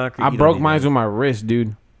 On the concrete, I you don't broke need mine those. with my wrist,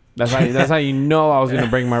 dude. That's how you know I was gonna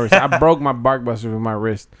break my wrist. I broke my bark buster with my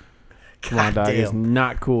wrist. Come on, dog. It's damn.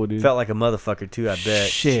 not cool, dude. Felt like a motherfucker too. I bet.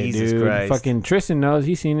 Shit, Jesus dude. Christ. Fucking Tristan knows.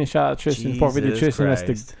 He's seen it. Shout out Tristan. 450 Jesus Tristan.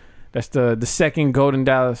 Christ. That's the second Golden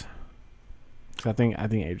Dallas. I think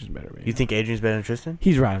Adrian's better. Man. You think Adrian's better than Tristan?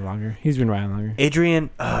 He's riding longer. He's been riding longer. Adrian,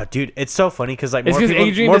 dude, it's so funny because like It's more 'cause people,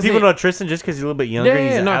 Adrian more doesn't- people know Tristan just because he's a little bit younger. and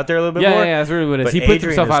he's out there a little bit more. Yeah, that's really what it is. But He puts Adrian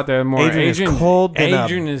himself is- out there more. Adrian is cold than a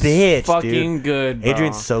Adrian is bitch, fucking dude. good. Bro.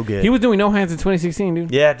 Adrian's so good. He was doing no hands in 2016,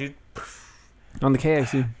 dude. Yeah, dude. On the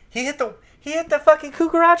KXC. He hit the fucking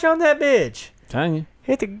cucaracha on that bitch. Telling you.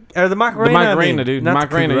 Hit the Macarena. The Macarena, I mean. dude. Not the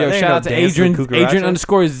Macarena. cucaracha. Yo, There ain't shout no out to dance Adrian. with cucaracha. Adrian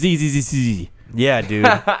underscore ZZZZ. Yeah, dude.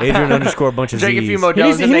 Adrian underscore a bunch of Drink a few Z's. more He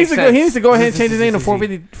needs, It he, makes needs to go, he sense. needs to go ahead and change his name to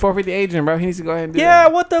 450 Adrian, bro. He needs to go ahead and do Yeah,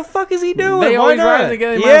 that. what the fuck is he doing? They Why always not? riding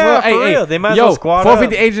together. They might Yeah, as well. for Hey, real. They might as yo, well squad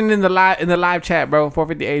 450 up. Adrian in the live chat, bro.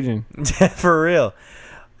 450 Adrian. For real.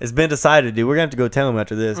 It's been decided, dude. We're gonna have to go tell him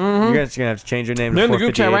after this. You're just gonna have to change your name. They're to in the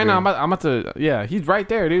group 450 chat right now. Adrian. I'm about to. Yeah, he's right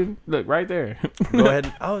there, dude. Look, right there. Go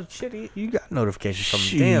ahead. Oh shit, you got notifications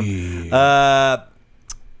from him. Damn.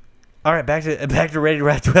 All right, back to Ready to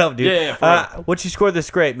Rap 12, dude. Yeah, for what you scored the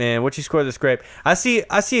scrape, man? What you scored the scrape? I see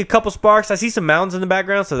a couple sparks. I see some mounds in the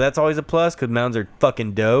background, so that's always a plus because mounds are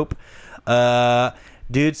fucking dope.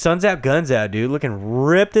 Dude, sun's out, guns out, dude. Looking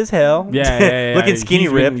ripped as hell. Yeah. Looking skinny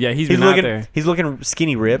ripped. He's been out looking, there. He's looking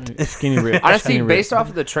skinny ripped. Skinny ripped. Honestly, Skinny based ripped. off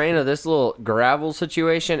of the train of this little gravel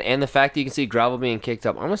situation and the fact that you can see gravel being kicked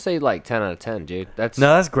up, I'm gonna say like 10 out of 10, dude. That's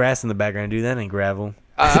No, that's grass in the background, dude. That ain't gravel.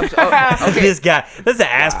 okay. This guy. That's an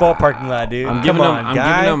asphalt parking lot, dude. I'm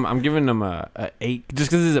giving them a 8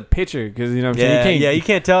 just because it's a picture. Because you know what I'm saying. You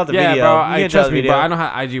can't tell the yeah, video. bro. You I can't tell trust the me, video. bro. I know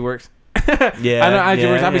how IG works. Yeah, I know how IG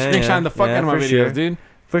works. I'll be yeah, screenshotting the fuck out of my for videos, sure. dude.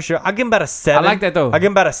 For sure. I'll give him about a 7. I like that, though. I'll give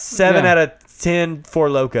him about a 7 Yeah. out of 10 for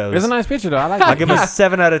Locos. It's a nice picture though. I like I'll it. give him a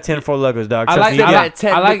 7 out of 10 for Locos, dog. I Trust like me, that. you I got-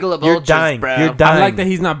 like- I like- You're dying. You're dying. I like that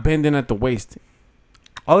he's not bending at the waist.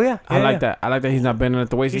 Oh yeah. I like that. I like that he's not bending at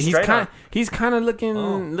the waist. He's He's straight kind. on. He's kind of looking a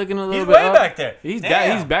little He's bit way up. back there. He's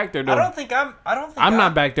Damn. he's back there though. I don't think I'm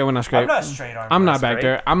not back there when I scrape. I'm not straight arm. I'm when I not back scrape.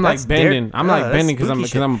 there. I'm like That's bending. dirt. I'm No, like that's bending because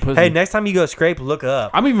spooky I'm a shit. pussy. Hey, next time you go scrape, look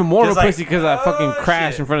up. I'm even more of Just a like, pussy because I fucking oh,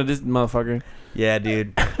 crashed shit. in front of this motherfucker. Yeah,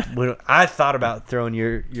 dude. I thought about throwing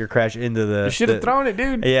your crash into the. You should have thrown it,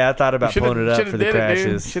 dude. Yeah, I thought about You shoulda- pulling it up shoulda for the did it, dude.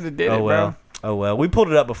 crashes. Shoulda did oh it, well. bro. Oh well. We pulled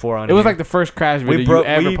it up before on. It was here. like the first crash video broke-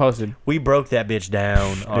 you ever we- posted. We broke that bitch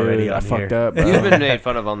down already Dude, on I fucked here. up, bro. You've been made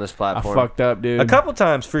fun of on this I platform. fucked up, dude. A couple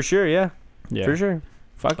times for sure. Yeah, yeah. for sure.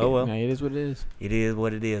 Fuck Oh, it. well. Yeah, it is what it is. It is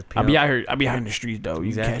what it is. I'll be out here. I'll be out in the streets though.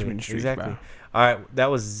 You can catch me in the streets, exactly. bro. All right,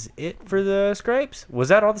 that was it for the scrapes. Was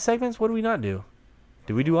that all the segments? What did we not do?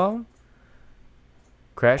 Did we do all of them?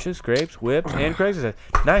 Crashes, scrapes, whips, and Craigslist.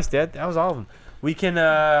 Nice, Dad. That was all of them. We can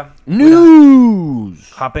News.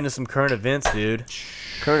 hop into some current events, dude.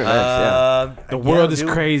 Current events. The world is dude.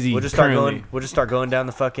 crazy We'll just start currently. going. We'll just start going down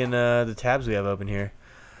the fucking the tabs we have open here.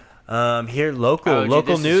 Here local Oh, dude,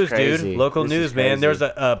 local this is news, crazy. dude. Local This is news, man. crazy. There's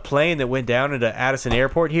a plane that went down into Addison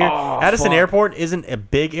Airport here. Oh, Addison fuck. Airport isn't a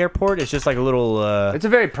big airport. It's just like a little. It's a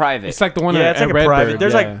very private. Uh, It's like the one yeah, at it's like a Redbird, private.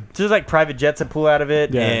 There's yeah. like private jets that pull out of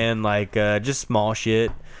it, Yeah. and like just small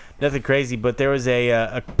shit, nothing crazy. But there was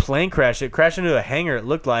a plane crash. It crashed into a hangar. It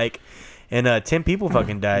looked like, and 10 people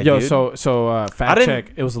fucking died. Yo, dude. so I fact didn't-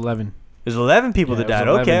 check. It was 11. There's 11 people Yeah, that it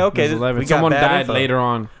was died. 11. Okay. It was 11. We got Someone bad died info. later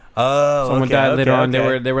on. Oh, Someone okay, died later okay, on.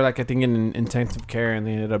 okay. They were like I think in intensive care and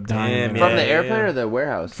they ended up dying. Damn, From yeah, the airplane yeah. or the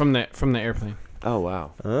warehouse? From the airplane. Oh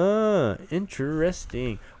wow.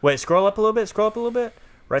 Interesting. Wait, scroll up a little bit. Scroll up a little bit.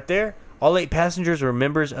 Right there. All 8 passengers were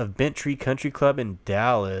members of Bent Tree Country Club in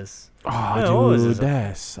Dallas. Oh, Yeah, what was dude, this?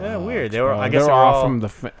 that's Yeah, sucks, weird. They were- bro. I guess they they were were all all- from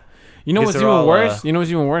the. You know guess what's they're even all, worse? You know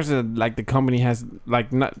what's even worse is like the company has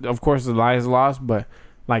like not. Of course, the Lions lost, but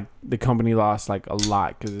like the company lost like a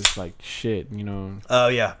lot because it's like shit. You know. Oh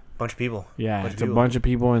yeah, bunch of people. Yeah, Bunch of it's a people. bunch of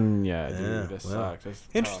people and yeah, Yeah, dude, that well, sucks. That's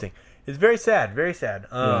Interesting. It's very sad. Very sad.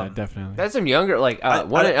 tough. Yeah, definitely. That's some younger, like I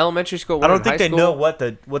one in don't- elementary school. I One don't in think high they school. know what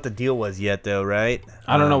the deal was yet, though, right?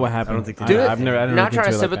 I don't know what happened. I don't think they I- do. Dude, I've never. I didn't not look trying to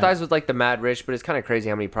into it like sympathize that. with like the mad rich, but it's kind of crazy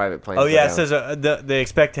how many private planes. Oh go yeah, it down. says they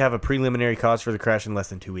expect to have a preliminary cause for the crash in less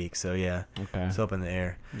than 2 weeks. So yeah, Okay. it's up in the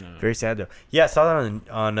air. Very sad though. Yeah, I saw that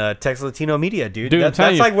on Texas Latino Media, dude. Dude, I'm That's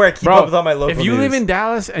telling you, like where I keep bro, up with all my local If you news. live in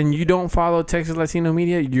Dallas and you don't follow Texas Latino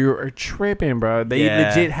Media, you're tripping, bro. They Yeah.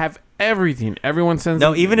 legit have everything. Everyone sends.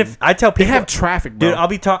 No, even if I tell they people, have traffic, bro. dude,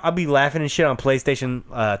 I'll be laughing and shit on PlayStation,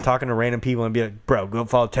 talking to random people and be like, bro, go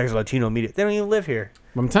follow Texas Latino Media. They don't even live here.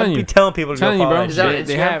 I'm telling I'll you, be telling people to go telling you, follow bro. that Is that on shit.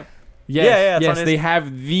 They Instagram? have. Yes, Yeah, it's on yes, they Insta-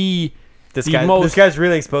 have the. This the guy, most- this guy's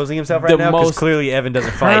really exposing himself right the now because most clearly Evan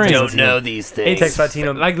doesn't current- follow. I Texas Latino. these Texas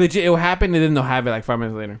Latino, Like legit, it will happen and then they'll have it like 5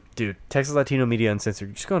 minutes later. dude. Texas Latino Media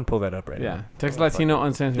Uncensored. Just go and pull that up right Yeah, now. Texas Latino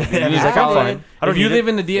Uncensored. Yeah, You need he's to like, I'm follow fine. it. I don't If you need live it.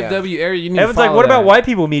 in the DFW area, you need Evan's to follow like, what about that. white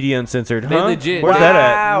people media uncensored? They Huh? legit- Where's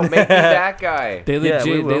Wow, that make me at? that guy. They Yeah, we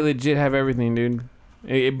legit, will. they legit have everything, dude.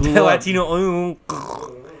 It blew up. Latino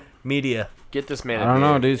media. Get this man. I don't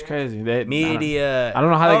know, dude. It's crazy. Media. I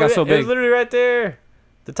don't know how they got so It big. was literally right there.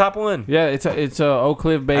 The top one. Yeah, it's a Oak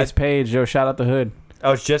Cliff based page. Yo, shout out the hood.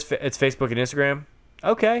 Oh, it's Facebook and Instagram.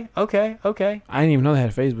 Okay. I didn't even know they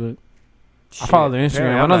had Facebook. I Shit. follow their Instagram.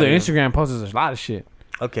 Apparently I I'm know not their even- Instagram posts a lot of shit.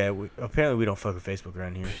 Okay, apparently we don't fuck with Facebook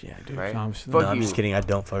around here. Yeah, dude. Right. So I'm just- Fuck No, I'm you. just kidding. I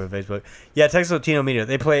don't fuck with Facebook. Yeah, Texas Latino Media.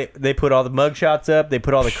 They put all the mug shots up. They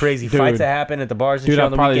put all the crazy Dude. fights that happen at the bars and Dude, shit I'll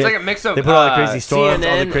on the probably- It's weekend. like a mix of They put all the crazy storms,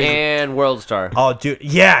 all the CNN crazy- and World Star. Oh, dude.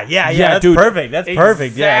 Yeah. Yeah, That's dude. perfect. That's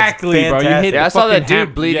perfect. Yeah, it's Exactly, bro. You fantastic. hit Yeah, I saw that fucking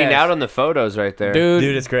dude bleeding yes. out on the photos right there. Dude,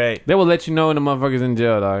 Dude, it's great. they will let you know when the motherfucker's in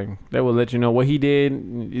jail, dog. They will let you know what he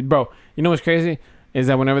did. Bro, you know what's crazy? Is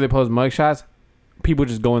that whenever they post mugshots, people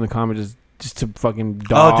just go in the comments just to fucking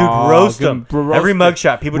Oh, dude, roast him. them. Every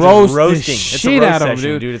mugshot, people roast just roasting. the It's a shit roast out of him,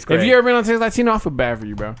 session, dude. It's great. If you ever been on Texas Latino, I feel bad for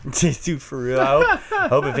you, bro. Dude, for real. I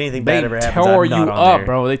hope if anything They bad ever happens, tore I'm you not on up, there.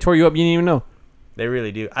 bro. They tore you up. You didn't even know. They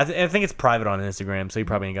really do. I think it's private on Instagram, so you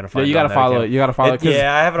probably ain't gonna Yeah, find. you it on gotta that follow account. it. You gotta follow it. 'cause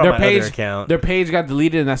Yeah, I have it on their my page, other account. Their page got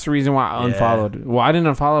deleted, and that's the reason why I Yeah. unfollowed. Well, I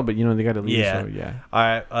didn't unfollow, but they got deleted. Yeah. So yeah. All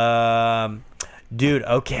right. Dude,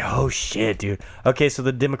 okay. Oh shit, dude. Okay, so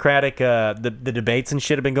the Democratic the debates and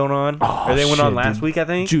shit have been going on. Oh, Or they went on shit, last dude. week, I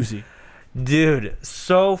think. Juicy. Dude,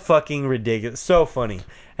 so fucking ridiculous. So funny.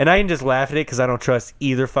 And I can just laugh at it because I don't trust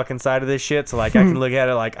either fucking side of this shit. So like I can look at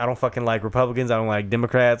it like I don't fucking like Republicans, I don't like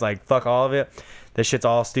Democrats, like fuck all of it. This shit's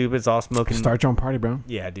all stupid, it's all smoking. Start your own party, bro.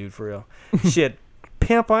 Yeah, dude, for real. Shit.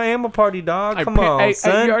 Pimp, I am a party dog. Come Hey, on, hey,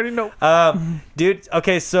 son. you already know. Dude,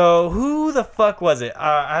 okay, so who the fuck was it?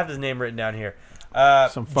 I have his name written down here.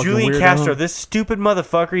 Some fucking Julian weirdo. Castro, this stupid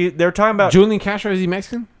motherfucker. They were talking about Julian Castro, is he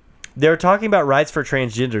Mexican? they were talking about rights for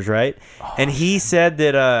transgenders, right? And he said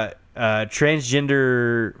that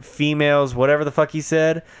transgender females, whatever the fuck he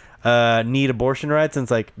said, need abortion rights. And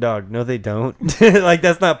it's like, dog, no, they don't. Like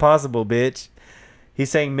that's not possible, bitch. He's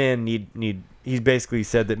saying men need. He's basically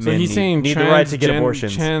said that So men he's saying need the right to get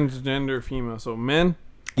abortions. Transgender female. So men.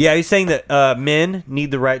 Yeah, he's saying that men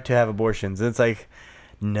need the right to have abortions. And it's like,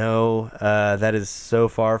 no, that is so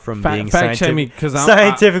far from being Fact check me, because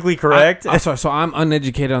scientifically correct. I'm sorry, so I'm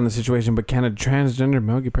uneducated on the situation, but can a transgender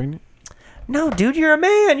male get pregnant? No, dude, you're a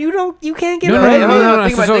man. You can't get No, no,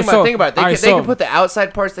 pregnant. no, Think about it. They can put the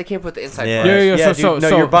outside parts. They can't put the inside parts. Yeah, dude,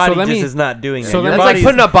 so your body let just me- is not doing so it. let Your me- That's like body's-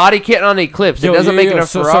 putting a body kit on Eclipse. It doesn't make it a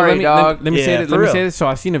Ferrari, dog. Let me say Yeah, this. for Let me real. say this. So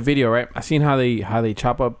I seen a video, right? I seen how they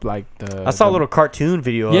chop up like the. I saw a little cartoon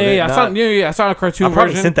video of Yeah, it. yeah, I saw a cartoon I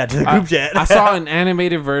probably version. sent that to the group chat. I saw an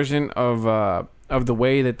animated version of the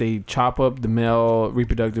way that they chop up the male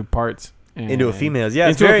reproductive parts. into a female's. Yeah,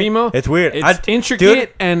 it's into very, a female. It's weird. It's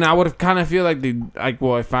intricate, and I would kind of feel like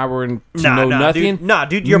if I were to know nothing.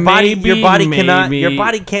 Dude, your body cannot. maybe- Your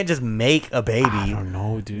body can't just make a baby. I don't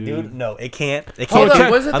know, dude. Dude, no, it can't. It Hold can't. on,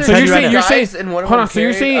 wasn't I'm there telling you're you right saying now. you're saying guys and one of hold them on. So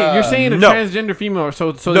you're carried, saying a No. transgender female.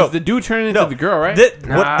 So No. is the dude turning into No. the girl, right? This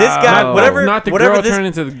guy, No, whatever, not the whatever girl this, turning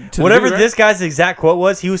into the whatever dude, right? this guy's exact quote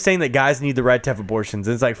was, he was saying that guys need the right to have abortions.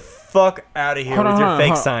 And it's like, fuck out of here Hold with on, your hold on, fake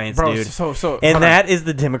hold on. science, Bro, dude. So hold And on. that is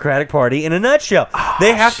the Democratic Party in a nutshell.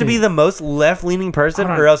 They have to be shit. the most left-leaning person,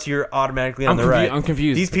 Hold on. or else you're automatically on the right. I'm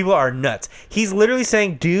confused. These people are nuts. He's literally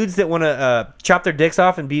saying dudes that want to chop their dicks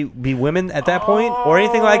off and be women at that point, or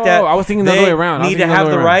anything like that. I was thinking the other they way around. I was Need to thinking the have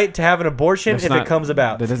other the way around. right to have an abortion That's if not- it comes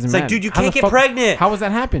about. That doesn't It's matter. like, dude, you How can't the get fuck- pregnant. How would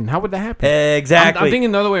that happen? How would that happen? Exactly. I'm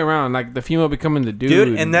thinking the other way around, like the female becoming the dude.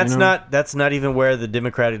 Dude, and that's you know? that's not even where the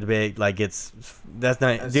Democratic debate like gets. That's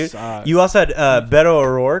not, That's, dude. You also had Beto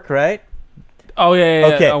O'Rourke, right? Oh yeah,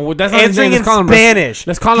 yeah. Okay, yeah. Well, that's not his answering name. in Let's call him Spanish.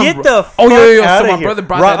 Let's call him. Get the fuck Oh yeah, yeah. out So of my here. brother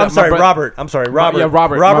brought that up. I'm sorry, My bro- Robert. I'm sorry, Robert. Yeah,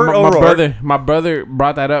 Robert. Robert my O'Rourke. My brother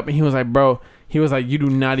brought that up, and he was like, "Bro." He was like, "You do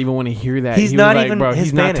not even want to hear that." He's He not was like, even bro.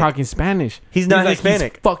 He's not Hispanic. talking Spanish. He's not like,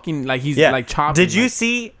 Hispanic. He's fucking like he's Yeah. like chopping. Did you like-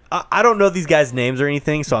 see? I don't know these guys' names or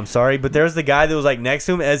anything, so I'm sorry. But there's the guy that was like next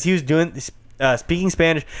to him as he was doing speaking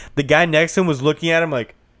Spanish. The guy next to him was looking at him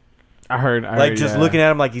like I heard. just looking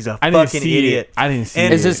at him like he's a I didn't fucking see idiot. It. I didn't see.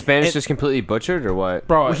 And- it. Is his Spanish And- just completely butchered or what?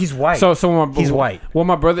 Bro? Well, he's white. So He's white. Well,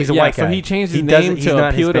 my brother. He's a yeah, white So guy. he changed He his doesn't- name he's to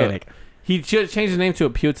not appeal Hispanic. to. He changed his name to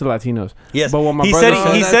appeal to Latinos. Yes, But what my he brother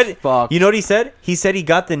said. He that's said. fucked. You know what he said? He said he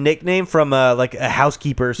got the nickname from like a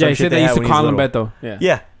housekeeper or some Yeah, he shit said they they had used to when he was call him little. Beto. Yeah.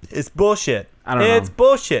 Yeah, it's bullshit. I don't know. It's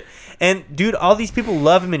bullshit. And dude, all these people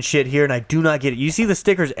love him and shit here, and I do not get it. You see the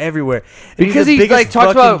stickers everywhere. And Because the he biggest like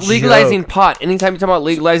talks about fucking legalizing joke. pot. Anytime you talk about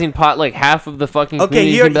legalizing pot, like half of the fucking Okay,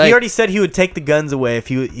 community he can be like, already said he would take the guns away if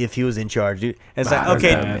he was in charge, dude. And it's like, Nah,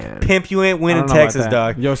 okay, man. pimp, you ain't winning I don't know about Texas, that.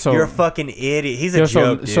 dog. Yo, so- you're a fucking idiot. He's a Yo,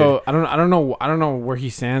 joke, dude. so I don't know where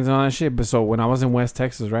he stands on that shit. But so when I was in West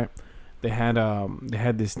Texas, right, they had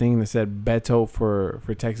this thing that said Beto for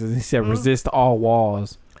Texas. He said resist all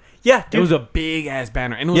walls. yeah, It dude. was a big ass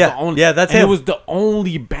banner, and it was Yeah, the only. yeah, that's and him. It was the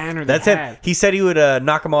only banner That's that him. had. He said he would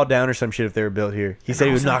knock them all down or some shit if they were built here. He said he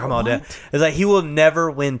I would was knock like, them all down. what? It's like he will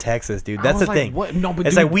never win Texas, dude. I That's was the like, thing. what? No, but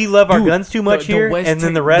It's dude, like we love our dude, guns too much the here, West and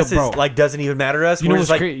then the Tex- rest bro. is like doesn't even matter to us. You know We're what's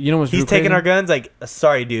just like cra- you know what's he's real taking crazy? our guns. Like,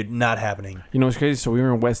 sorry, dude, not happening. You know what's crazy? So we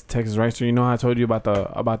were in West Texas, right? So you know how I told you about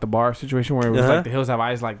the bar situation where it was Uh-huh. like the hills have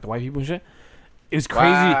eyes, like the white people and shit. It's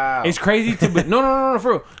crazy. Wow. It's crazy to be no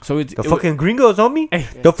for real. So it's The fucking gringos on me. Hey,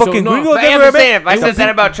 The so fucking no, gringos But I'm everywhere, just saying, man. if I said that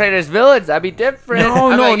about Traders Village, that'd be different.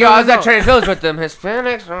 No, I'm no, like, yo, no, I was no. at Traders Village with them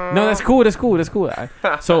Hispanics. No, that's cool. That's cool. That's cool.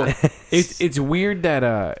 So it's weird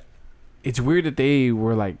that they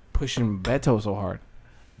were like pushing Beto so hard.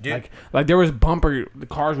 Dude. Like there was the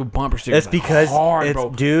cars with bumper stickers. It's because hard, it's bro.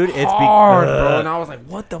 dude. It's hard, bro. And I was like,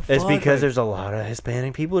 what the fuck? It's because like, there's a lot of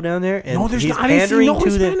Hispanic people down there, and no, there's he's not. I didn't see pandering no to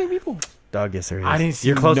Hispanic people. Dog, yes, there is. I didn't see.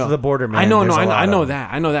 You're close no. to the border, man. I know, There's a lot I of know them.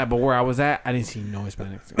 that. I know that. But where I was at, I didn't see no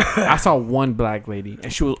Hispanics. I saw one black lady,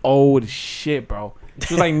 and she was old as shit, bro.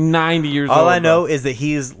 She was like 90 years old. All I know bro. is that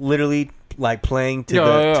he's literally like playing to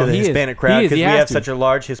Yo, the he is. Hispanic He crowd is. because He we has have to. such a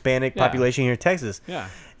large Hispanic Yeah. population here in Texas. Yeah.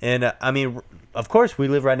 And I mean, of course, we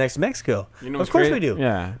live right next to Mexico. You know of what's course crazy? we do.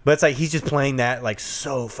 Yeah. But it's like he's just playing that like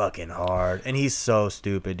so fucking hard, and he's so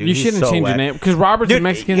stupid, dude. You He's shouldn't so change whack. your name because Robert's Dude, a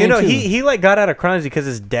Mexican you name know, too. he like got out of crimes because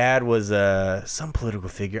his dad was some political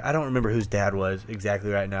figure. I don't remember whose dad was exactly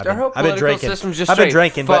right now. Their whole I've been political drinking. system's just I've been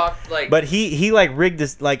straight drinking, fucked, like- but he like rigged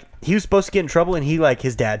this. Like he was supposed to get in trouble, and he like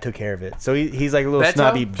his dad took care of it. So he's like a little Beto?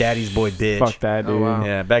 snobby daddy's boy bitch. Fuck that, dude. Oh, wow.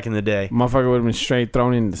 Yeah, back in the day. Motherfucker would have been straight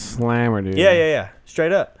thrown in the slammer, dude. Yeah,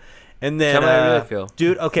 straight up. And then, Tell me how you really feel.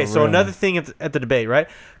 dude. Okay, For so real. another thing at the debate, right?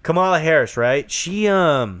 Kamala Harris, right? She's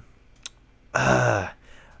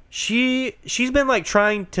been like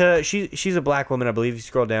trying to. She's a black woman, I believe. You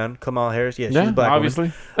scroll down, Kamala Harris. Yeah, she's Yeah, a black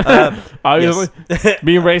obviously. woman. Obviously.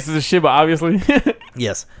 Being racist as shit, but obviously.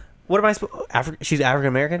 Yes. What am I supposed? She's African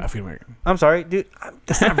American. African American. I'm sorry, dude.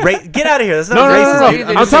 That's not get out of here. That's not No, racist. dude.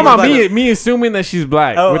 I'm just talking about saying me assuming that she's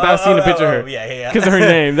black without seeing a picture of her. Yeah. Because of her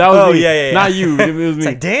name. That was Oh, me. yeah. Not you. It was It's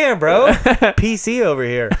me. like, damn, bro, PC over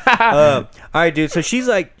here. All right, dude. So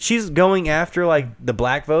she's going after like the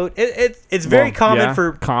black vote. It's very Well, common yeah,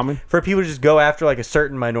 for common. people to just go after like a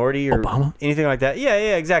certain minority or Obama? anything like that. Yeah,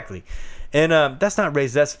 exactly. And that's not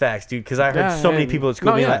racist. That's facts, dude. Because I heard Yeah, so many and- people at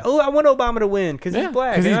school no, being yeah. like, "Oh, I want Obama to win because he's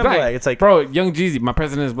black." Because and he's I'm black. It's like, bro, Young Jeezy, my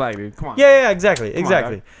president is black, dude. Come on. yeah, exactly.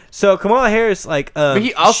 dog. So Kamala Harris, like, But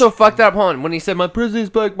he also fucked up on when he said, "My president's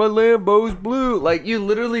black, my Lambo's blue." Like, you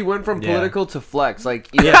literally went from Yeah. political to flex. Like,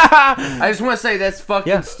 I just want to say that's fucking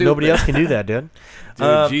yeah, stupid. nobody else can do that, dude.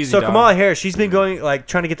 Jeezy, So dog. Kamala Harris, she's been going like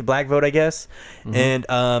trying to get the black vote, I guess, and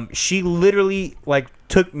she literally like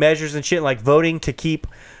took measures and shit, like voting to keep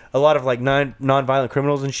a lot of like non-violent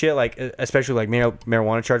criminals and shit, like especially like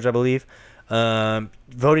marijuana charges, I believe.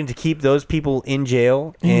 Voting to keep those people in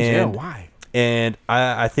jail. In and, jail? Why? And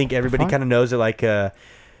I think everybody fuck? kind of knows that like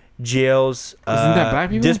jails Isn't that black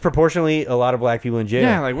people? disproportionately a lot of black people in jail.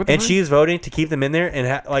 Yeah, like, what the and fuck? she is voting to keep them in there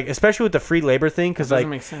and like especially with the free labor thing because That like doesn't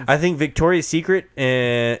make sense. I think Victoria's Secret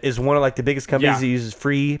is one of like the biggest companies Yeah. that uses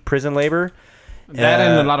free prison labor. That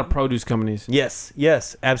and a lot of produce companies.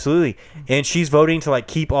 Yes, absolutely. And she's voting to like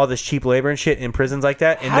keep all this cheap labor and shit in prisons like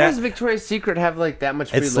that. And How that does Victoria's Secret have like that much?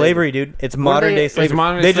 Free it's slavery, dude. It's modern day It's slavery.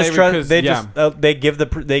 modern They day just slavery trust. 'cause- They yeah. just they give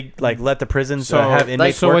they like let the prisons So, have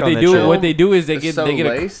inmates so work what on they that do, shit. what they do is they The get so they get a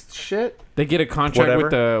laced shit. they get a contract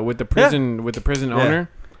Whatever. with the prison Yeah. owner,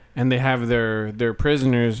 and they have their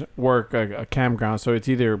prisoners work a campground. So it's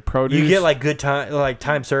either produce. You get like good time, like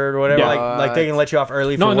time served or whatever. Yeah. Like they can let you off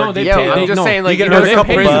early. No, for no, work. they Yeah, pay- I'm just no, saying, like, you you get know, a this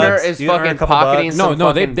couple prisoner bucks. is You earn a fucking couple pocketing bucks. some no,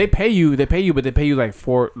 fucking- they pay you, but they pay you like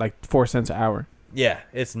 4 cents an hour. Yeah,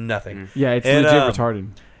 it's nothing. Yeah, it's And, legit retarded.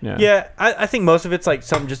 Yeah, Yeah, I think most of it's like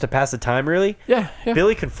something just to pass the time, really. yeah.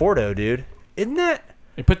 Billy Conforto, dude, isn't that?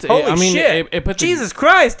 It puts. Holy I mean, shit! It puts Jesus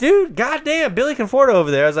Christ, dude! Goddamn, Billy Conforto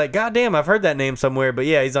over there. I was like, goddamn, I've heard that name somewhere, but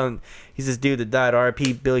yeah, he's this dude that died.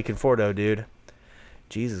 R.I.P. Billy Conforto, dude.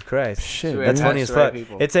 Jesus Christ. Shit, Swear. That's Yeah, funny as that's the right fuck.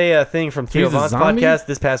 people. It's a thing from Theo He's a Von's zombie? podcast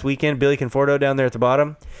this past weekend. Billy Conforto down there at the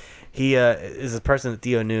bottom. He is a person that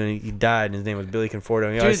Theo knew, and he died, and his name was Billy Conforto.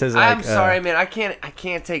 And he always Dude, says, like, I'm sorry, man. I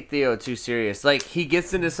can't take Theo too serious. Like, he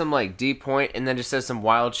gets into some like deep point and then just says some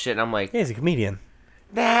wild shit, and I'm like, yeah, he's a comedian.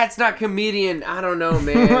 that's not comedian. I don't know,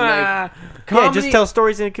 man. Like, Yeah, comedy, just tell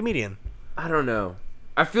stories in a comedian. I don't know.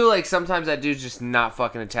 I feel like sometimes that dude's just not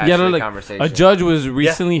fucking attached Yeah, to no, the like conversation. a judge was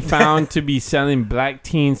recently found to be selling black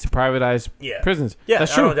teens to privatize prisons. Yeah,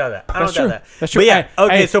 that's I true. don't doubt that. I That's don't true. doubt that. That's true. But yeah, Hey,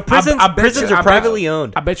 okay, hey, so prisons I bet prisons you- are I bet privately you-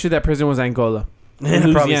 owned. I bet you that prison was Angola, Probably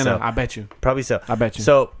Louisiana. so. I bet you. Probably so. I bet you.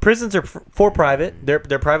 So prisons are for private. They're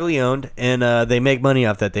privately owned, and they make money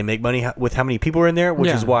off that. They make money with how many people are in there, which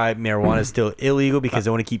Yeah. is why marijuana is still illegal because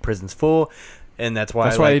they want to keep prisons full, and that's why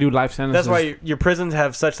That's why they do life sentences. That's why your prisons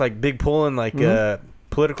have such like big pull and like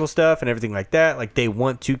political stuff and everything like that. Like they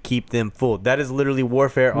want to keep them full. That is literally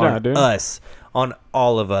warfare Yeah, on dude. us, on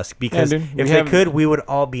all of us. Because dude. if they could, we would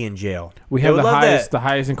all be in jail. we They have would the love that.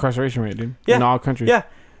 highest incarceration rate, dude, Yeah. in all countries. Yeah.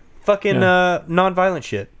 Fucking Yeah. non-violent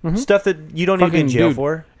shit. Stuff that you don't need to be in Fucking jail dude.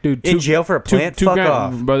 for. Dude, in jail for a plant? Fuck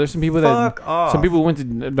off. Bro, there's some people Fuck that off. some people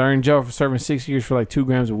they're in jail for serving 6 years for like 2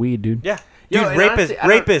 grams of weed, dude. Yeah. Dude, and honestly, I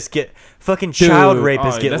don't- rapists get fucking child Dude,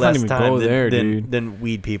 rapists get let's not less even time go there, than dude. than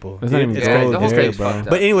weed people. Let's not Dude, even it's go crazy. the whole It's there, thing's crazy. bro. fucked up.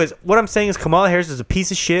 But anyways, what I'm saying is Kamala Harris is a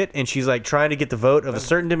piece of shit, and she's like trying to get the vote of a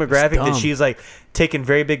certain demographic that dumb. she's like taking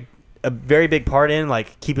a very big part in,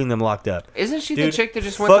 like keeping them locked up. Isn't she Dude, the chick that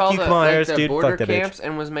just went to fuck all you, the, Kamala like, Harris, the dude. border Fuck that bitch. camps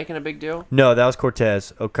and was making a big deal? No, that was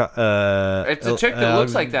Cortez. It's a chick that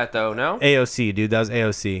looks like that, though, no? AOC, dude. That was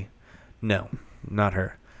AOC. No, not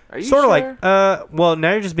her. Are you Sort of sure? like, well,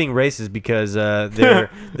 now you're just being racist because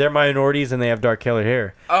they're minorities and they have dark colored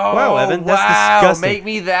hair. Oh, wow, Evan, that's wow, disgusting. make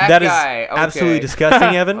me that That is guy. Okay. absolutely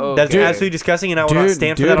disgusting, Evan. That's Okay. absolutely disgusting, and I will not Dude,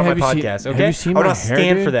 stand for dude, that on my have you seen- podcast. have Okay, you seen I will my not hair,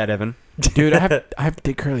 stand for dude? that, Evan. Dude, I have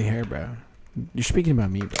thick curly hair, bro. You're speaking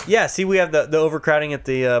about me, bro. Yeah, see, we have the overcrowding at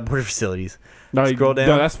the border facilities. No, Scroll down.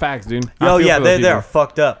 No, that's facts, dude. I Oh feel yeah, for those they are people.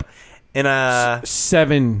 fucked up, and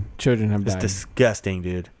 7 children have it's died. disgusting,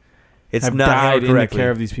 dude. It's have not died handled in the correctly.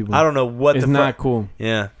 care of these people. I don't know what It's the not fuck. cool.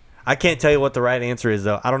 Yeah, I can't tell you what the right answer is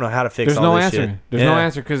though. I don't know how to fix There's all no this answer. shit. There's Yeah. no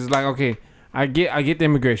answer because like okay, I get the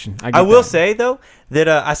immigration. I I will that. say though that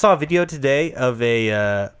I saw a video today of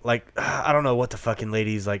a like I don't know what the fucking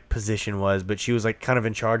lady's like position was, but she was like kind of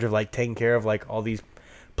in charge of like taking care of like all these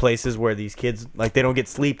places where these kids like they don't get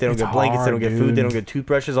sleep, they don't It's get blankets, they hard, don't get food, they dude. don't get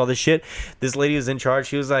toothbrushes, all this shit. This lady was in charge.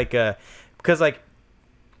 She was like because like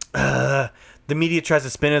the media tries to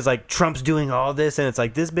spin it as like Trump's doing all this, and it's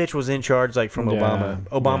like this bitch was in charge like from Yeah, Obama.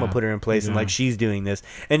 Obama yeah, put her in place, and yeah. like she's doing this,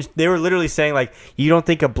 and they were literally saying like you don't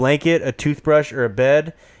think a blanket, a toothbrush, or a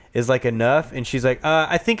bed is like enough, and she's like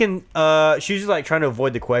I think she was just like trying to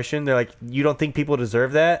avoid the question. They're like you don't think people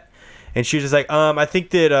deserve that, and she was just like I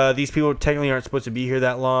think that these people technically aren't supposed to be here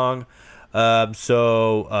that long.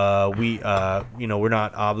 So we we're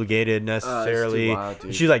not obligated necessarily. wild,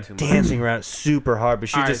 dude. She's like Too much. dancing around super hard, but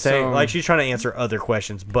she's Alright, just saying so- like she's trying to answer other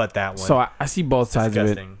questions, but that one. So I see both sides of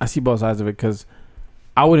it. disgusting. I see both sides of it because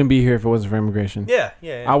I wouldn't be here if it wasn't for immigration. yeah.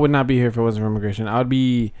 I would not be here if it wasn't for immigration.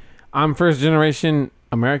 I'm first generation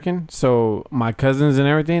American, so my cousins and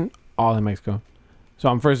everything all in Mexico. So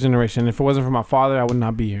I'm first generation. If it wasn't for my father, I would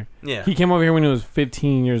not be here. Yeah. He came over here when he was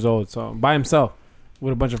 15 years old, so by himself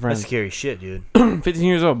with a bunch of That's friends. scary shit, dude. 15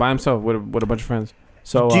 years old by himself with a bunch of friends.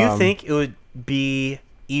 So Do you think it would be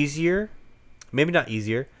easier? Maybe not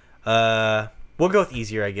easier. We'll go with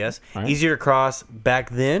easier, I guess. Alright. Easier to cross back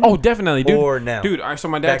then. Oh, definitely, dude. Or now. Dude, all right, so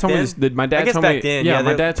my dad Back told me then? this. My dad I guess told back me. then, yeah, my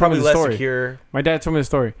they're dad told probably me the less story. secure. My dad told me the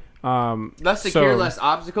story. Less secure, so- less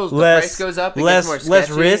obstacles. The Less, price goes up. It less, gets more less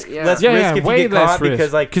sketchy. risk, Yeah. less Yeah, risk yeah, if you way get less caught risk.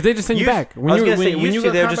 because like 'Cause they just send you back. I was gonna say when used you to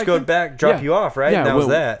got they would caught just back go then- back, drop Yeah. you off, right? And that was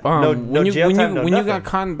that. No when you, jail when time, you, no when you nothing. got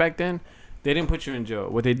caught back then, they didn't put you in jail.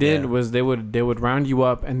 What they did Yeah. was they would round you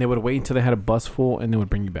up and they would wait until they had a bus full and they would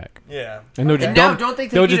bring you back. Yeah. And they would just And now, dump. don't they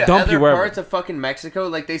they would take you just to dump other you wherever. parts of fucking Mexico?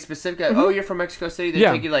 Like they specifically, oh, you're from Mexico City. They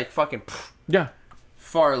Yeah. take you like fucking Yeah.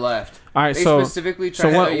 far left. All right. They So specifically so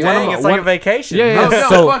try to what- tell you, one of Dang, my- it's like one- a vacation. Yeah, yeah. Oh, no,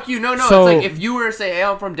 So- fuck you. No, so- it's like if you were to say, hey,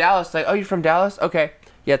 I'm from Dallas. Like, oh, you're from Dallas? Okay.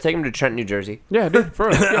 Yeah, take him to Trenton, New Jersey. yeah, dude. For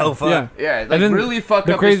real. Yeah, Oh, fuck. Yeah. Yeah, like And then really fuck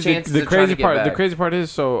the up crazy, his chances the of trying crazy to get part. back. The crazy part is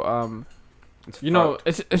so you know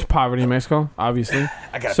it's poverty in Mexico, obviously.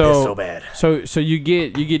 I got So- pissed so bad. So you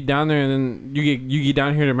get down there and then you get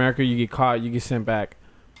down here to America, you get caught, you get sent back.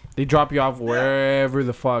 They drop you off wherever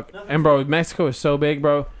the fuck. And bro, Mexico is so big,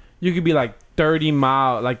 bro. You could be like 30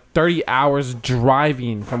 hours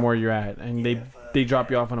driving from where you're at, and they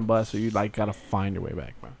drop you off on a bus, so you like gotta find your way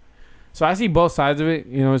back, bro. So I see both sides of it.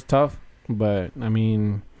 You know, it's tough, but I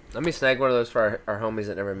mean, Let me snag one of those for our homies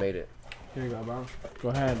that never made it. here you go, bro. Go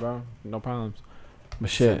ahead, bro. No problems. But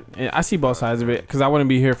shit, I see both sides of it because I wouldn't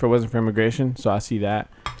be here if it wasn't for immigration. So I see that.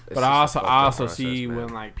 It's But just I a also fucked up process, see man. when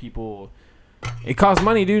like people, it costs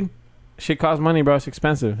money, dude. Shit costs money, bro. It's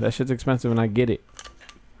expensive. That shit's expensive, and I get it.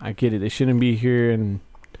 I get it. They shouldn't be here, and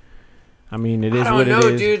I mean, it is I don't what know,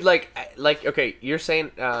 it is. dude. Like, okay, you're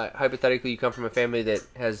saying hypothetically you come from a family that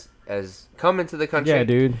has come into the country. Yeah,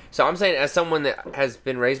 dude. So I'm saying, as someone that has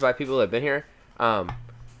been raised by people that have been here,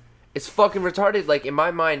 it's fucking retarded. Like, in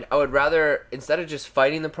my mind, I would rather, instead of just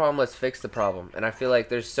fighting the problem, let's fix the problem. And I feel like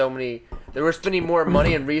there's so many, that we're spending more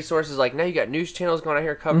money and resources. Like, now you got news channels going out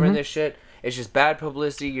here covering this shit. It's just bad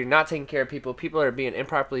publicity. You're not taking care of people. People are being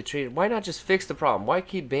improperly treated. Why not just fix the problem? Why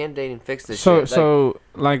keep band-aiding fix this shit?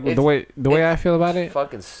 Like the it's- way I feel about it.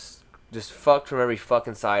 Fucking just fucked from every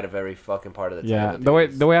fucking side of every fucking part of the Yeah, table.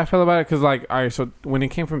 the way I feel about it, because like, all right, so when it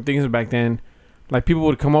came from things back then, like people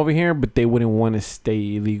would come over here, but they wouldn't want to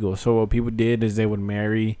stay illegal. So what people did is they would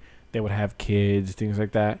marry, they would have kids, things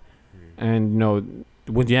like that. And you know,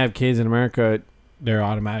 when you have kids in America, they're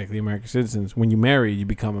automatically American citizens. When you marry, you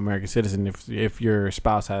become American citizen if your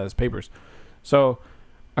spouse has papers. So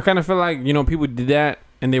I kind of feel like, you know, people did that,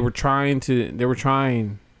 and they were trying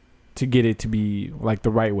to to get it to be like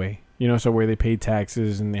the right way. You know, so where they paid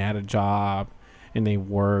taxes and they had a job and they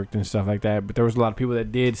worked and stuff like that. But there was a lot of people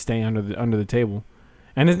that did stay under the table.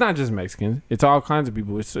 And it's not just Mexicans. It's all kinds of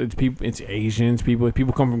people. It's people. It's Asians. People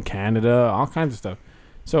come from Canada. All kinds of stuff.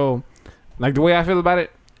 So, like the way I feel about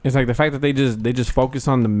it is like the fact that they just focus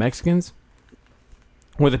on the Mexicans,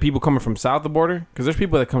 or the people coming from south of the border. Because there's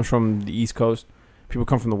people that comes from the East Coast. People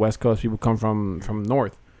come from the West Coast. People come from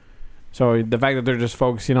north. So the fact that they're just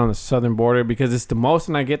focusing on the southern border because it's the most,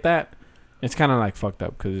 and I get that, it's kind of like fucked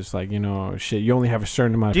up because it's like, you know, shit. You only have a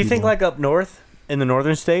certain amount. Do you of people. think like up north? In the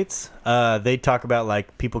northern states, they talk about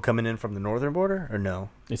like people coming in from the northern border, or no?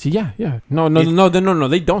 Yeah. No.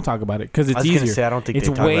 They don't talk about it because it's easier. Say, I don't think it's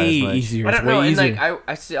they talk way about it as much. easier. I don't It's know. way And easier. like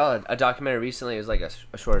I saw a documentary recently. It was like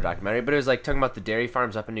a shorter documentary, but it was like talking about the dairy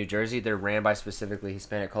farms up in New Jersey. They're ran by specifically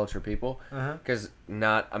Hispanic culture people because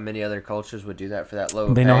not many other cultures would do that for that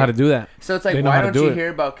low. They know how to do that. So it's like, They know why how to don't do you it. hear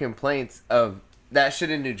about complaints of that shit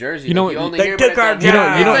in New Jersey? You know, Like, you only they hear took about our it.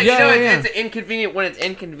 job. You know, It's inconvenient when it's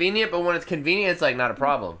inconvenient, but when it's convenient, it's like not a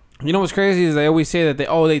problem. You know what's crazy is they always say that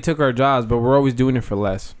they took our jobs, but we're always doing it for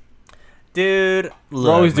less. Dude,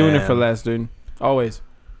 We're always doing it for less, dude. Always.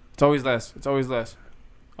 It's always less.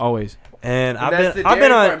 Always. And I've That's been the on. dairy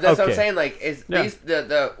farms. That's what Okay. I'm saying. Like, is Yeah. these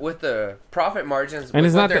the with the profit margins And with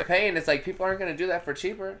it's what not they're that- paying, it's like people aren't going to do that for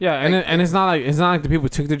cheaper. Yeah, and Like, it's not like the people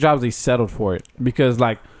took their jobs, they settled for it because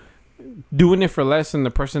like doing it for less than the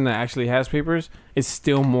person that actually has papers is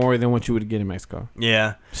still more than what you would get in Mexico.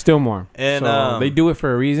 Yeah. Still more. And, so they do it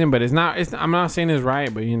for a reason, but it's not. I'm not saying it's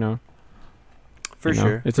right, but you know, For you know,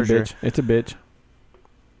 sure. it's for a sure. bitch. It's a bitch.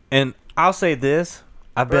 And I'll say this: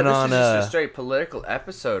 I've bro, been this on. is just a straight political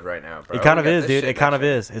episode right now, bro. It kind of We got is, this dude. shit It kind of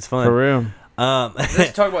mentioned. is. It's fun. For real.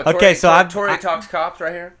 Let's talk about Okay, so Tory talks cops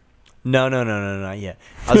right here. No, not yet.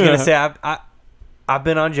 I was gonna say I've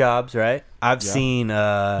been on jobs, right? I've seen.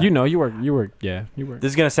 You know, you work. Yeah, you work.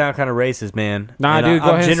 This is gonna sound kind of racist, man. Nah, And dude, go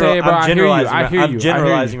ahead and say it, bro. I hear you. I hear you. I'm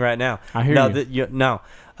generalizing right now. I hear you.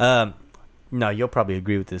 No, you'll probably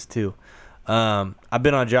agree with this too. I've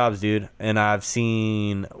been on jobs, dude, and I've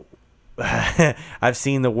seen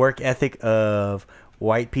the work ethic of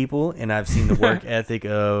white people, and I've seen the work ethic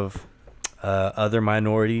of other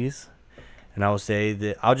minorities. And I will say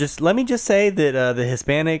that let me just say that the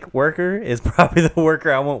Hispanic worker is probably the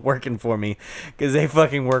worker I want working for me because they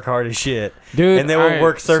fucking work hard as shit, Dude, and they will alright,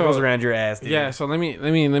 work circles so- around your ass, dude. Yeah, so let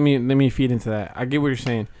me feed into that. I get what you're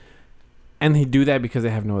saying, and they do that because they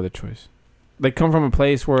have no other choice. They come from a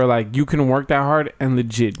place where like you can work that hard and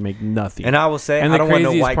legit make nothing. And I will say, And I the don't want no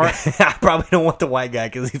craziest white guy. I probably don't want the white guy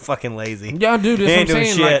because he's fucking lazy. Yeah, dude, He that's ain't what I'm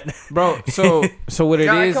doing saying, shit. like, bro. So what it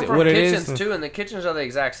Yeah, I is, come from what it kitchens is. too, and the kitchens are the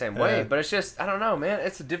exact same way. Yeah. But it's just I don't know, man.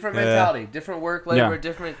 It's a different Yeah. mentality, different work labor,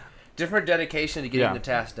 Yeah. different dedication to getting Yeah. the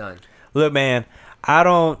task done. Look, man, I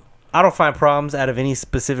don't find problems out of any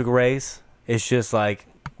specific race. It's just like,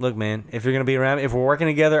 look, man, if you're gonna be around, if we're working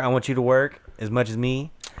together, I want you to work as much as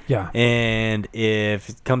me. Yeah. And if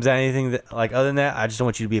it comes out anything that, like other than that, I just don't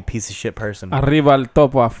want you to be a piece of shit person. Arriba al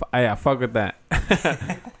topo. Yeah, fuck with that.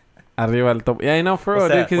 Arriba al topo. Yeah, I know for real,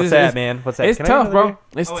 What's dude. that? 'Cause What's it's- that, man? What's that? It's Can I get tough, another bro.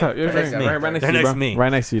 beer? It's Oh, tough. You're They're next to me. right next They're to you, next bro. to me.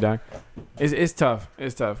 Right next to you, dog. It's tough.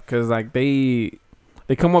 It's tough because like they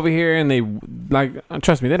come over here and they like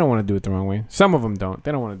trust me, they don't want to do it the wrong way. Some of them don't.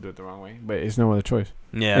 They don't want to do it the wrong way, but it's no other choice.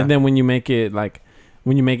 Yeah. And then when you make it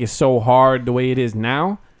so hard the way it is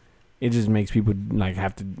now, it just makes people like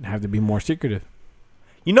have to be more secretive.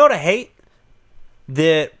 You know what I hate?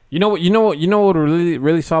 That You know what would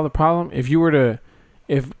really solve the problem if you were to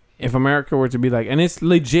if America were to be like, and it's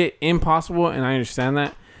legit impossible, and I understand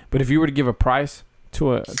that, but if you were to give a price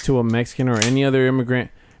to a Mexican or any other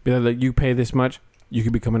immigrant, be like you pay this much, you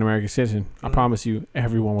could become an American citizen. I promise you,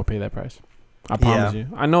 everyone will pay that price. I promise you.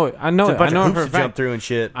 I know it. I know it's it. a bunch I know of it for a hoops to jump fact. through and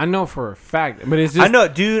shit. I know for a fact, but it's just I know,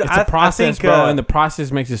 dude. it's a process, I think, bro, and the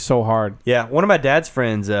process makes it so hard. yeah, one of my dad's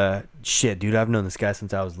friends, shit, dude, I've known this guy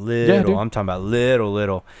since I was little. Yeah, dude. I'm talking about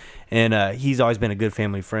little. And he's always been a good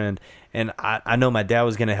family friend. And I know my dad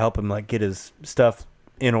was going to help him, like, get his stuff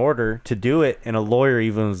in order to do it. And a lawyer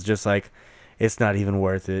even was just like, it's not even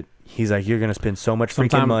worth it. He's like, you're going to spend so much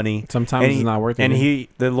freaking money. Sometimes And it's not worth it. And dude.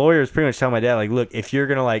 the lawyer is pretty much telling my dad, like, look, if you're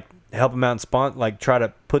going to, like, help him out and like, try to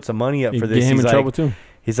put some money up You for get this, him he's in like, trouble too.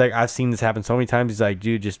 he's like, I've seen this happen so many times. He's like,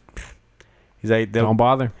 dude, just, he's like, Don't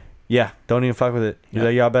bother. yeah, don't even fuck with it. He's Yeah.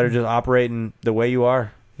 like, y'all better just operate in the way you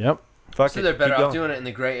are. Yep. Fuck So it. they're better Keep off going. doing it in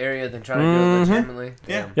the gray area than trying to do it legitimately.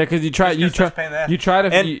 Yeah. Yeah, because you try to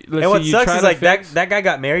And what sucks is like that guy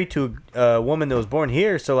got married to a woman that was born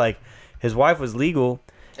here, so like his wife was legal.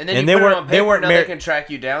 And then And you they put it weren't- on they paper, weren't now mar- they can track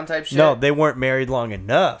you down type shit. No, they weren't married long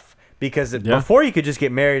enough because Yeah. before you could just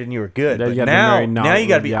get married and you were good. Yeah, But you gotta be now, married now, now you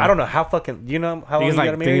got to be. yeah. I don't know how fucking. Do you know how long you got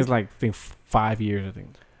to I marry? think it's like 5 years. I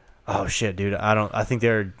think. Oh shit, dude! I think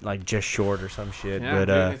they're like just short or some shit. Yeah, but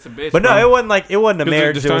dude, it's a bitch, but no, bro. it wasn't like it wasn't a 'Cause they're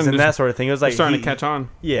marriage. It starting wasn't to- that sort of thing. It was like It's starting he- to catch on.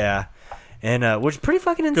 Yeah, and which is pretty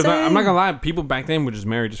fucking insane. Because I'm not gonna lie, people back then were just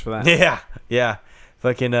married just for that. Yeah,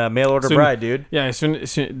 fucking mail order Soon- bride, dude. Yeah, as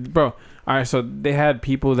soon, bro. All right, so they had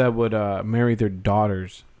people that would marry their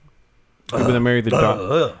daughters. People that marry their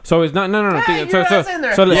daughters. So it's not no. Hey, So you're so not saying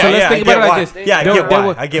they're- so Yeah, let's yeah, think I about it get like why. this. Yeah, I They get would- why. they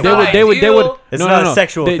would- I get they why. would- they would. It's no, not no, a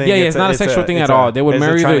sexual they, thing. Yeah, it's not a sexual thing at all. They would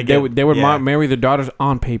marry they would yeah. marry their daughters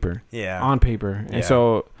on paper. Yeah. On paper, Yeah. and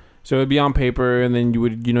so it would be on paper, and then you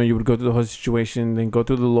would go through the whole situation, then go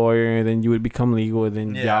through the lawyer, and then you would become legal, and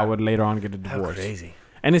then Yeah. y'all would later on get a How divorce. crazy.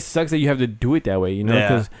 And it sucks that you have to do it that way, you know, Yeah.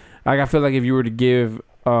 because like I feel like if you were to give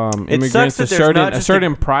sucks immigrants that a there's not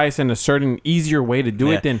certain just price and a certain easier way to do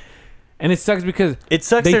Yeah. it, then and it sucks because It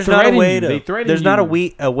sucks. they There's not a threaten way you. to. They threaten There's not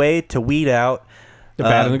you. a way to weed out the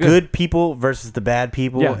bad and the good. people versus the bad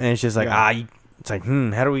people, Yeah. and it's just like Yeah. it's like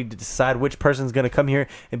how do we decide which person's gonna come here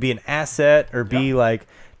and be an asset or be like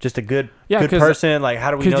just a good Yeah, 'cause- person? Like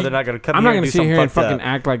how do we know you- they're not gonna come I'm here not and gonna do sit something here and fucked fucking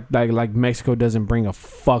up? act like Mexico doesn't bring a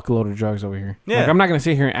fuckload of drugs over here. Yeah. Like, I'm not gonna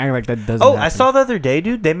sit here and act like that doesn't. Oh, I happen. saw the other day,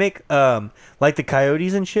 dude. They make like the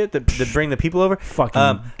coyotes and shit that bring the people over.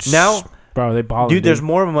 fucking Now, bro. They ball, dude, there's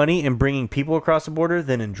more money in bringing people across the border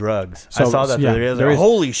than in drugs. I So, saw that the yeah, other day. I was there like, is-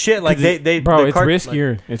 holy shit! Like they bro, the it's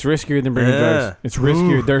riskier. It's riskier than bringing Yeah. drugs. It's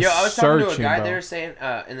riskier. They're Yo, I was talking searching, to a guy. bro. They were saying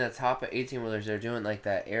in the top of 18-wheelers, they're doing like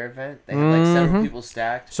that air event. They had like 7 people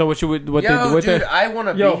stacked. So what you would what Yo, they what dude, they I want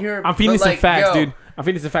to yo, be here. I'm feeding but, some like, facts, yo, dude. I'm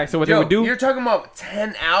feeding some facts. So what they Yo, would do? you're talking about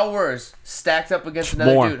 10 hours stacked up against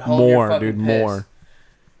another More, dude. Holding your more, fucking dude, piss. more.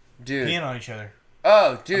 Dude. on each other.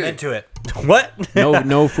 Oh, dude. I'm into it. What?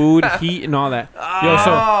 No food, heat, and all that.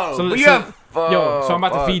 Oh, so we have- yo, so I'm about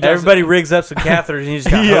to fuck. feed y'all. Everybody rigs up some catheters and you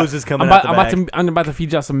just got hoses coming out the back. I'm about to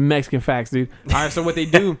feed y'all some Mexican facts, dude. All right, so what they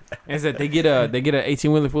do is that they get a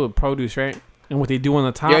 18-wheeler full of produce, right? And what they do on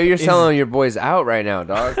the top? Yo, you're is- selling your boys out right now,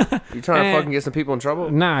 dog. You trying to Eh. fucking get some people in trouble?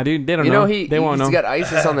 Nah, dude, they don't You know. know They he's won't know. got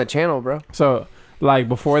ISIS on the channel, bro. So like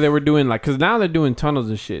before they were doing like, cause now they're doing tunnels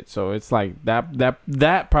and shit. So it's like that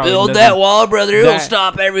probably doesn't- wall, brother. It'll that-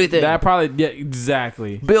 stop everything. That probably yeah,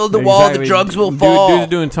 exactly. Build the wall, the drugs will fall. Dudes are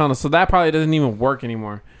doing tunnels, so that probably doesn't even work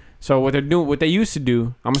anymore. So what they're doing, what they used to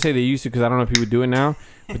do, I'm gonna say they used to because I don't know if people do it now.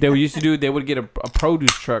 But they used to do, they would get a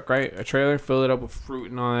produce truck, right, a trailer, fill it up with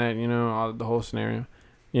fruit and all that, you know, all the whole scenario.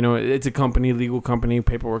 You know, it's a company, legal company,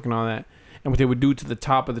 paperwork and all that. And what they would do to the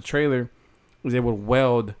top of the trailer is they would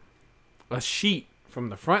weld a sheet from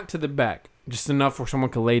the front to the back, just enough where someone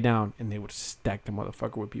could lay down, and they would stack the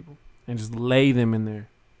motherfucker with people and just lay them in there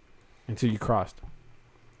until you crossed.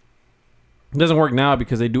 It doesn't work now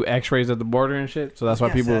because they do X-rays at the border and shit, so that's why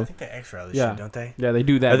people. I think they X-ray this Yeah. shit, don't they? Yeah, they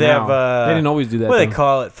do that Or they now. have, they didn't always do that. What do they though.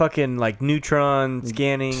 call it? Fucking like neutron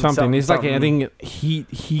scanning. Something. It's like I something. think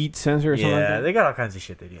heat sensor or something like Yeah, that. they got all kinds of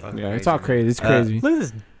shit they do. Yeah, it's all crazy. It's crazy. Look at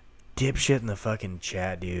this dipshit in the fucking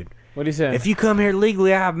chat, dude. What do you say? If you come here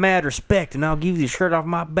legally, I have mad respect, and I'll give you the shirt off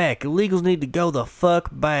my back. Illegals need to go the fuck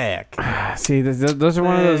back. See, those are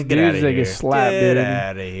one of those Get outta dudes that here. get slapped, Get dude.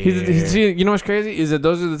 outta here. See, you know what's crazy is that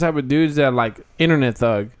those are the type of dudes that like internet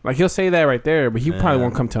thug. Like he'll say that right there, but he probably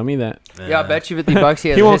won't come tell me that. Yeah, I bet you $50 he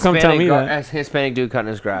has He a won't come tell me that. as Hispanic dude cutting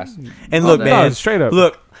his grass. And All look, day. man, No, straight up.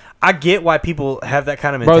 Look, I get why people have that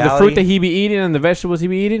kind of Bro, mentality. the fruit that he be eating and the vegetables he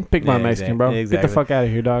be eating, pick my Yeah, Mexican, bro. exactly. Get the fuck out of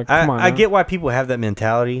here, dog. Come on. I now. get why people have that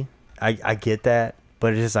mentality. I get that,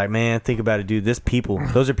 but it's just like, man, think about it, dude. Those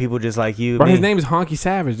are people just like you. Bro, me. his name is Honky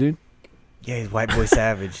Savage, dude. Yeah, he's White Boy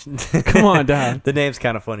Savage. Come on, dog. The name's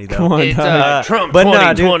kind of funny though. Come on, It's, dog. Trump But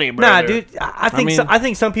nah, 2020, dude. brother. Nah, dude. I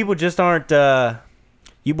think some people just aren't.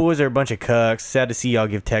 You boys are a bunch of cucks. Sad to see y'all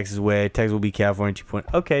give Texas away. Texas will be California 2.0.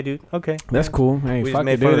 Okay, dude. Okay. That's cool. Hey, We just fuck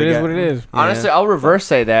made it, fun dude. of It the is guy. what it is. Honestly, I'll reverse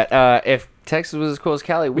say that. If Texas was as cool as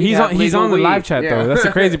Cali, He's on the live chat Yeah. though. That's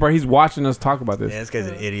the crazy part. He's watching us talk about this. Yeah, this guy's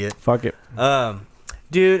an idiot. Fuck it.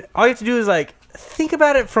 Dude, all you have to do is like think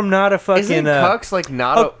about it from not a fucking. Isn't cucks like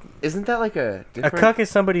not oh. Isn't that like a A different? cuck is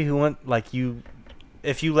somebody who want like you.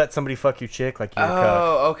 If you let somebody fuck your chick, like you're a cuck.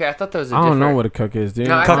 Oh, okay. I thought that was a I don't different. know what a cuck is, dude.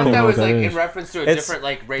 No, I I thought don't that know was what like is. in reference to a It's different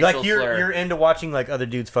like racial Like you're slur. into watching like other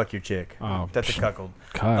dudes fuck your chick. Oh, That's a cuckold.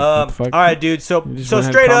 cuck. What the fuck? All right, dude. So You just so went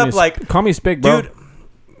ahead straight and call up, me like, call me Spick, bro. dude.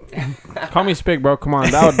 Call me Spick, bro. Come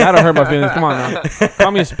on, that'll hurt my feelings. Come on now.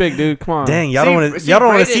 Call me Spick, dude. Come on. Dang, y'all See- don't want to. see, Y'all don't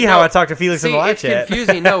want to Brandon, see how no. I talk to Felix in See, the live it's chat.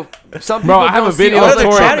 confusing. No, some Bro, people I have don't a video see all What the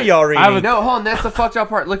other for it. chat are y'all I have reading? No, hold on. That's the fucked up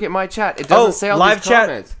part. Look at my chat. It doesn't say all live these chat,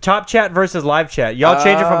 comments. top chat versus live chat. Y'all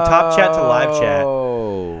change it from top chat to live chat.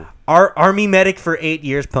 Oh. Army medic for 8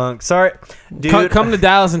 years, punk. Sorry, dude. Come to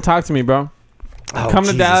Dallas and talk to me, bro. Oh, Come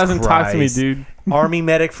to Jesus Dallas and talk to me, Christ. dude. Army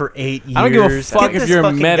medic for 8 years. I don't give a fuck Get if this you're a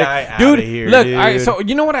fucking medic, guy dude. outta here, Look, dude. all right, so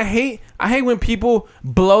you know what I hate? I hate when people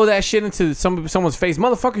blow that shit into someone's face.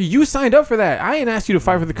 Motherfucker, you signed up for that. I ain't asked you to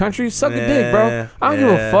fight for the country. Suck a dick, bro. I don't give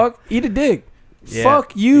a fuck. Eat a dick. Yeah,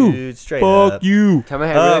 Fuck you. dude, straight Fuck up. you. Tell me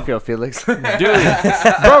how you really feel, Felix. Dude, bro,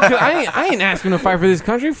 cause I ain't asking to fight for this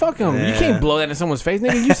country. Fuck him. You Yeah. can't blow that in someone's face,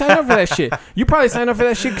 nigga. You signed up for that shit. You probably signed up for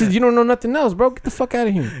that shit because you don't know nothing else, bro. Get the fuck out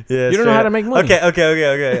of here. Yeah, you don't know how to make money.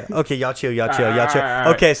 Okay, y'all chill. All right.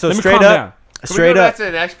 Okay, so Let me straight calm up, down. straight That's up.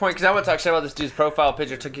 the next point because I want to talk shit about this dude's profile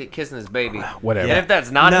picture took kissing his baby. Whatever. And if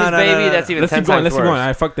that's not No, his no, baby, no, no. that's even Let's 10 keep going. times Let's keep worse. going.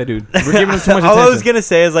 I fuck that dude. We're giving him too much All I was attention. gonna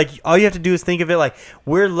say is like all you have to do is think of it like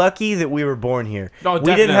we're lucky that we were born here. Oh, we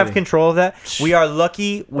didn't have definitely. control of that. We are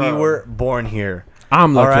lucky we Bro. were born here.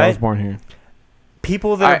 I'm lucky I Alright? was born here.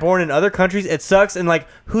 People that All are right. born in other countries, it sucks. And like,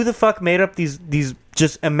 who the fuck made up these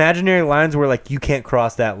just imaginary lines where like you can't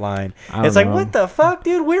cross that line? I It's don't like know. what the fuck,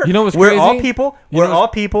 dude? You know what's we're all crazy? people. You We're know all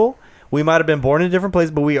what's- people. We might have been born in a different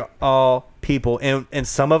place, but we are all people, and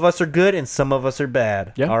some of us are good and some of us are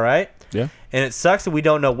bad. Yeah. All right. Yeah. And it sucks that we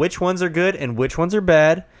don't know which ones are good and which ones are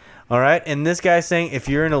bad. All right. And this guy's saying, if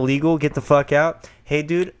you're an illegal, get the fuck out. Hey,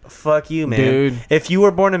 dude, fuck you, man. Dude. If you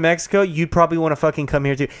were born in Mexico, you'd probably want to fucking come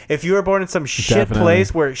here too. If you were born in some shit Definitely.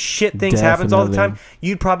 place where shit things happens all the time, Definitely.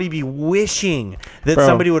 you'd probably be wishing that Bro.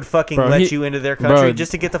 somebody would fucking Bro, let he- you into their country Bro.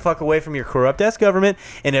 just to get the fuck away from your corrupt ass government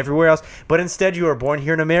and everywhere else. But instead, you were born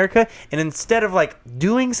here in America, and instead of like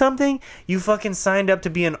doing something, you fucking signed up to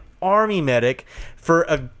be an army medic for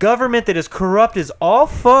a government that is corrupt as all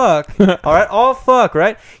fuck. All right, all fuck,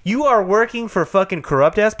 right? You are working for fucking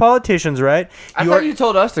corrupt ass politicians, right? I thought you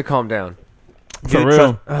told us to calm down. For Dude,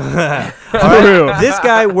 real. For real. This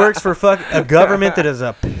guy works for a government that is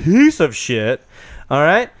a piece of shit. All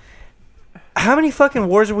right. How many fucking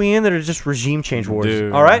wars are we in that are just regime change wars?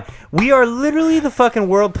 Dude. All right. We are literally the fucking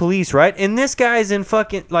world police, right? And this guy's in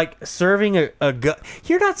fucking like serving a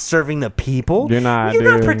You're not serving the people. You're not, You're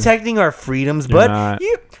not dude. protecting our freedoms, You're bud. not.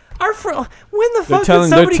 You. When the fuck telling-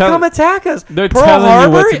 did somebody they're come attack us? they're Pearl telling you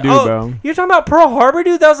Harbor? what to do, bro. You're talking about Pearl Harbor,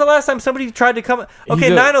 dude? That was the last time somebody tried to come. Okay,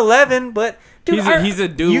 He's a- 9/11, but dude, He's a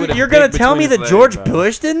dude with a you're gonna dick tell me between that his George legs, bro.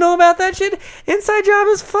 Bush didn't know about that shit? Inside job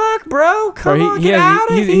as fuck, bro. Come on, get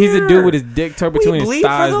out of here. He's a dude with his dick tucked between his bleed for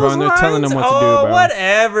thighs, bro, those and they're telling him lines? what to do, bro.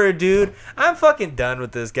 Whatever, dude. I'm fucking done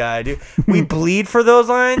with this guy, dude. We bleed for those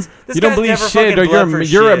lines. This You don't guy's bleed never shit, fucking dude. bled for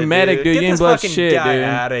You're a shit, medic, dude. You Get ain't this blood fucking shit, guy dude.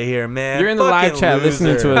 out of here, man. You're in the live Fucking chat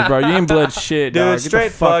listening to loser. us, bro. You ain't blood shit, Dude, dog. Get straight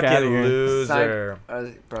the fuck fucking out of here. loser.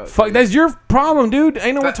 Bro, Fuck, that's your problem, dude.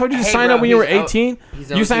 Ain't no one But, told you to hey, sign bro, up when you were he's 18. he's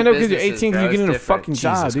You owned signed two up because you're businesses, 18 because bro. you're getting a It's different. fucking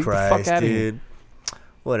job, Jesus dude. Get the Christ, fuck out of here. dude.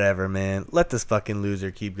 Whatever, man. Let this fucking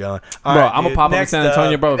loser keep going. Bro, All right, I'm going dude, to pop up in next San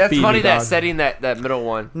Antonio, bro. That's feed funny me, that dog. setting that middle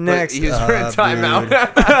one. But Next he's in up,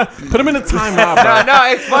 timeout. Put him in a timeout, bro. No,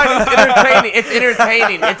 it's fun. It's entertaining. It's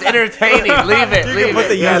entertaining. It's entertaining. Leave it. You Leave can put it.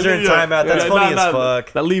 the Yeah. user in timeout. That's funny as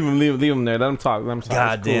fuck. Leave him there. Let him talk. Let him talk.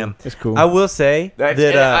 God It's cool. damn. It's cool. I will say That's,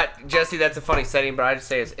 that Jesse, that's a funny setting, but I just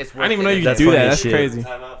say it's I didn't even know you could That's do funny that. as That's shit. crazy.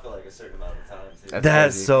 Time out for like a certain amount of time. Too.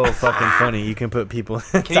 that's crazy. so fucking funny. You can put people.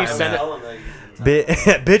 Can you send it? Tell 'em that you're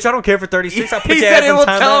Bitch, I don't care for 36. I'll put He your said ass it in will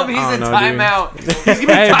tell him timeout. he's I in don't know, dude. timeout. He's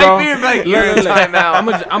gonna Hey, type bro. in and be like, you're in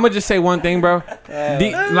timeout. I'm gonna just say one thing, bro.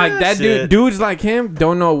 Like that shit. dudes like him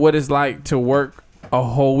don't know what it's like to work a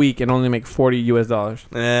whole week and only make $40 US.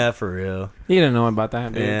 Yeah, for real. He didn't know about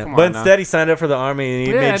that, dude. Yeah. Come on But now. instead, he signed up for the army and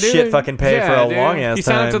he Yeah, made dude. shit fucking pay for a dude. long ass He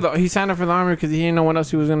time. signed up he signed up for the army because he didn't know what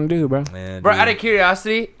else he was gonna do, bro. Yeah, Bro, dude. out of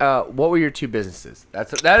curiosity, what were your two businesses?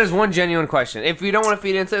 That is one genuine question. If you don't want to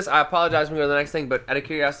feed into this, I apologize. We go to the next thing. But out of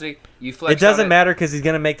curiosity, you flex. It doesn't matter because he's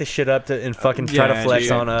gonna make the shit up to and fucking try to Yeah, flex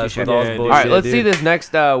dude. on us You with should- all yeah, this dude. bullshit. All right, let's dude. see this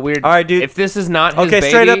next weird. All right, dude. If this is not his Okay, baby,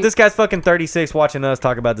 straight up, this guy's fucking 36 watching us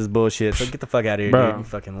talk about this bullshit. So get the fuck out of here, Bro. dude. You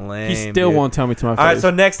fucking lame. He still dude. won't tell me to my face. All right, so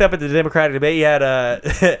next up at the Democratic debate, you had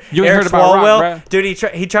You ain't Eric heard about Rock, Swalwell. bruh? Dude,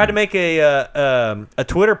 he tried to make a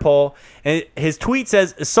Twitter poll, and his tweet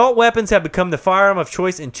says, "Assault weapons have become the firearm of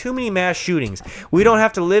choice in too many mass shootings. We don't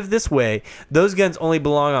have to live this way. Those guns only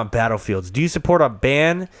belong on battlefields. Do you support a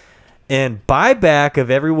ban and buyback of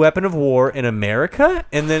every weapon of war in America?"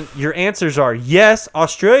 And then your answers are yes,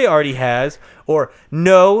 Australia already has, or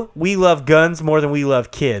no, we love guns more than we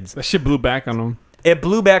love kids. that shit blew back on him. It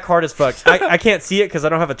blew back hard as fuck. I can't see it because I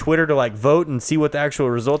don't have a Twitter to like vote and see what the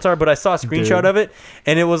actual results are. But I saw a screenshot Dude. of it,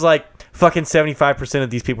 and it was like fucking 75%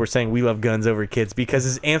 of these people were saying we love guns over kids because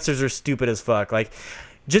his answers are stupid as fuck. Like,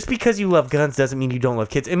 just because you love guns doesn't mean you don't love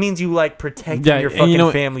kids. It means you like protecting Yeah, your and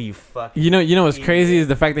fucking family. You fucking. You know what's crazy is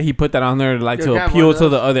the fact that he put that on there like Your to grandma appeal does. to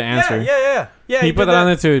the other answer. Yeah. He put did that on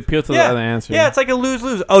there to appeal to the other answer. Yeah, it's like a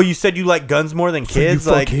lose-lose. Oh, you said you like guns more than kids?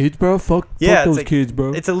 You fuck Like, kids, bro. Fuck it's those like- kids,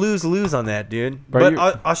 bro. It's a lose-lose on that, dude. Bro, but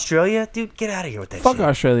you- Australia, dude, get out of here with that Fuck shit.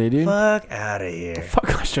 Australia, dude. Fuck out of here.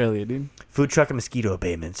 Fuck Australia, dude. Food truck and mosquito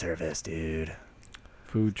abatement service, dude.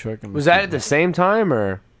 Food truck and Was that at the same time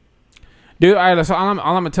or? dude? All right, so all I'm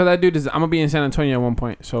gonna tell that dude is I'm gonna be in San Antonio at one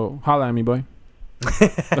point. So holla at me, boy.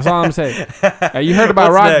 That's all I'm gonna say. You heard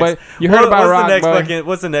about What's Rock, next? boy. You heard about what's Rock, the next boy. fucking,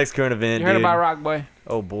 what's the next current event, You heard dude? about Rock, boy.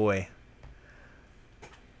 Oh, boy.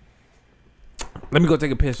 Let me go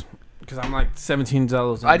take a piss because I'm like 17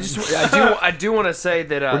 zealous. I do want to say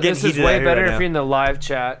that We're getting this is heated out way here better right if now. you're in the live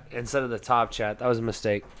chat instead of the top chat. That was a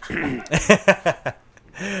mistake. All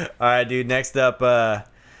right, dude. Next up,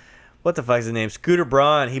 what the fuck is his name? Scooter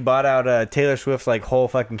Braun. He bought out Taylor Swift's like whole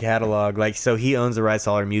fucking catalog. Like, so he owns the rights to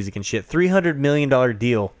all her music and shit. $300 million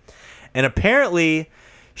deal. And apparently,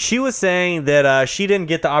 she was saying that she didn't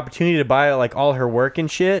get the opportunity to buy like all her work and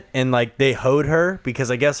shit, and like they hoed her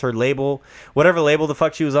because I guess her label, whatever label the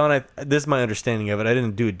fuck she was on. This is my understanding of it. I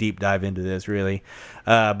didn't do a deep dive into this really,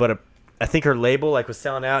 but. I think her label like was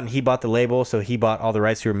selling out, and he bought the label, so he bought all the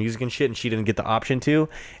rights to her music and shit, and she didn't get the option to,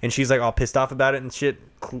 and she's like all pissed off about it and shit.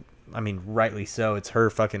 I mean, rightly so. It's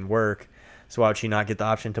her fucking work, so why would she not get the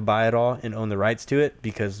option to buy it all and own the rights to it?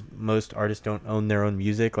 Because most artists don't own their own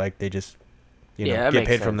music, like they just, you know, Yeah, that get makes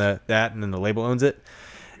paid from sense. that, and then the label owns it.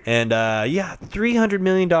 And yeah, $300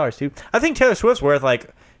 million, dude. I think Taylor Swift's worth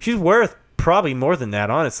she's worth probably more than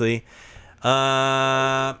that, honestly.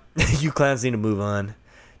 You clowns need to move on.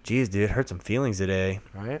 Jeez, dude, hurt some feelings today.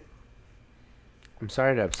 Right? I'm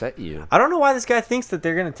sorry to upset you. I don't know why this guy thinks that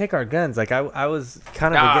they're gonna take our guns. Like I was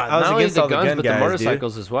kind of I was not only against the all the guns, gun but guys, the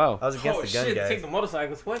motorcycles as well. dude. I was against the gun guys. the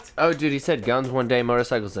motorcycles. What? Oh, dude, he said guns one day,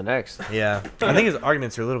 motorcycles the next. Yeah, I think his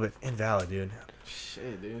arguments are a little bit invalid, dude.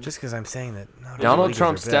 Shit, dude. Just because I'm saying that. No, Donald illegals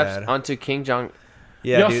Trump are steps bad. onto King Jong.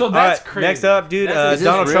 Yeah, Yo, dude. so that's All right, crazy. Next up, dude, Is this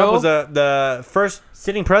Donald Trump real? was the first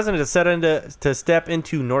sitting president to step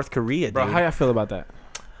into North Korea, dude. Bro, how y'all feel about that?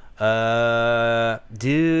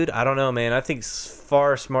 Dude, I don't know, man. I think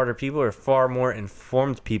far smarter people or far more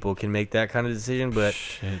informed people can make that kind of decision. But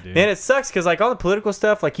Shit, dude. man, it sucks because like all the political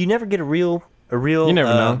stuff, like you never get a real You never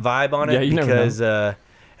know. vibe on it Yeah, you never because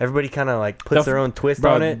everybody kind of like puts They'll- their own twist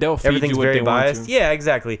bro, on it. they'll feed Everything's you what very they want biased. to. Yeah,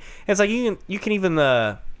 exactly. And it's like you can even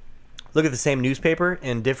look at the same newspaper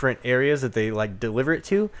in different areas that they like deliver it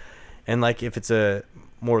to, and like if it's a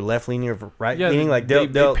more left leaning or right leaning, like they'll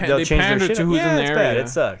they change their pander shit. to up. who's Yeah, in it's the bad. area. It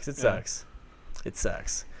sucks. It Yeah. sucks. It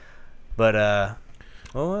sucks. But oh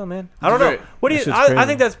well, man. I don't know. Great. What do That you? shit's I crazy.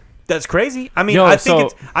 think that's crazy. I mean, Yo, I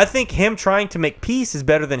think him trying to make peace is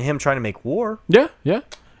better than him trying to make war. Yeah.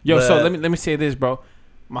 Yo, so But- let me say this, bro.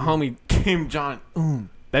 My homie Kim Jong Un,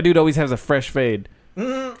 that dude always has a fresh fade.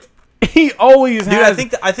 He always Dude, has.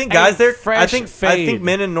 I think guys there. I fresh think fade.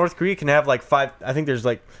 men in North Korea can have like 5. I think there's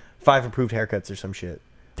like 5 approved haircuts or some shit.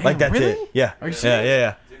 Damn, like that's really? it. Yeah. Are you Yeah, serious?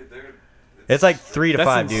 yeah. Dude, It's like 3 to That's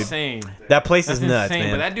 5, dude. insane. That place That's is nuts, insane.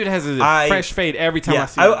 man. But that dude has a I- fresh fade every time I Yeah,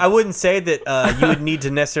 see him. I wouldn't say that you would need to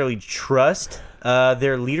necessarily trust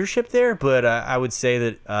their leadership there, but I would say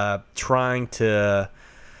that trying to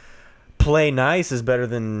play nice is better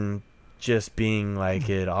than just being like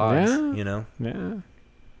at odds. Yeah. You know, Yeah.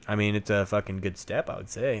 I mean, it's a fucking good step. I would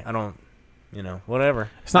say. I don't, whatever.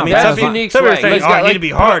 It's not I mean, bad. some It's people- unique some people swag. say, He's "Oh, got, you need like, to be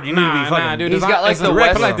hard. You need to Nah, be fucking." nah, dude. He's as got, long, like, as the long-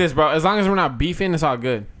 West- put it like this, bro. As long as we're not beefing, it's all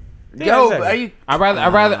good. Yeah, Yo, exactly. are you? I'd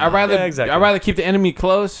rather Yeah, exactly. I'd rather keep the enemy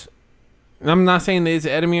close. And I'm not saying that it's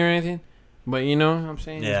an enemy or anything, but you know what I'm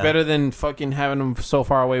saying? Yeah. It's better than fucking having them so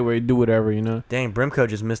far away where you do whatever, you know? Dang, Brimco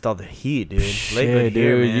just missed all the heat, dude. Late Shit, but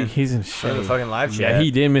here, dude. man. He's in In shit. the fucking live chat. Yeah, he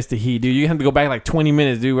did miss the heat, dude. You have to go back like 20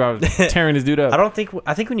 minutes, dude, where I was tearing this dude up.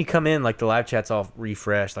 I think when you come in, like the live chat's all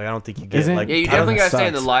refreshed. Like I don't think you get Is it? like. Yeah, you I don't definitely think gotta stay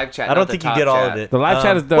in the sucks. live chat. I don't not the think you top get all chat. of it. The live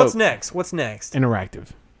chat is dope. What's next? What's next? Interactive.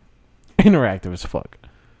 Interactive as fuck.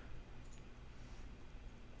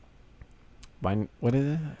 What is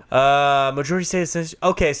it? Majority say it's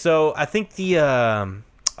okay. So I think the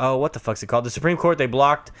what the fuck's it called? The Supreme Court, they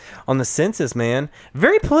blocked on the census, man.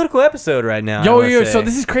 Very political episode right now. Yo, so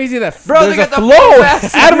this is crazy that Bro, there's they a got the flow full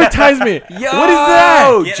vaccine. advertisement. Yo, what is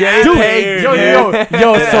that? Get Get outta outta here, here, Yo, dude.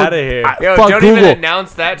 yo, Get so outta here. Yo, fuck don't Google. even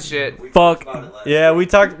announce that shit. Fuck. Yeah, we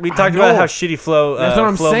talked about know. how shitty Flow That's what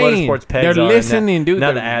I'm Flow saying. Motorsports pegs They're are. listening, dude. Now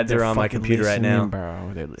the They're- ads are they're on my fucking computer right now. listening,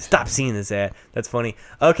 bro. They're listening. Stop seeing this ad. That's funny.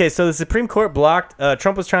 Okay, so the Supreme Court blocked.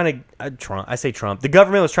 Trump was trying to. I say Trump. The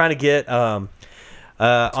government was trying to get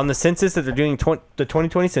on the census that they're doing. The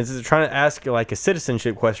 2020 census, they're trying to ask like a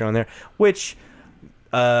citizenship question on there, which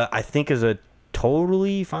I think is a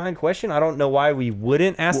totally fine question. I don't know why we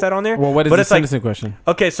wouldn't ask that on there. Well, what is but the it's like, citizen question?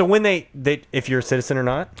 okay, so when they if you're a citizen or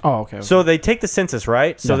not. Oh, okay. So they take the census,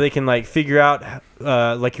 right? So Yeah. they can like figure out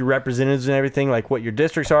like your representatives and everything, like what your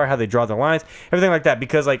districts are, how they draw the lines, everything like that.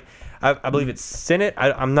 Because like I believe it's Senate.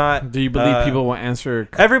 I'm not. Do you believe people will answer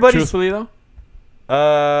everybody's- truthfully though?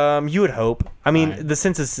 You would hope. I mean, Right. the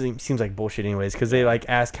census seems like bullshit anyways, because they like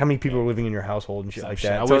ask how many people are living in your household and shit like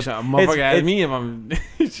that. I So wish a motherfucker asked it's- me if I'm.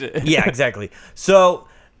 Shit. Yeah, exactly. So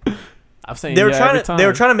I'm saying they were yeah trying every to time. they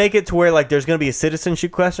were trying to make it to where like there's going to be a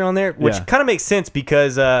citizenship question on there, which Yeah. kind of makes sense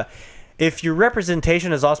because if your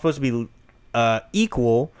representation is all supposed to be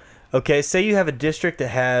equal, okay, say you have a district that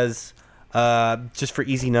has just for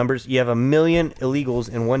easy numbers, you have 1 million illegals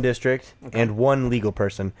in one district and one legal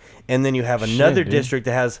person, and then you have another dude. district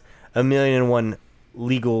that has 1,000,001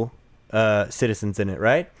 legal citizens in it,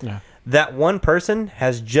 right? Yeah. That one person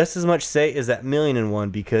has just as much say as that 1,000,001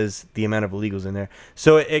 because the amount of illegals in there.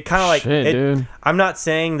 So it kind of like Shit, dude. I'm not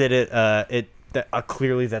saying that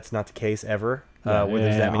clearly that's not the case ever. Where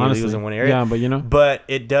there's that many honestly. illegals in one area. Yeah, but you know. But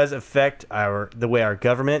it does affect the way our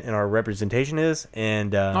government and our representation is,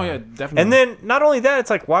 and Oh yeah, definitely. and then not only that, it's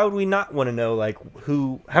like why would we not want to know like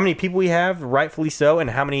how many people we have, rightfully so, and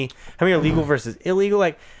how many are legal versus illegal?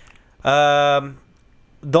 Like,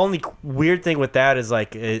 the only weird thing with that is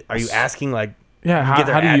like, are you asking like? yeah, get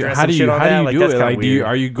their how do you address how and do shit you on how do that? you Like, do that's it? kinda Like, are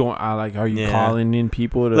weird. you going are you Yeah. calling in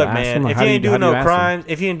people to Look, ask man, them? Like, if how you do ain't doing how do no ask them? crimes,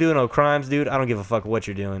 if you ain't doing no crimes, dude, I don't give a fuck what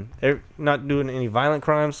you're doing. They're not doing any violent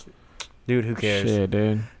crimes, dude. Who cares? Shit,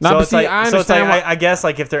 dude. So No, but it's see, like, I so it's like, understand why. I guess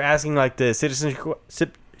like if they're asking like the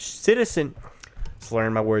citizen,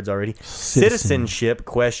 slurring my words already, citizenship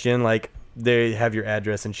question, like they have your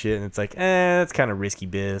address and shit, and it's like, that's kind of risky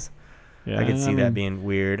biz. Yeah, I can see mean, that being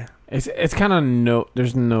weird. It's kind of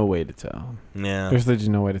there's no way to tell. Yeah. There's legit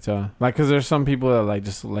no way to tell. Like, cause there's some people that like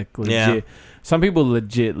just like legit. Yeah. Some people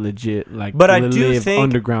legit like. But I do live think-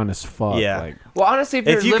 underground as fuck. Yeah. Like, Well, honestly, if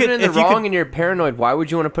If you're you living could- in the if you wrong could- and you're paranoid, why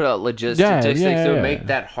would you want to put out legit Yeah, statistics yeah, that would yeah. make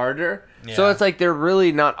that harder? So Yeah. it's like they're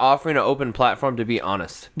really not offering an open platform to be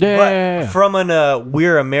honest. yeah, But yeah. from an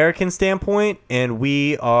we're American standpoint, and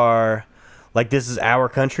we are like this is our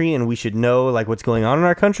country, and we should know like what's going on in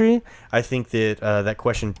our country. I think that that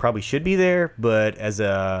question probably should be there. But as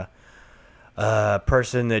a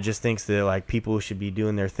person that just thinks that like people should be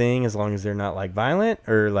doing their thing as long as they're not like violent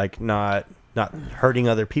or like not hurting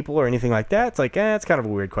other people or anything like that, it's like it's kind of a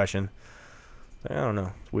weird question. I don't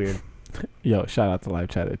know. It's weird. Yo, shout out to live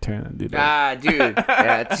chat at Turn that dude. Ah, dude.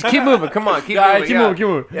 Yeah, just keep moving. Come on, keep Alright, moving. keep moving, keep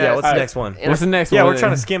moving. Yeah. What's the Alright. next one? What's the next Yeah, one? we're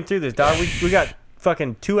trying to skim through this, dog. We got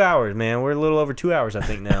fucking 2 hours, man. We're a little over 2 hours, I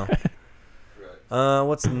think, now.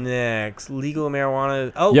 What's next? Legal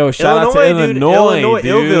marijuana. Oh, Yo, shout out to Illinois, dude.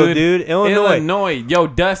 Illville, dude. Illinois. Yo,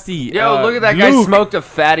 Dusty. Yo, look at that guy Luke. smoked a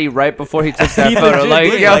fatty right before he took that He photo. legit Like,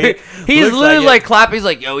 looks yo, like it. he's Looks literally like like clapping. He's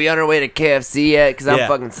like, yo, we on our way to KFC yet? Because I'm Yeah.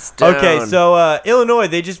 fucking stoned. Okay, so Illinois,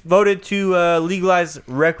 they just voted to legalize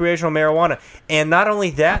recreational marijuana, and not only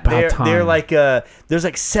that, About they're time. like there's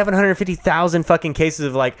like 750,000 fucking cases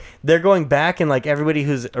of like they're going back and like everybody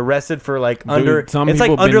who's arrested for like under some it's like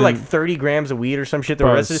people under been like in- 30 grams of weed or some shit. They're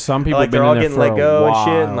Bro, arrested. some people like been they're in all there getting for let a go and shit,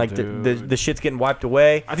 while, and like the dude. shit's getting wiped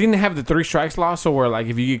away. I think they have the 3 strikes law, so where like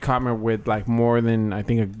if you get caught with like more than I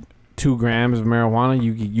think 2 grams of marijuana,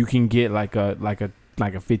 you can get like a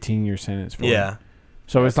 15-year sentence for it.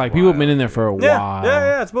 So it's like people have been in there for a while.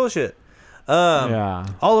 Yeah, it's bullshit. Yeah.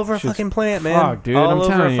 All over a Shit's fucking plant, man. fucked, dude. All I'm over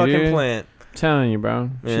telling a you, fucking dude. plant. Telling you, bro.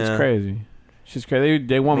 Shit's Yeah. crazy. Shit's crazy.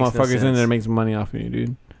 They want Makes no motherfuckers in sense. there to make some money off of you,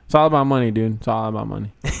 dude. It's all about money, dude. It's all about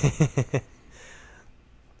money.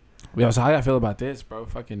 Yo, so how y'all feel about this, bro?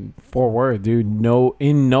 Fucking 4 words, dude.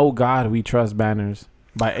 No God we trust banners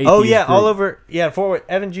by atheist Oh yeah, group. all over. Yeah, Fort Worth.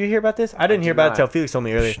 Evan, did you hear about this? I didn't hear did about it not. until Felix told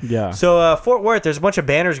me earlier. Yeah. So Fort Worth, there's a bunch of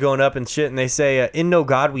banners going up and shit, and they say "In No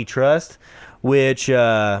God We Trust," which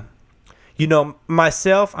you know,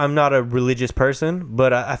 myself, I'm not a religious person,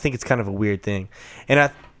 but I think it's kind of a weird thing, and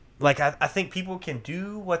I think people can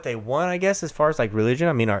do what they want, I guess, as far as like religion.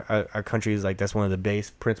 I mean, our country is like that's one of the base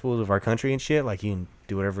principles of our country and shit. Like you can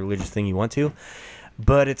do whatever religious thing you want to,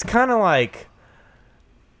 but it's kind of like,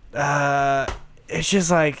 it's just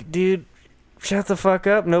like, dude, shut the fuck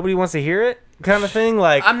up. Nobody wants to hear it, kind of thing.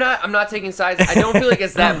 Like, I'm not taking sides. I don't feel like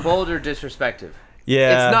it's that bold or disrespectful.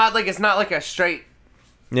 yeah, It's not like a straight.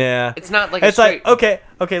 yeah. It's not like It's a straight. like okay.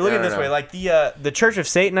 Look No, at it this no. way. Like the Church of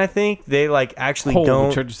Satan, I think they like actually Whole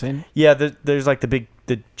don't. Church of Satan. Yeah, there's like the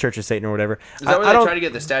Church of Satan or whatever. Is that where I they don't. tried to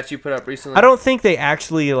get the statue put up recently? I don't think they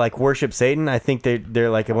actually like worship Satan. I think they're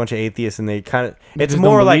like a bunch of atheists, and they kind of it's just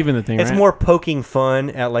more don't like believe in the thing, it's right? more poking fun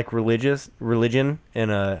at like religion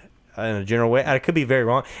and in a general way. I could be very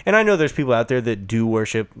wrong, and I know there's people out there that do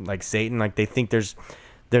worship like Satan, like they think there's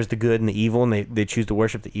the good and the evil, and they choose to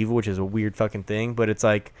worship the evil, which is a weird fucking thing. But it's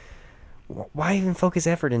like, why even focus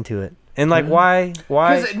effort into it? And like, why?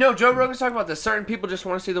 No, Joe Rogan's talking about this. Certain people just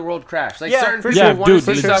want to see the world crash. Like Yeah, certain for people sure. want Dude, to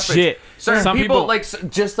see this is suffrage. shit. Certain Some people, people- like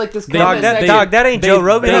just like this. Dog, comment section. that ain't Joe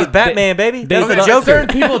Rogan. That's Batman, baby. That's Okay, the Joker. certain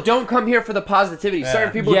people don't come here for the positivity.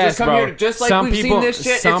 Certain people Yes, just come bro. here just like Some we've people- seen this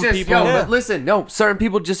shit. some It's just people- yo, Yeah. but listen, no. Certain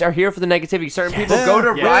people just are here for the negativity. Certain people Yeah.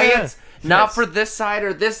 go to Yeah. riots not for this side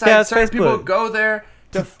or this side. Yeah, it's certain people Facebook. go there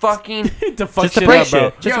to fucking. to fuck Just to shit break up, bro.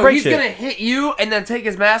 shit. Just yo, break he's shit. gonna hit you and then take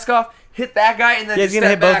his mask off, hit that guy, and then Yeah, just he's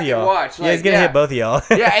gonna step hit both back of y'all. and watch. Yeah, he's Like, gonna hit both of y'all.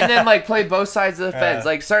 yeah, and then like play both sides of the fence.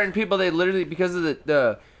 Like certain people, they literally because of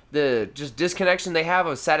the just disconnection they have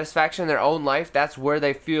of satisfaction in their own life. That's where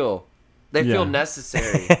they feel Yeah.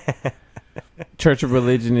 necessary. Church of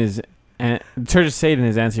Religion is Church of Satan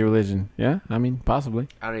is anti-religion. Yeah, I mean, possibly,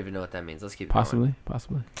 I don't even know what that means. Let's keep it going.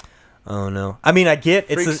 possibly. Oh no! I mean, I get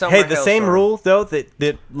Freak it's summer the same hailstorm. rule though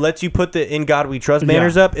that lets you put the "In God We Trust"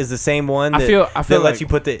 banners Yeah. up is the same one I that, feel that like- lets you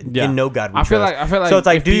put the yeah. "In No God We I feel Trust." like so it's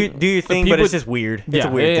like if do people- your if thing, but people- it's just weird. It's a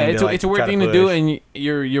weird yeah, thing. it's a weird thing to do, and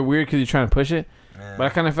you're weird because you're trying to push it. But I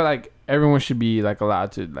kind of feel like everyone should be like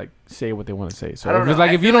allowed to like say what they want to say. So I don't if know. it's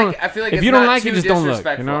like I if you feel don't I feel like if it's you don't not like it, too just don't look. You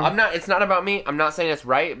disrespectful. know. I'm not. It's not about me. I'm not saying it's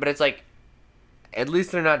right, but it's like at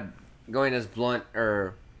least they're not going as blunt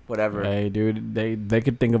or whatever. Hey, dude, they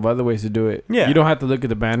could think of other ways to do it. Yeah. You don't have to look at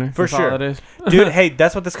the banner. For That's sure. all it is. Dude, hey,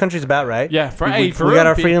 that's what this country's about, right? Yeah, for we, hey, we for got real,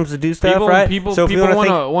 our pe- freedoms to do stuff, People, right? people, so if people we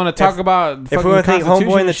want to talk about. if we want to think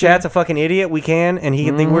Homeboy in the chat's chat, a fucking idiot, we can, and he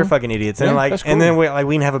can think we're fucking idiots, and Yeah, like, that's and then cool.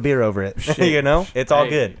 we can have a beer over it. Shit. You know, it's all Hey,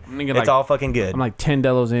 good. nigga, It's like- all fucking good. I'm like 10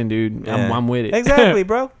 Delos in, dude. Yeah. I'm with it. Exactly,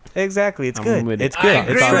 bro. Exactly. It's I'm good. with it. It's good. I It's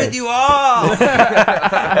agree all with right. you all.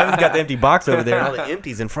 Evan's got the empty box over there, and all the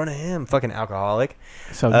empties in front of him. Fucking alcoholic.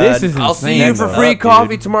 So this is I'll see you insane, for bro. free Up,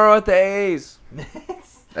 coffee dude. tomorrow at the A's.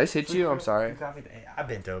 I just hit you. I'm sorry. I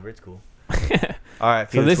bent over. It's cool. All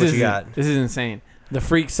right, So Felix, this what is you got? this is insane. The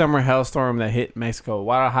freak summer hailstorm that hit Mexico,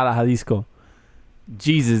 Guadalajara, Jalisco.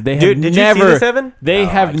 Jesus, they have Dude, did never. you see this, Evan? They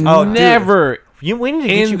have Oh, dude. never. We need to in get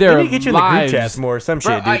you. We their need to get you in the group lives. chats more. Or some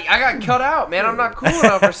Bro, shit, dude. I got cut out, man. I'm not cool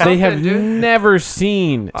enough or something, They have dude. never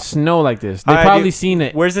seen snow like this. They All right, probably dude. seen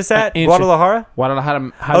it. Where's this at? inch- Guadalajara.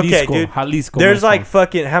 Guadalajara, Jalisco. Okay, dude. Jalisco. There's Mexico. like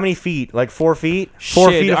fucking how many feet? Like 4 feet? 4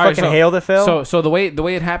 Shit, feet of all right, fucking hail that fell. So the way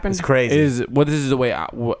it happened, It's crazy. Is well, this is the way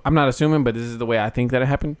I'm not assuming, but this is the way I think that it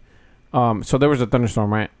happened. So there was a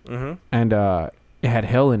thunderstorm, right? Mhm. And it had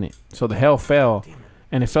hail in it. So the hail fell,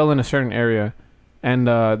 and it fell in a certain area, and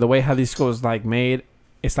the way Jalisco is like made,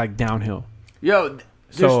 it's like downhill. Yo, they're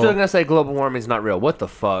So- still gonna say global warming's not real. What the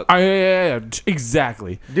fuck? Oh, yeah.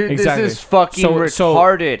 Exactly. Dude, exactly. this is fucking So-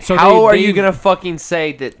 retarded. so How are they've- you gonna fucking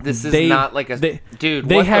say that this is not like a dude?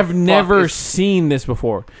 They what the have fuck never is- seen this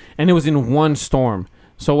before, and it was in one storm.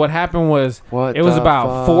 So what happened was What it was the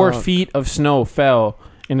about 4 fuck? feet of snow fell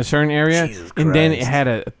in a certain area, Jesus and then it Christ.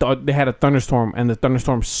 had they had a thunderstorm, and the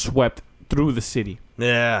thunderstorm swept through the city.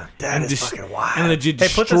 Yeah, that And is dis- fucking wild. And legit Hey,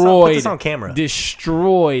 destroyed. put this on camera.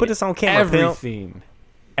 Destroyed. Put this on camera, pimp.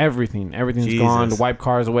 Everything. Everything's Jesus. gone. To wipe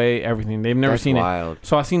cars away. Everything. They've never That's seen wild. it.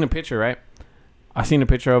 So I seen a picture, right? I seen a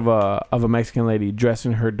picture of a Mexican lady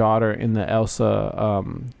dressing her daughter in the Elsa,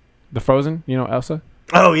 the Frozen. You know Elsa.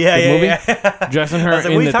 Oh yeah, The yeah, movie? yeah. Dressing her I was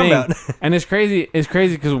like, in what are you the talking thing, about? and it's crazy. It's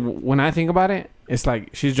crazy because when I think about it, it's like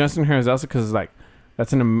she's dressing her as Elsa because like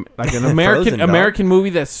that's an American Frozen, dog. American movie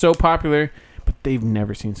that's so popular, but they've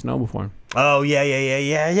never seen snow before. Oh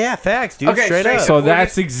yeah. Facts, dude. Okay, straight straight up. up. So Before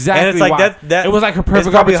that's exactly And it's like why. that- it was like her it's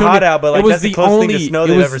perfect probably opportunity. hot out, but, like, it was that's the the closest thing only. to snow It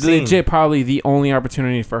they've was ever seen. legit probably the only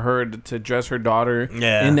opportunity for her to dress her daughter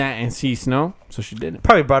Yeah. in that and see snow. So she did it.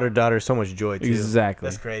 Probably brought her daughter so much joy too. Exactly.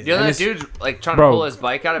 That's crazy. You know And that it's- dude's like trying Bro. to pull his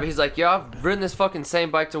bike out of it. He's like, yo, I've ridden this fucking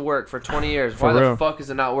same bike to work for 20 years. Why For the real. fuck is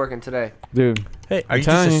it not working today? Dude. Hey, are I'm you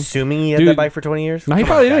just telling you. assuming he had Dude. that bike for 20 years? No, he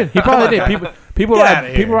probably did. He probably did. People Get outta ride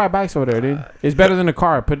here. people ride bikes over there, dude. It's better than a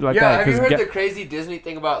car. Put it like Yeah, that. have you 'cause heard get- the crazy Disney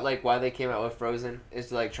thing about like why they came out with Frozen is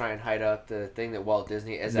to like try and hide up the thing that Walt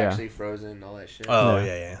Disney is Yeah. actually Frozen and all that shit. Oh Yeah.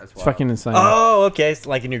 yeah. That's it's wild. fucking insane. Oh, okay. So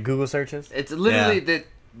like in your Google searches. It's literally Yeah.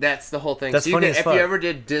 that's the whole thing. That's So funny you as if fuck. you ever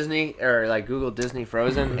did Disney or like Google Disney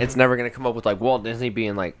Frozen, it's never gonna come up with like Walt Disney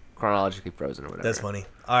being like chronologically frozen or whatever. That's funny.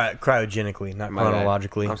 All right, cryogenically, not My bad.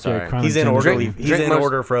 chronologically. I'm sorry. Yeah, He's in Drink- order. drink He's in most-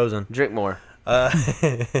 order frozen. Drink more.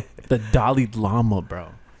 The Dalai Lama, bro.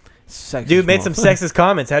 Sexist Dude made some motherfucker. sexist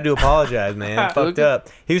comments. Had to apologize, man. Fucked up.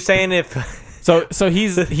 He was saying if So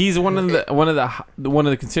he's one of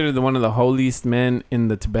the considered one of the holiest men in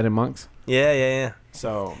the Tibetan monks. yeah.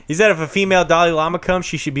 So He said if a female Dalai Lama comes,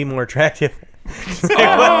 she should be more attractive. So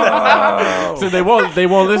they won't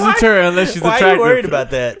listen to her unless she's Why attractive. are you worried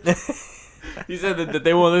about that? He said that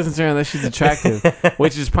they won't listen to her unless she's attractive,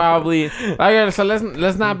 which is probably. So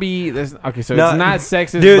let's not be. Okay, so No, it's not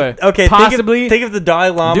sexist, Dude, but okay, possibly. think of the Dalai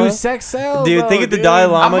Lama. Dude, sex sells. Dude, though, think if the dude. Dalai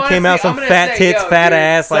Lama I'm came out honestly- some I'm gonna fat say, tits, yo, fat dude,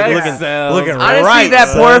 ass, like sex looking sells. right. Honestly, that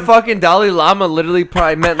poor son. fucking Dalai Lama literally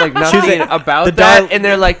probably meant like was nothing like, about the that, Dalai- and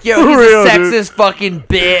they're like, "Yo, he's real, a dude. sexist fucking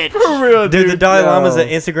bitch." For real, Dude, the Dalai Yo. Lama's an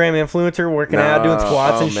Instagram influencer working out, doing No.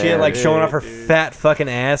 squats Oh, and shit, man, like showing off her fat fucking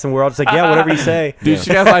ass, and we're all just like, yeah, whatever you say. Dude,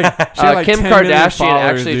 she has like, she had like Kim 10 million Kardashian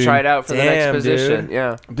followers, actually dude. tried out for the Damn, next position. dude.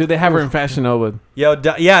 Yeah. Dude, they have her in Fashion Nova. Yo,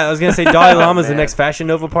 yeah, I was gonna say Dalai Lama's the Man. next Fashion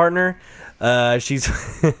Nova partner. She's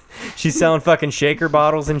she's selling fucking shaker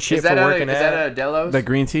bottles and shit Is that for working is out. that a Delos? The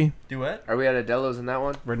green tea. Do what? Are we at a Delos in that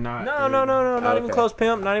one? We're not. No, not even Okay. close,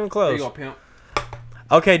 pimp. Not even There you close. go, pimp.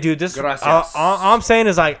 Okay, dude, this Gracias. all I'm saying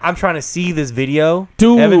is like I'm trying to see this video.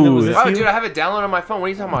 Dude. Evan, was this Oh, you? dude, I have it downloaded on my phone. What are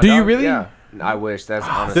you talking about? Do you dog? really? Yeah. I wish. That's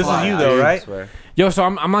honestly. This is you though, right? Yo, so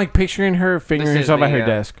I'm like picturing her fingering This is herself me, at her yeah.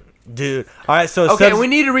 desk. Dude. All right, so Okay, we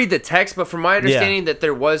need to read the text, but from my Yeah. understanding, that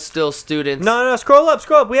there was still students. No, scroll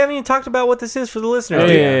up. We haven't even talked about what this is for the listeners. Yeah,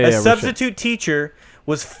 dude. yeah, A yeah, substitute teacher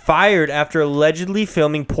was fired after allegedly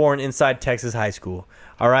filming porn inside Texas high school.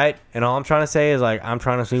 All right, and all I'm trying to say is like I'm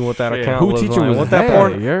trying to see what that Shit, account who was teacher like. was What that that?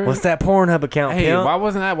 porn? You're- What's that Pornhub account? Hey, pimp? why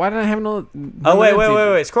wasn't that? Why didn't I have no? Oh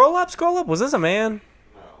wait. Scroll up. Was this a man?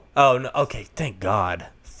 Oh no. Okay, thank God.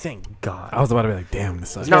 I was about to be like, damn, this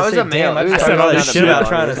sucks. No, it was Say, a male. damn, I It was just a said all male, this not a shit about female.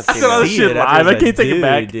 trying It to was a I said all female. this see shit it live. after I that can't take it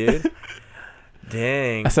back. dude.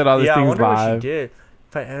 Dang. I said all these I things wonder what live. she did.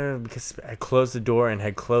 Because I closed the door and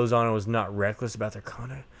had clothes on and was not reckless about their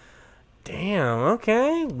conduct. Damn.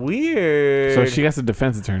 Okay. Weird. So she has a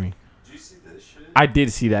defense attorney. Did you see this shit? I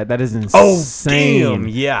did see that. That is insane. Oh, damn.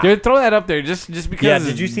 Yeah. Dude, throw that up there just because. Yeah,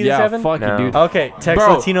 did you see this, yeah, Evan? fuck No. it, dude. Okay. Text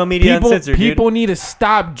Bro, Latino Media Uncensored, dude. people need to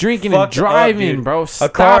stop drinking Fuck and driving, up, dude. bro. A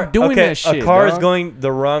Stop car, doing okay, that shit. A car is dog. going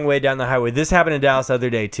the wrong way down the highway. This happened in Dallas the other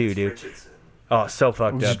day too, dude. Richardson. Oh, so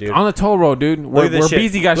fucked up, dude. on the toll road, dude. Where at this shit.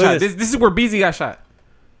 Beezy got Look at shot. this. This is where Beezy got shot.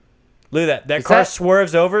 Look at that. That Is car that-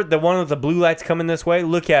 swerves over. The one with the blue lights coming this way.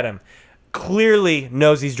 Look at him. Clearly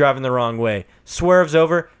knows he's driving the wrong way. Swerves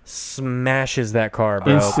over, smashes that car,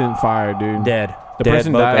 bro. Instant fire, dude. Dead. The Dead,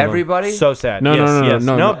 person both died. of them. Everybody? So sad. No, yes, no, yes.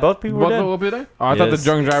 no. Both people were dead. Both people died? Oh, I thought the Yes.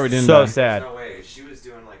 drunk driver didn't So die. sad. No way. She was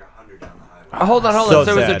doing like 100 down the highway. Hold on. So So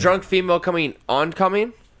there was a sad. drunk female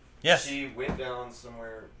oncoming? Yes. She went down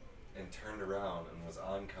somewhere and turned around and was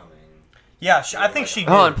oncoming. Yeah, I think she.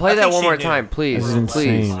 Hold on, play that one more time, please. This is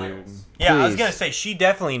Please. insane. Yeah, I was Please. gonna say she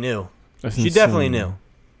definitely knew. That's She definitely insane. knew.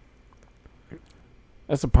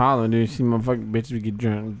 That's a problem, dude. See, motherfucking bitches would get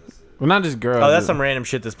drunk. Well, not just girls. Oh, that's but some random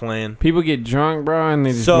shit that's playing. people get drunk, bro, and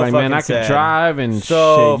they just So be like, man, fucking I can sad. drive and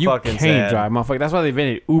So shit. You fucking can't sad. drive, motherfucker. That's why they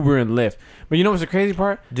invented Uber and Lyft. But you know what's the crazy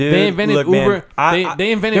part? Dude, they invented look, man, Uber.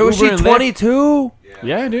 They invented Yo, Uber was she and Lyft. 22?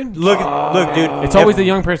 Yeah, dude. Look, dude. It's always the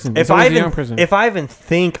young person. It's If I always the young even person. if I even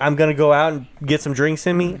think I'm gonna go out and get some drinks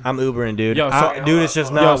in me, I'm Ubering, dude. Yo, so- Dude, it's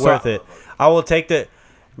just not Yo, so- worth it. I will take the.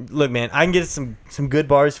 Look, man, I can get some good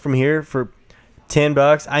bars from here for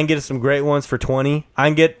 $10. I can get some great ones for 20. I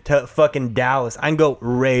can get to fucking Dallas. I can go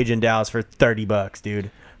rage in Dallas for $30, dude.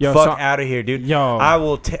 Yo, Fuck so- out of here, dude. Yo. I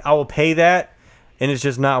will pay that, and it's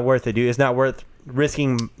just not worth it, dude. It's not worth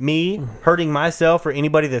risking me hurting myself or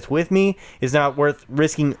anybody that's with me. It's not worth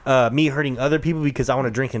risking me hurting other people because I want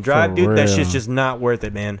to drink and drive, For dude. That real. shit's just not worth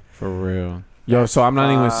it, man. For real. Yo, so I'm not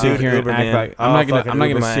even gonna sit Dude, here and Uber, act man. like I'll I'm not fucking gonna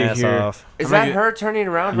Uber my sit ass here. off. Is I'm not that gonna- her turning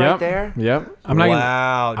around Yep. right there? Yep. I'm not gonna.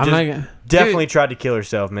 Wow, I'm just not gonna. definitely tried to kill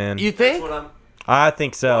herself, man. You That's think? what I'm. I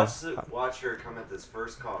think so. Watch her come at this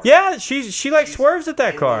first car. Yeah, she like She's swerves at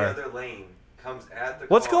that in car. The other lane, comes at the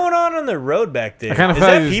What's car. going on the road back there? I kind of Is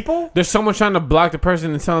feel that like people? There's someone trying to block the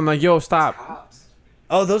person and tell them like, "Yo, stop." Cops.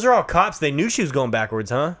 Oh, those are all cops. They knew she was going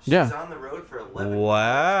backwards, huh? She's Yeah. on the road for 11 Wow.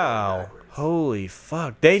 miles backwards. Holy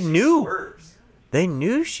fuck. They She knew. swerves. They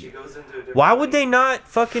knew She she. goes into a different Why would they lane. not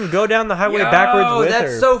fucking go down the highway Yo, backwards with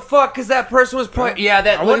that's her? so fucked because that person was pointing. Yeah,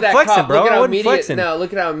 that I look at wasn't that flexing, cop. bro. Look at I how wasn't immediate. flexing. No,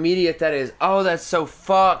 look at how immediate that is. Oh, that's so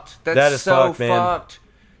fucked. That's That is so fucked, man. fucked.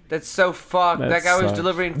 That's so fucked. That That guy was sucks.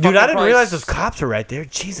 delivering. Dude, fucking I didn't probably realize those s- cops were right there.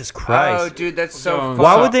 Jesus Oh, Christ. dude, that's so. Yo, fucked.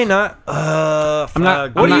 Why would they not? Fuck. I'm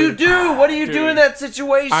not- What I'm do not- you do? What do you do in that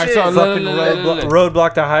situation? Alright, so Fucking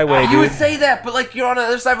roadblock the highway, you dude. would say that, but like you're on the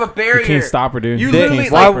other side of a barrier. You can't stop her, dude. You You literally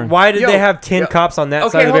can't Why, stop her. why did Yo, they have 10 yo. cops on that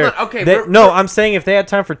Okay, side of the hold barrier? on. Okay, They- we're- no, I'm saying if they had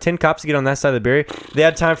time for 10 cops to get on that side of the barrier, they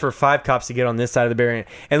had time for 5 cops to get on this side of the barrier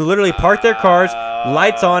and literally park their cars,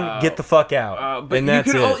 lights on, get the fuck out. but And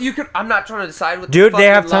that's it. You could. I'm not trying to decide with Dude, the they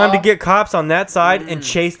have fucking time law. to get cops on that side and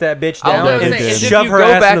chase that bitch I was down gonna and say, if shove you her go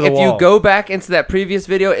ass back, into the if wall. you go back into that previous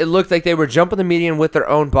video, it looked like they were jumping the median with their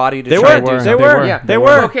own body to They try were. to do They something. were. Yeah, They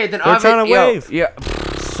were. Okay, then They're trying to obvi- wave. Yeah.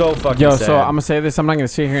 So fucking Yo, sad. so I'm gonna say this. I'm not gonna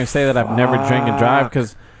sit here and say that I've never drank and drive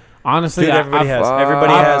because honestly, Dude, everybody has.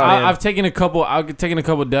 Everybody I've, has, man. I've taken a couple. I've taken a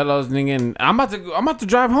couple Delos, nigga, and I'm about to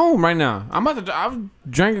drive home right now. I've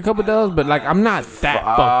drank a couple Delos, but like I'm not that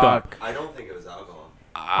fucked up. I don't think it was alcohol.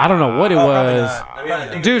 I don't know what it was. I mean, I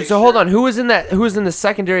think Dude, so hold on. Who was in the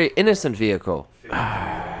secondary innocent vehicle?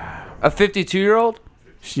 A 52-year-old?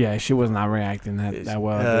 Yeah, she was not reacting that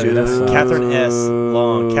well. Dude, that's sucks. Catherine S.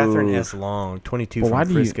 Long. Catherine S. Long, 22 But why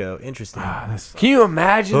from do you- Frisco. Interesting. Can you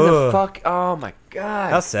imagine the Ugh. fuck? Oh my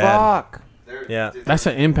god. That's sad. Fuck. Yeah. That's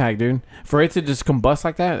an impact, dude. For it to just combust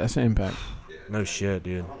like that, that's an impact. No shit,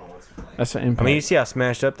 dude. That's an impact. I mean, you see how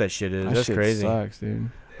smashed up that shit is. that That's shit crazy. Sucks,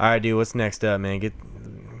 dude. All right, dude. What's next up, man? Get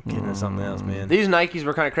into something else, man. These Nikes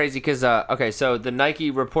were kind of crazy because, okay, so the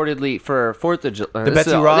Nike reportedly for 4th of July. The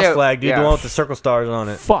Betsy Ross flag, dude. The one with the circle stars on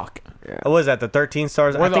it. Fuck. What was that? The 13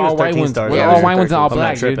 stars? We're I the think it was all-white 13 ones. stars. We're the Yeah, all-white ones and all I'm not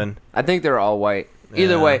black, dude. tripping. I think they were all white.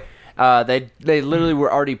 Either Yeah. way, they literally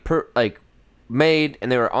were already made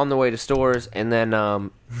and they were on the way to stores, and then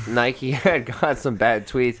Nike had got some bad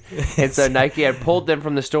tweets, and so Nike had pulled them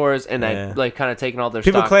from the stores and Yeah. had like kind of taken all their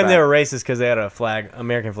People stock claim they back. were racist because they had a flag,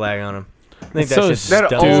 American flag on them. I think It's that's so just That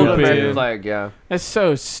dumb. old Stupid. American flag, yeah. That's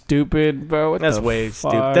so stupid, bro. What That's the way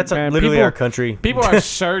fuck, stupid. That's man? literally people, our country. People are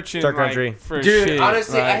searching It's our like, country. for Dude, shit.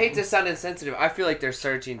 honestly, I like- hate to sound insensitive. I feel like they're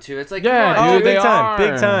searching too. It's like, Yeah, come on, Oh, dude, big they time, are.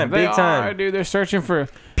 big time, They big time. are, dude. They're searching for.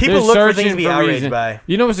 People they're look for searching things to be for outraged reason. by.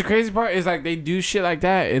 You know what's the crazy part is like they do shit like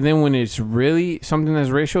that, and then when it's really something that's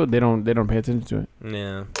racial, they don't pay attention to it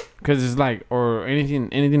Yeah. because it's like or anything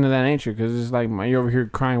of that nature because it's like you're over here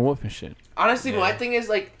crying wolf and shit. Honestly, my thing is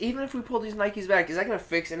like, even if we pull these Nikes back, is that gonna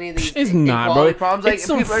fix any of these It's not, bro. equality problems? Like, It's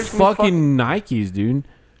some people are just gonna be fucking Nikes, dude.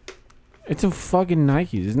 It's some fucking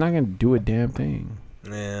Nikes. It's not gonna do a damn thing.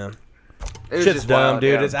 Yeah. It was Shit's just dumb, wild,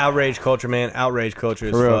 dude. yeah. It's outrage culture, man. Outrage culture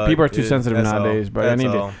is For real, fuck, people are too dude. sensitive That's nowadays, all. bro. I That's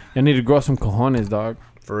need all. to grow some cojones, dog.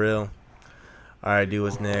 For real. All right, dude.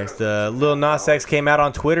 What's next? Lil Nas X came out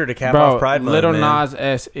on Twitter to cap Bro, off Pride Month, Little man. Nas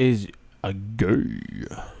S is a gay,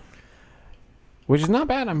 which is not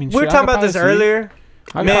bad. I mean, We were shit, I talking could about this probably see it. earlier.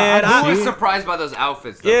 I Man, I can was see it. surprised by those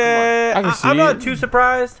outfits, though. Yeah, I can see I'm not it. too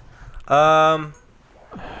surprised.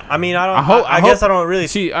 I mean, I don't. I hope- guess I don't really.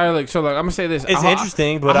 see. I like so. Like I'm gonna say this. It's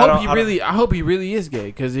interesting, but I I hope don't- he I don't- really. I hope he really is gay.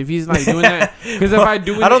 Because if he's like doing that, because if I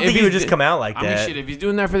do, I don't if think he he's would just d- come out like I mean, that. shit. If he's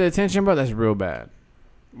doing that for the attention, bro, that's real bad.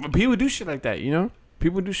 But people do shit like that, you know.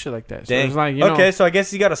 People do shit like that. So Dang. it's like you know. Okay, so I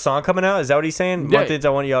guess he got a song coming out. Is that what he's saying? Yeah. Months, I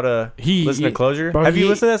want y'all to He- listen to he- Closure. bro, Have you he-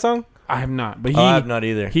 listened to that song? I have not, but he. Oh, I have not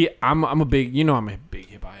either. I'm a big. You know, I'm a big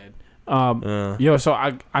hip hop head. Yeah. So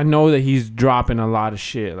I know that he's dropping a lot of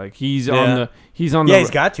shit. Like he's Yeah. on the. He's on Yeah, the. he's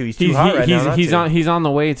got to. He's too hot right now. not to. He's on the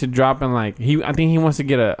way to dropping like I think he wants to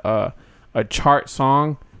get a chart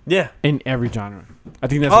song Yeah. in every genre. I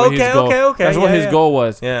think that's Oh, what his okay, goal. okay. That's what Yeah, his yeah. goal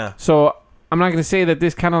was. Yeah. So I'm not gonna say that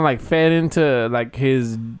this kind of like fed into like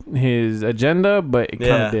his agenda, but it kind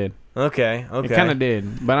Yeah. of did. Okay. Okay. It kind of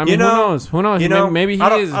did. But I mean, You know- who knows? Who knows? You know, maybe he I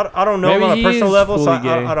don't, is. I don't know him maybe on a he personal is level, so fully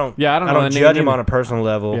I gay. don't. Yeah, I don't know. I the don't nigga judge him either. on a personal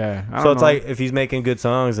level. Yeah, I So don't it's know. like if he's making good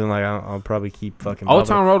songs, then like I'll probably keep fucking. Old bumping.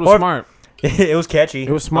 Town Road was Or- smart. It was catchy. It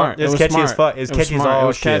was smart. It was catchy as fuck. It was catchy as smart. all It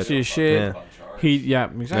was shit. catchy as shit. Yeah.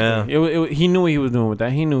 Exactly. He knew what he was doing with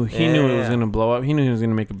that. He knew it was Yeah. gonna blow up. He knew he was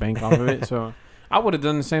gonna make a bank off of it. So I would have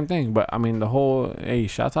done the same thing. But I mean, the whole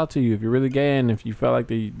shouts out to you if you're really gay and if you felt like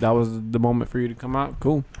that was the moment for you to come out.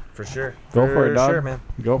 Cool, For sure. go for it, dog. Sure, man.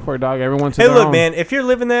 Go for it, dog. Everyone's Hey, look, man. If you're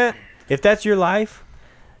living that, if that's your life,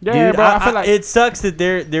 Yeah, dude, bro. I feel like it sucks that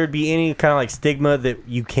there'd be any kind of like stigma that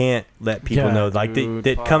you can't let people Yeah, know. Like dude,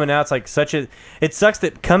 that fuck. coming out's like such a. It sucks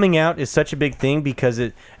that coming out is such a big thing because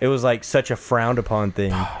it was like such a frowned upon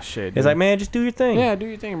thing. shit. It's dude. like, man, just do your thing. yeah, do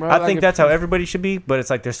your thing, bro. I Like, think if- that's how everybody should be, but it's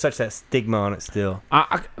like there's such that stigma on it still.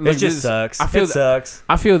 Look, It just this- sucks. I feel It sucks.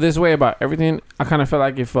 I feel this way about everything. I kind of feel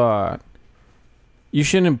like if you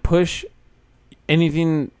shouldn't push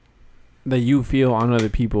anything that you feel on other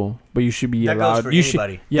people, but you should be That goes allowed. for you should,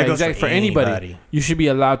 anybody. yeah, That goes exactly for for anybody. anybody. You should be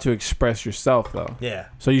allowed to express yourself, though. Yeah,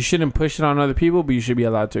 So you shouldn't push it on other people, but you should be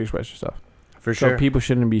allowed to express yourself. for So sure. people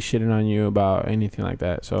shouldn't be shitting on you about anything like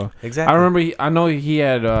that. So Exactly. I remember. I know he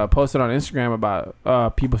had posted on Instagram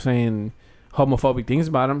about people saying homophobic things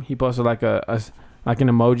about him. He posted like like an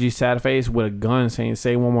emoji sad face with a gun saying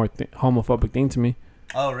 "Say one more homophobic thing to me."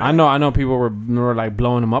 Oh, really? I know people were like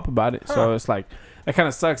blowing him up about it. So it's like that kind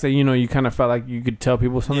of sucks that you kind of felt like you could tell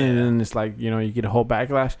people something and then it's like you get a whole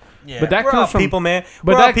backlash. Yeah, but that we're comes all from people, man.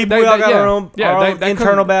 But We're all people. We all got our own, that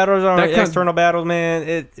internal battles, our that comes- external battles,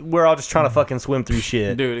 man. We're all just trying to fucking swim through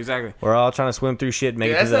shit. dude. Exactly. We're all trying to swim through shit, and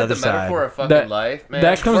make Dude, it to that's the not other the metaphor side. of fucking That- life, man.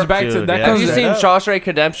 That comes back to Dude, that yeah. Have comes. you that seen up. Shawshank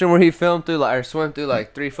Redemption where he filmed through or swam through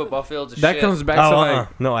like 3 football fields of That shit? comes back Oh, to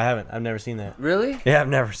like. no, I haven't. I've never seen that. Really? Yeah, I've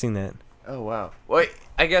never seen that. Oh wow. Well,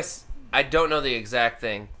 I guess I don't know the exact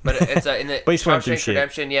thing, but it's in the But he swam through Shawshank shit.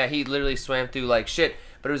 Redemption. Yeah, he literally swam through like shit,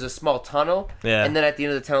 but it was a small tunnel. Yeah. And then at the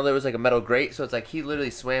end of the tunnel there was like a metal grate, so it's like he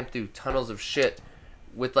literally swam through tunnels of shit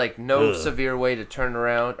with like no severe way to turn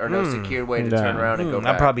around or no secure way to Yeah. turn around and go I'm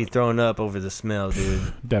back. probably throwing up over the smell,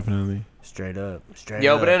 dude. Definitely. Straight up. Straight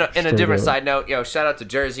Yo, up. but in a Straight different up. side note, shout out to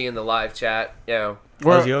Jersey in the live chat.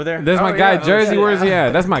 Oh, is he over there? There's my Oh, guy yeah. Oh, Jersey. shit. Where's he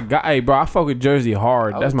at? That's my guy. Hey, bro, I fuck with Jersey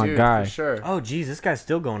hard. That's my dude, guy. For sure. Oh, geez, this guy's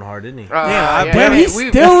still going hard, isn't he? Damn, he's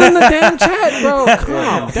still in the damn chat, bro. Come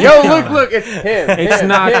on. Yo, look, it's him. It's him,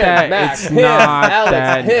 not him, that. Max, It's him, not Alex,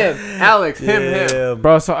 that. him, Alex, him.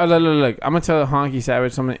 Bro, so look. I'm gonna tell Honky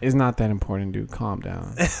Savage something. It's not that important, dude. Calm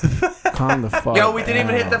down. Calm the fuck. Yo, we didn't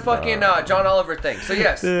even hit the down, fucking John Oliver thing. So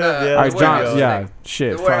yes, Yeah, the yeah. All right, The John. warehouse Yeah, thing.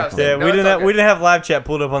 shit. The warehouse Fuck. thing. Yeah, No, we it's didn't all have good. we didn't have live chat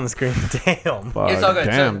pulled up on the screen. Damn. Fuck, It's all good.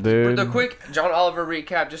 Damn, So, dude. The quick John Oliver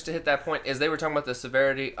recap, just to hit that point, is they were talking about the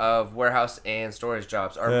severity of warehouse and storage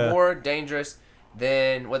jobs are Yeah. more dangerous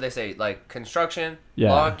than what they say, like construction,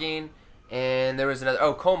 Yeah. logging, and there was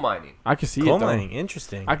another coal mining. I can see Coal it though. mining,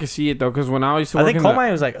 interesting. I can see it though, because when I used to I work think in coal the,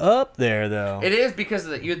 mining was like up there though. It is because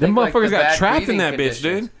of you Them think like, motherfuckers the got bad trapped in breathing that bitch,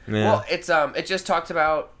 conditions. dude. Yeah. Well, it's it just talked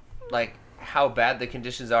about like how bad the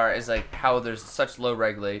conditions are is like how there's such low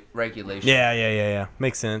regulation. Yeah.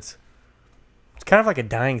 Makes sense. It's kind of like a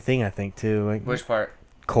dying thing, I think, too. Like Which part?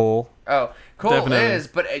 coal. Oh, coal Definitely. is,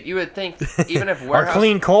 but you would think even if Our warehouse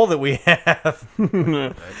clean coal that we have.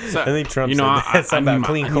 So, I think Trump said that. It's I about need my-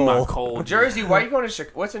 clean I need my coal. coal. Jersey, why are you going to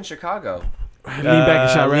what's in Chicago? Lean back and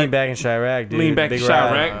shot Lean right. back in Chirac, dude. Lean back Big in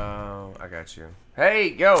Chirac. ride. Oh, I got you.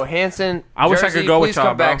 Hey, yo, Hanson. I wish I Jersey, could go with please y'all,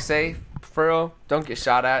 come back bro. safe. For real, don't get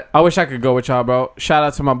shot at. I wish I could go with y'all, bro. Shout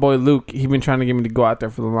out to my boy Luke. He been trying to get me to go out there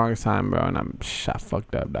for the longest time, bro, and I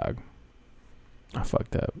fucked up, dog. I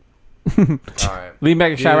fucked up. All right. Lean back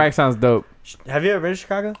and Dude. Chirac sounds dope. Have you ever been to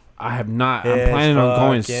Chicago? I have not. Yeah, I'm planning on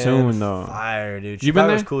going fucking soon though. Fire, dude. You been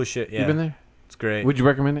Chicago's there? cool as shit. Yeah. You been there? It's great. Would you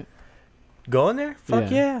recommend it? Going there? Fuck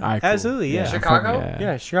yeah. All right, cool. Absolutely, yeah. Chicago?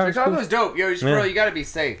 Yeah, Chicago's cool. Chicago's dope. Yo, just Yeah. bro, you gotta be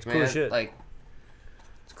safe, man. Cool as shit. Like,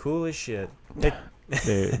 It's cool as shit.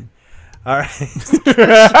 Dude. All right.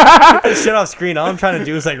 Shut off screen. All I'm trying to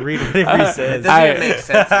do is like read whatever he it says. doesn't even make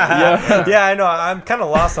sense. Yeah, I know. I'm kind of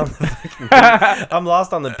lost on I'm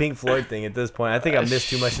lost on the Pink Floyd thing at this point. I think I missed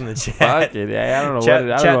too much in the chat. Fuck it. Yeah, I don't know Chat,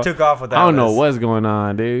 what. I chat don't know, took off with that. I don't know list. what's going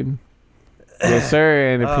on, dude. Yes,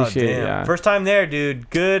 sir, and Oh, appreciate it. damn. Yeah. First time there,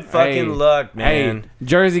 dude. Good fucking Hey, luck, man. Hey,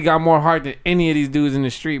 Jersey got more heart than any of these dudes in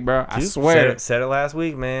the street, bro. I Dude, swear. Said it last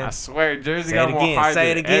week, man. I swear, Jersey Say got it more again, heart. say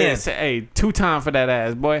than- it again. Hey, 2 times for that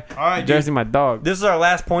ass, boy. All right, Jersey, dude. my dog. This is our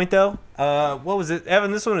last point, though. What was it,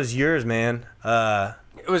 Evan? This one is yours, man.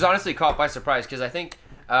 It was honestly caught by surprise because I think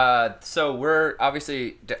so we're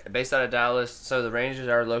obviously based out of Dallas, so the Rangers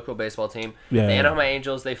are our local baseball team. Yeah. The Anaheim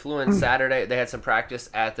Angels, they flew in Saturday. They had some practice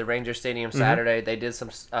at the Ranger Stadium Saturday. They did some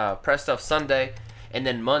press stuff Sunday, and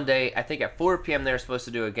then Monday, I think at 4 p.m. they were supposed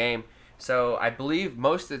to do a game. So I believe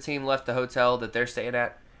most of the team left the hotel that they're staying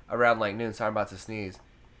at around like noon. So I'm about to sneeze.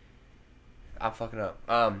 I'm fucking up.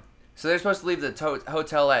 So they're supposed to leave the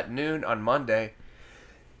hotel at noon on Monday.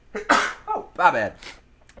 Oh, my bad.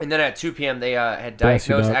 And then at 2 p.m. they had Bless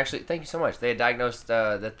you, diagnosed. dog. Actually, thank you so much. They had diagnosed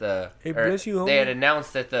that Hey, bless you, they had homie.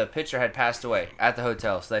 announced that the pitcher had passed away at the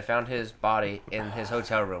hotel. So they found his body in his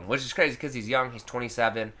hotel room, which is crazy because he's young. He's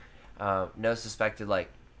 27. No suspected like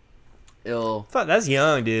ill. Fuck, that's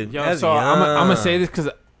young, dude. Yo, That's so I'm young. gonna say this because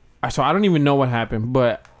so I don't even know what happened,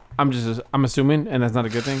 but I'm assuming, and that's not a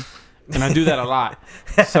good thing, and I do that a lot.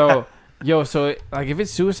 So, yo, so like if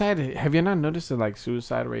it's suicide, have you not noticed that like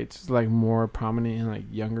suicide rates is like more prominent in like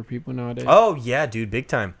younger people nowadays? Oh yeah, dude, big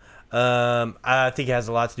time. I think it has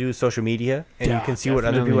a lot to do with social media, and Yeah, you can see what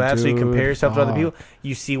other definitely, people have. So you dude. compare yourself to other people. Fuck.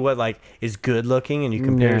 You see what like is good looking, and you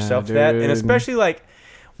compare Yeah, yourself to that. And dude. especially like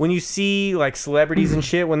when you see like celebrities and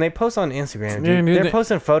shit when they post on Instagram, dude, Yeah, dude, they're they-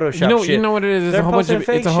 posting Photoshop. You shit. know what it is? It's They're a whole bunch posting of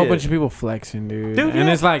fake it's a whole shit. bunch of people flexing, dude. Dude, and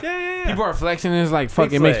yeah. it's like Yeah. people are flexing. And it's like fuck.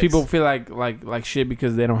 Big It makes flex. people feel like shit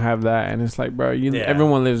because they don't have that. And it's like, bro, Yeah.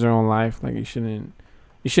 everyone lives their own life. Like you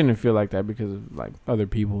shouldn't feel like that because of like other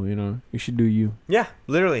people. You know, you should do you. Yeah,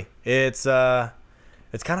 literally,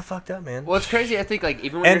 it's kind of fucked up, man. Well, it's crazy. I think like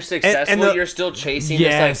even when And- you're successful, and the- you're still chasing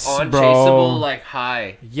Yes, this like bro. unchaseable like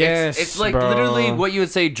high. Yes, it's like bro. literally what you would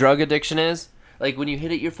say drug addiction is. Like when you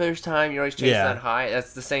hit it your first time, you're always chasing Yeah. that high.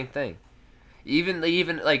 That's the same thing. Even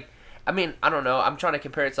like, I mean, I don't know. I'm trying to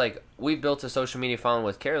compare. It's like we built a social media following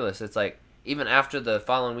with Careless. It's like even after the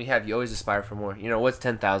following we have, you always aspire for more. You know, what's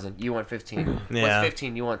 10,000? You want 15. Yeah. What's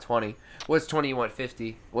 15? You want 20. What's 20? You want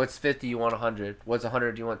 50. What's 50? You want 100. What's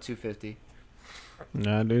 100? You want 250.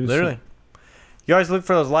 Nah, dude. Literally. You always look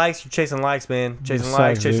for those likes. You're chasing likes, man. Chasing Sucks,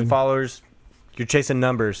 likes, chasing dude. followers. You're chasing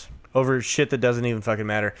numbers over shit that doesn't even fucking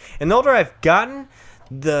matter. And the older I've gotten,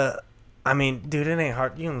 I mean, dude, it ain't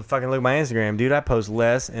hard. You can fucking look at my Instagram, dude. I post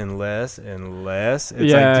less and less and less.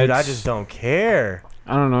 It's Yeah, like, dude, I it's- just don't care.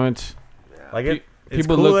 I don't know. It's Like, Pe- it's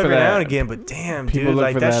people cool look for every now that- and again, but damn, people dude, look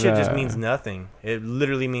like, for that that, shit just means nothing. It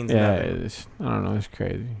literally means nothing. it's, I don't know. It's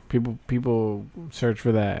crazy. People search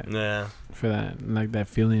for that, Yeah. like that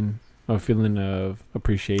feeling of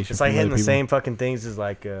appreciation. It's like from hitting other the people. same fucking things as,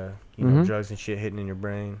 like, you know, Mhm. drugs and shit hitting in your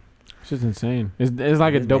brain. It's just insane. It's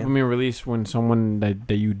like a It is, man. dopamine release when someone that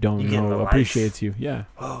you don't You getting the know likes. appreciates you. Yeah.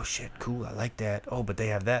 Oh, shit, cool. I like that. Oh, but they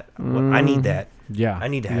have that. Well, I need that. Yeah. I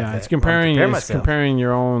need to have yeah. that. It's comparing. Compare It's myself. comparing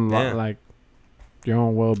your own Yeah. like your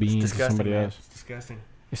own well-being to Disgusting, somebody man. else. It's disgusting.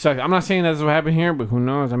 It sucks. I'm not saying that's what happened here, but who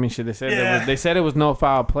knows? I mean, shit. They said it was no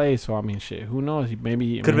foul play. So I mean, shit. Who knows?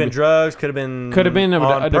 Maybe Could have been drugs. Could have been. Could have been on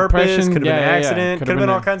a purpose. depression. Could have been an accident. Could Could have been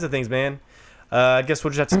all a- kinds of things, man. I guess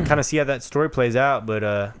we'll just have to kind of see how that story plays out.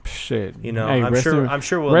 But Shit. you know, Hey, I'm rest sure. in- I'm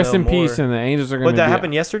sure we'll rest know in peace, more. and the Angels are going What to. that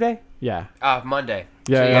happened yesterday? Yeah. Monday.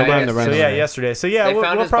 Yeah, So, yeah, yeah, Monday, so, Monday. So yeah, yesterday. So yeah, They we'll,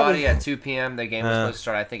 found we'll his probably. body at 2 p.m. The game was supposed to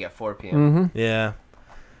start, I think, at 4 p.m. Mm-hmm. Yeah.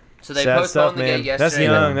 So they Sad postponed stuff, the man. game yesterday. That's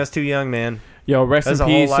young. That's too young, man. Yo, rest That's in a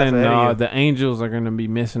whole peace, life and ahead of you. the Angels are going to be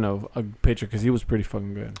missing a pitcher because he was pretty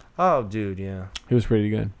fucking good. Oh, dude. Yeah. He was pretty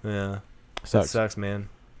good. Yeah. That Sucks. sucks, man.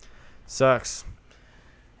 Sucks.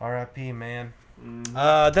 R.I.P. Man.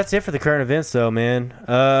 That's it for the current events, though, man.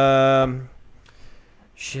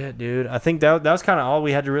 Shit, dude. I think that was kind of all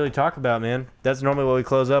we had to really talk about, man. That's normally what we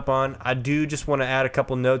close up on. I do just want to add a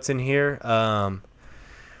couple notes in here.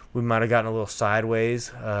 We might have gotten a little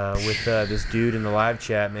sideways with this dude in the live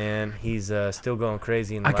chat, man. He's still going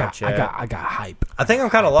crazy in the live chat. I got hype. I think I'm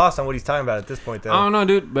kind of lost on what he's talking about at this point, though. I don't know,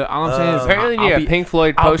 dude. But all I'm saying is, Apparently, I'll you have be- a Pink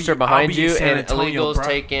Floyd I'll poster be behind in you San and Antonio, illegals bro.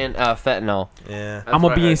 taking fentanyl. Yeah. That's I'm what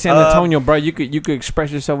gonna I be in heard. San Antonio, bro. You could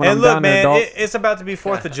express yourself when And I'm look, down there, man, dog. it's about to be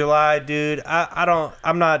 4th of July, dude.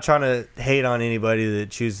 I'm not trying to hate on anybody that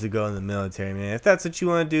chooses to go in the military, man. If that's what you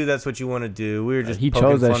want to do, that's what you want to do. We were just He poking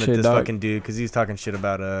chose that fun shit, at this dog. fucking dude because he's talking shit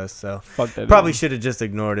about us. So Fuck that. probably dude. should have just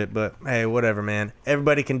ignored it, but hey, whatever, man.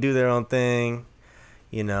 Everybody can do their own thing.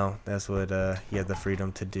 You know, that's what you have the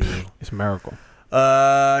freedom to do. It's a miracle.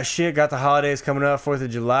 Shit, got the holidays coming up. 4th of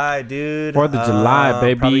July, dude. 4th of July,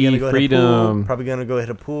 baby. Probably gonna go hit a pool. Freedom. Probably gonna go hit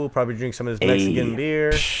a pool. Probably drink some of this Mexican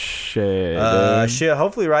beer. Shit. dude. Shit.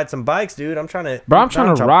 Hopefully, ride some bikes, dude. I'm trying to. Bro, I'm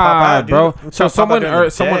trying to pop ride, out, dude. bro. I'm trying So to pop out during the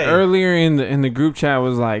someone day. earlier in the group chat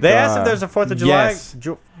was like, They asked if there's a 4th of July. Yes.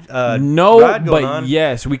 No, No, but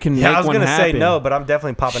yes, we can. Yeah, make I was one gonna happen. say no, but I'm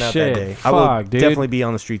definitely popping out Shit, that day. I will fuck, dude. definitely be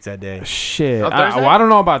on the streets that day. Shit, On I Thursday? don't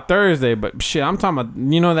know about Thursday, but shit, I'm talking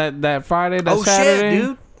about that Friday, that Saturday. shit,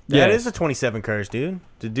 dude. That Yes. is a 27 curse, dude.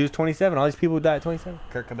 The dude's 27. All these people who died at 27.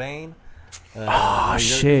 Kurt Cobain. Oh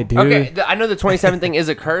shit, dude. Okay, I know the 27 thing is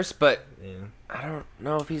a curse, but Yeah. I don't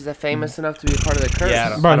know if he's that famous enough to be a part of the curse. Yeah, I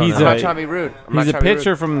don't- Bro, I don't he's I'm know. not trying to be rude. I'm not He's a trying to be rude.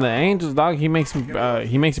 pitcher from the Angels, dog. He makes him.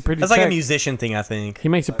 He makes a pretty. That's check. like a musician thing, I think. He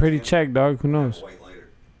makes a pretty check, dog. Who knows? White lighter.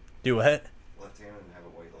 Do what? Left-handed and have a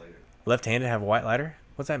white lighter. Left-handed have a white lighter?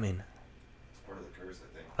 What's that mean? It's part of the curse,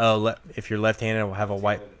 I think. Oh, if you're left-handed, will have a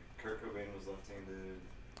white Kurt Cobain was left-handed.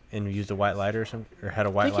 and used a white lighter or something, or had a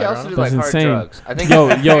I white think he lighter also on did it. That's like hard insane. drugs. I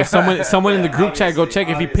think Yo, someone in the group chat, go check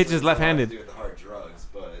if he pitches Obviously, it's left-handed. nothing to do with the hard drugs,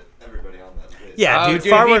 but everybody on that list. Yeah, Oh, dude. if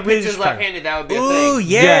Firework he music. pitches left-handed, that would be a Ooh, thing.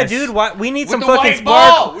 yeah, Yes. dude. Why, we need With some the fucking white spark.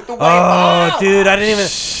 ball! With the white Oh, ball! dude, I didn't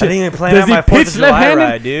even plan Does out he my 4th pitch of July left-handed?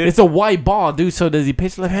 ride, dude. It's a white ball, dude. So does he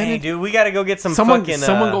pitch Hey, left-handed? dude, we gotta go get some Someone fucking.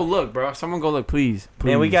 go look, bro. Someone go look, please.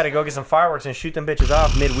 Man, we Please. gotta go get some fireworks and shoot them bitches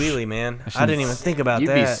off mid wheelie, man. I didn't even think about You'd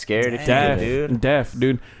that. be scared if you Damn, did. dude. Deaf,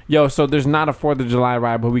 dude. Yo, so there's not a 4th of July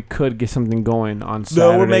ride, but we could get something going on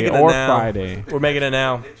Saturday No, we're making it or now. Friday. We're making it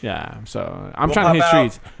now. Yeah, so I'm We'll trying to hit pop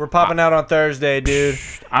out. streets. We're popping out on Thursday, dude.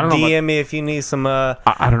 I don't know. DM me if you need some. I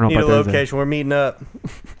don't know Need a about Thursday. location. We're meeting up.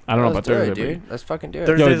 I don't know about Let's do it, Thursday, dude. Let's fucking do it.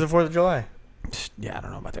 Thursday's the 4th of July. but yeah, I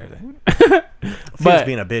don't know about Thursday. Feels But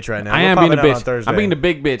being a bitch right now. I We're am being a popping out on bitch. Thursday. I'm being the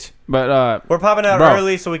big bitch. But We're popping out Bro.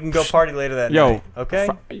 early so we can go party later that yo, night. Okay.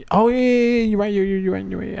 oh yeah, you're right. You're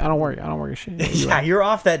right. I don't worry. Shit. You're Yeah, right. you're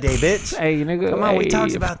off that day, bitch. Hey, nigga. Come on, we hey.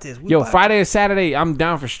 talked about this. We Yo, pop- Friday and Saturday, I'm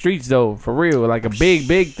down for streets though, for real. Like a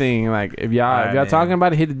big thing. Like if y'all Alright, man. talking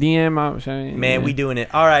about it, hit the DM. I'm saying, Man, yeah. we doing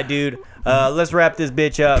it. All right, dude. Let's wrap this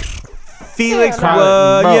bitch up. Felix,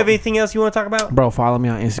 Bro. you have anything else you want to talk about? Bro, follow me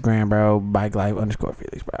on Instagram, bro. BikeLife_Felix,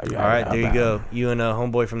 bro. All right, there you go. You and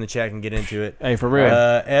homeboy from the chat can get into it. Hey, for real.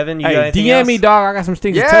 Evan, you got Hey, anything DM else? me, dog. I got some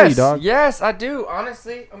things to tell you, dog. Yes, I do.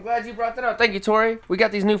 Honestly, I'm glad you brought that up. Thank you, Tori. We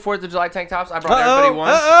got these new 4th of July tank tops. I brought everybody one.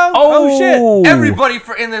 Oh shit! Everybody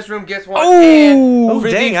in this room gets one. Oh. And for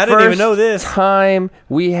Dang, the I didn't even first know this. time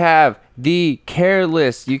we have the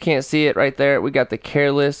Careless. You can't see it right there. We got the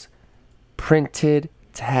Careless printed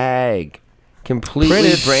tag.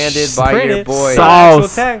 Completely branded by your boy.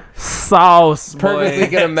 Sauce. Tag. Sauce. Perfectly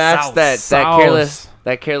boy. gonna match Sauce. that Sauce.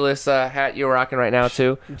 careless hat you're rocking right now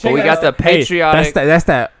too. But we Check got the that- hey, patriotic that's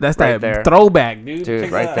that right there. throwback, dude. dude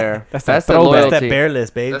Check right that. there. That's That's that the throwback. loyalty. That's that bearless,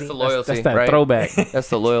 baby. That's the loyalty. That's that right? throwback. That's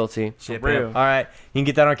the loyalty. Shit, real. All right, you can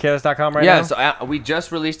get that on careless.com right Yeah, now. so we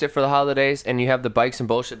just released it for the holidays, and you have the Bikes and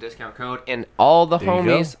Bullshit discount code. And all the There you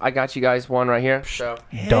homies, I got you guys one right here. So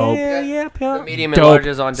Dope. Hell yeah, the pimp. medium and Dope.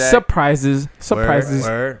 larges on deck. Surprises. Surprises.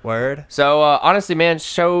 Word. So honestly, man,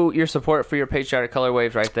 show your support for your patriotic color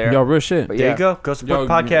waves right there. Yo, real shit. But There yeah. you go. Go support Yo,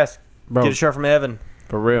 the podcast. Bro, Get a shirt from Evan.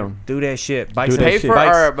 for real. Do that shit. Bikes, Do that Pay shit. for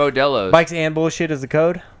bikes, our Modelos. bikes and bullshit is the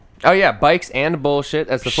code. Oh yeah, Bikes and Bullshit.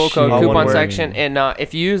 That's the full code Shit. coupon One word. section. And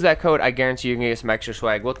if you use that code, I guarantee you can get some extra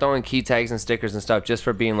swag. We'll throw in key tags and stickers and stuff just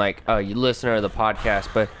for being like a listener of the podcast.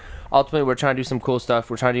 But ultimately, we're trying to do some cool stuff.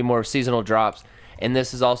 We're trying to do more seasonal drops. And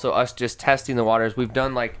this is also us just testing the waters. We've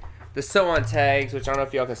done like the sew-on tags, which I don't know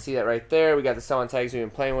if y'all can see that right there. We got the sew-on tags we've been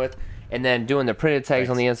playing with. And then doing the printed tags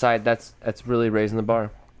on the inside. That's really raising the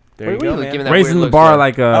bar. There you What are go, you man. giving that Raising weird the look bar for?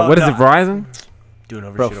 like Oh, what is no. it, Verizon? Doing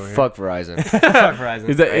over Bro, shit over here. fuck Verizon. Fuck Verizon.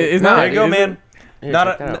 Is that it's Nah, not There you go, is it- man. Here, Not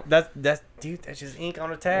check that out. that's dude. That's just ink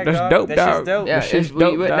on a tag. That's dog. dope, That dog. shit's dope. Yeah, That shit's we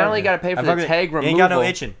dope, not dog. only got to pay for I the fuck with it. tag You removal. ain't got no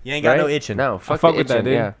itching. You ain't got no right? itching. No, I fuck, fuck the with that, itching,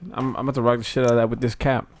 dude. Yeah. I'm about to rock the shit out of that with this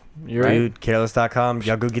cap. You right? Dude, careless.com.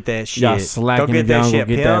 Y'all go get that shit. Y'all Go slacking get it down. that Go shit,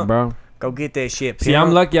 get pimp. that, bro. Go get that shit, pimp. See,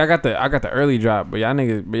 I'm lucky. I got the early drop, but y'all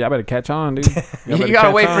better catch on, dude. You better gotta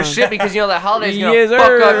catch wait on. for shit because you know that holiday's gonna Yes, fuck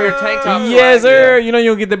sir. up your tank top. Yes, swag, sir. yeah. You know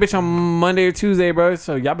you'll get the bitch on Monday or Tuesday, bro.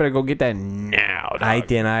 So y'all better go get that now. Dog. I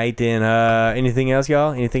then. Anything else,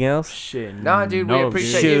 y'all? Anything else? Shit. Nah, dude, we no,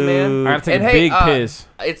 appreciate dude. you, man. I gotta take And a hey, big piss.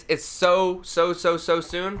 It's so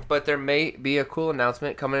soon, but there may be a cool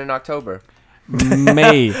announcement coming in October.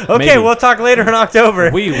 May. Okay, maybe. we'll talk later in October.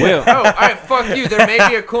 We will. Oh, all right, fuck you. There may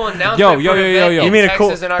be a cool announcement. Yo, for yo, an yo, yo, event yo. in You mean a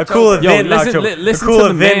Texas in cool October. event in October? Listen a cool to the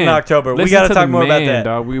event man. in October. We Listen got to to talk the more about man, that.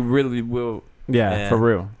 dog. We really will. Yeah, Yeah. for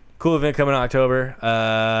real. Cool event coming in October.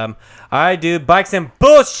 All right, dude. Bikes and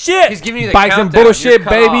bullshit. He's giving you the Bikes and countdown. bullshit, You're cut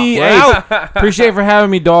baby. off. Hey, appreciate for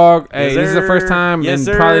having me, dog. Hey, Yes, this is the first sir. time Yes, and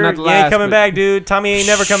sir. probably not the last. You ain't coming but- back, dude. Tommy ain't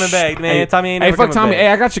never coming back, man. Hey, Tommy ain't hey, never fuck coming Tommy. Hey,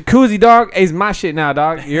 back. I got your koozie, dog. Hey, it's my shit now,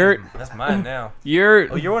 dog. You're That's mine now.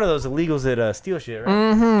 you're. Oh, you're one of those illegals that steal shit, right?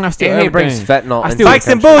 Mm-hmm. I steal And he brings everything. fentanyl. I into steal the Bikes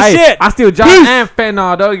and country. bullshit. Hey, I steal John Peace. and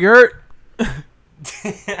fentanyl, dog. You're.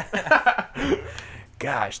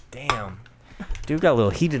 Gosh damn. Dude got a little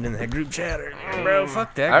heated in that group chat, bro.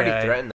 Fuck that I already guy. threatened